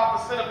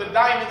 95% of the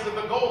diamonds and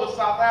the gold of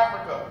South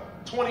Africa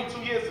 22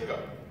 years ago.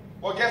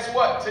 Well, guess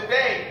what?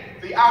 Today,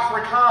 the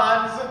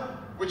Afrikaans,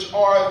 which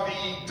are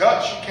the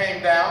Dutch who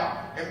came down,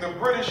 and the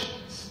British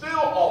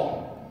still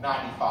own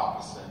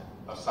 95%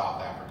 of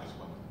South Africa's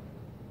wealth.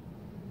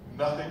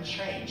 Nothing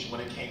changed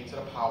when it came to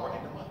the power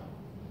and the money.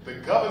 The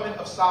government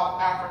of South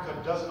Africa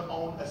doesn't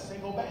own a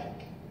single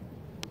bank.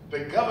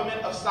 The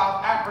government of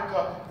South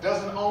Africa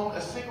doesn't own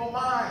a single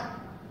mine.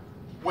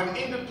 When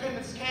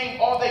independence came,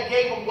 all they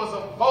gave them was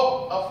a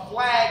vote, a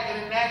flag,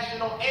 and a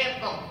national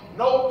anthem.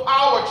 No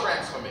power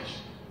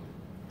transformation.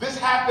 This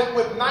happened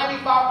with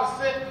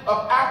 95%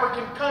 of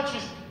African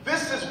countries.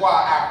 This is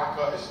why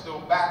Africa is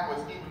still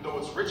backwards, even though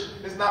it's rich.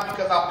 It's not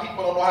because our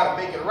people don't know how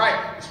to make it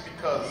right. It's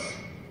because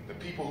the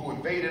people who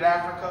invaded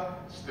Africa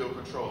still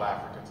control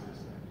Africa to this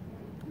day.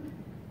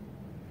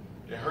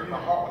 It hurt my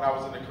heart when I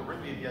was in the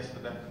Caribbean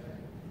yesterday.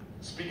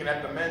 Speaking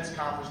at the men's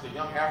conference, the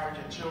young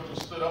African children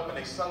stood up and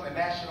they sung the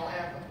national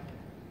anthem.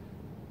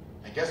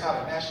 And guess how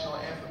the national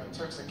anthem in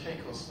Turks and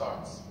Caicos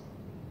starts?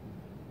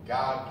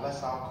 God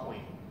bless our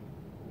queen,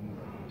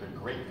 the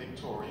great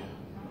Victoria.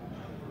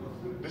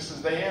 This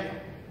is their anthem.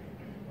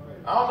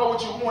 I don't know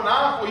what you're going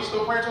on for. You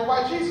still praying to a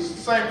white Jesus.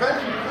 It's the same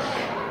thing.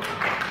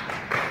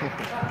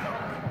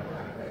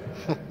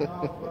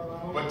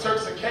 But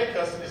Turks and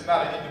Caicos is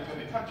not an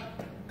independent country.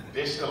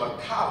 They're still a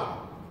colony.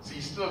 So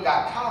you still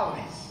got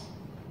colonies.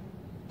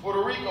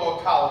 Puerto Rico, a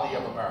colony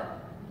of America.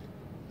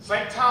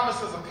 St.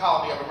 Thomas is a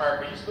colony of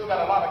America. You still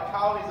got a lot of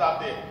colonies out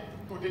there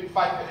who didn't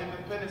fight for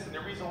independence. And the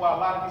reason why a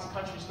lot of these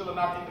countries still are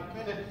not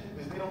independent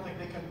is they don't think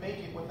they can make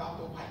it without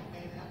the white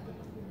man helping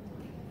them.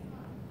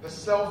 The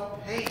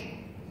self-hate.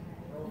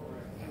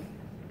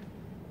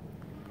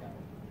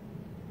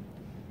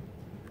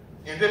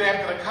 And then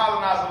after the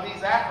colonizer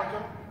leaves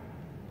Africa,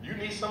 you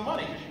need some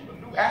money because you're a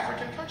new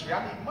African country.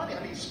 I need money. I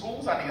need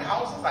schools. I need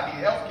houses. I need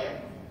health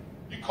care.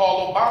 You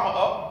call Obama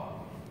up.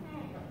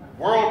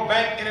 World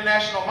Bank,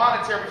 International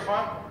Monetary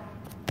Fund.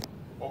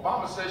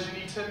 Obama says you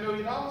need $10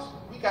 million.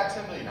 We got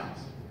 $10 million.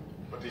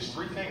 But there's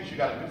three things you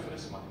got to do for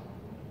this money.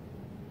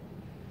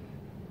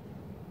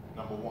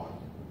 Number one,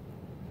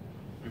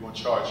 we're going to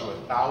charge you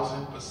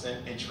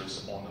 1,000%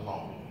 interest on the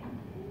loan.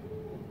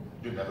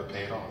 You'll never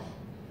pay it off.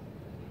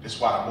 That's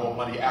why the more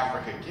money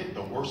Africa gets,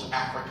 the worse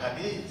Africa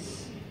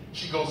is.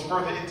 She goes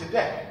further into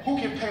debt. Who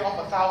can pay off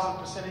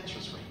 1,000%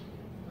 interest rate?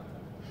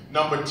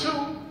 Number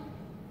two,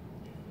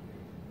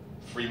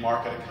 free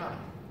market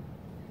economy.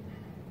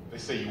 They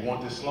say you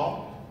want this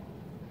loan,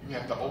 you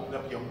have to open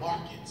up your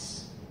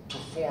markets to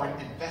foreign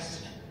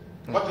investment.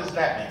 What does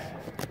that mean?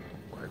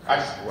 I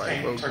just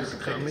came to Turks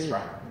and Caicos,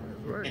 right?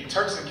 In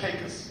Turks and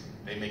Caicos,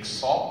 they make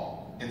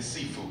salt and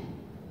seafood.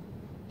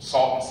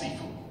 Salt and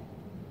seafood.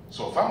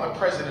 So if I'm the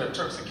president of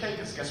Turks and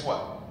Caicos, guess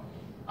what?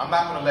 I'm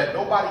not going to let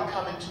nobody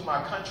come into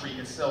my country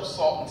and sell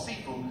salt and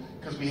seafood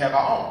because we have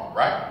our own,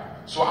 right?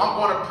 So I'm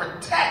going to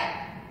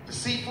protect the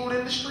seafood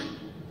industry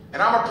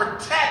and I'm going to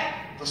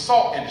protect the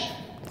salt industry.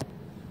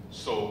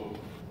 So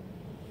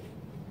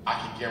I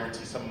can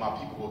guarantee some of my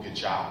people will get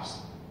jobs.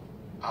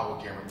 I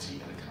will guarantee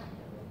an economy.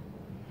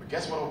 But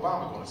guess what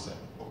Obama going to say?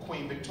 Or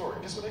Queen Victoria?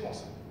 Guess what they're going to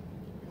say?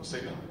 They're going to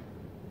say, no.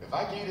 If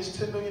I give you this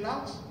 $10 million,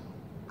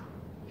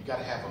 you got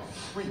to have a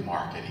free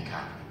market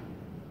economy.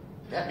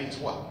 That means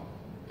what?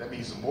 That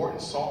means Morton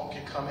Salt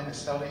can come in and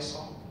sell their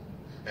salt.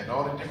 And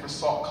all the different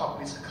salt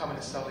companies can come in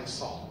and sell their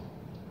salt.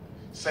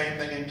 Same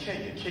thing in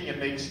Kenya. Kenya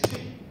makes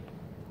tea.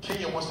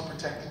 Kenya wants to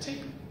protect the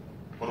tea.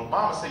 But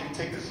Obama said you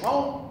take this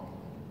loan,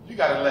 you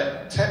got to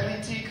let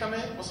Tetley Tea come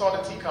in. What's all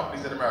the tea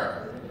companies in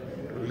America?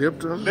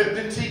 Lipton.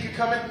 Lipton Tea can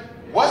come in.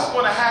 What's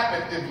going to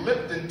happen if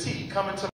Lipton Tea come into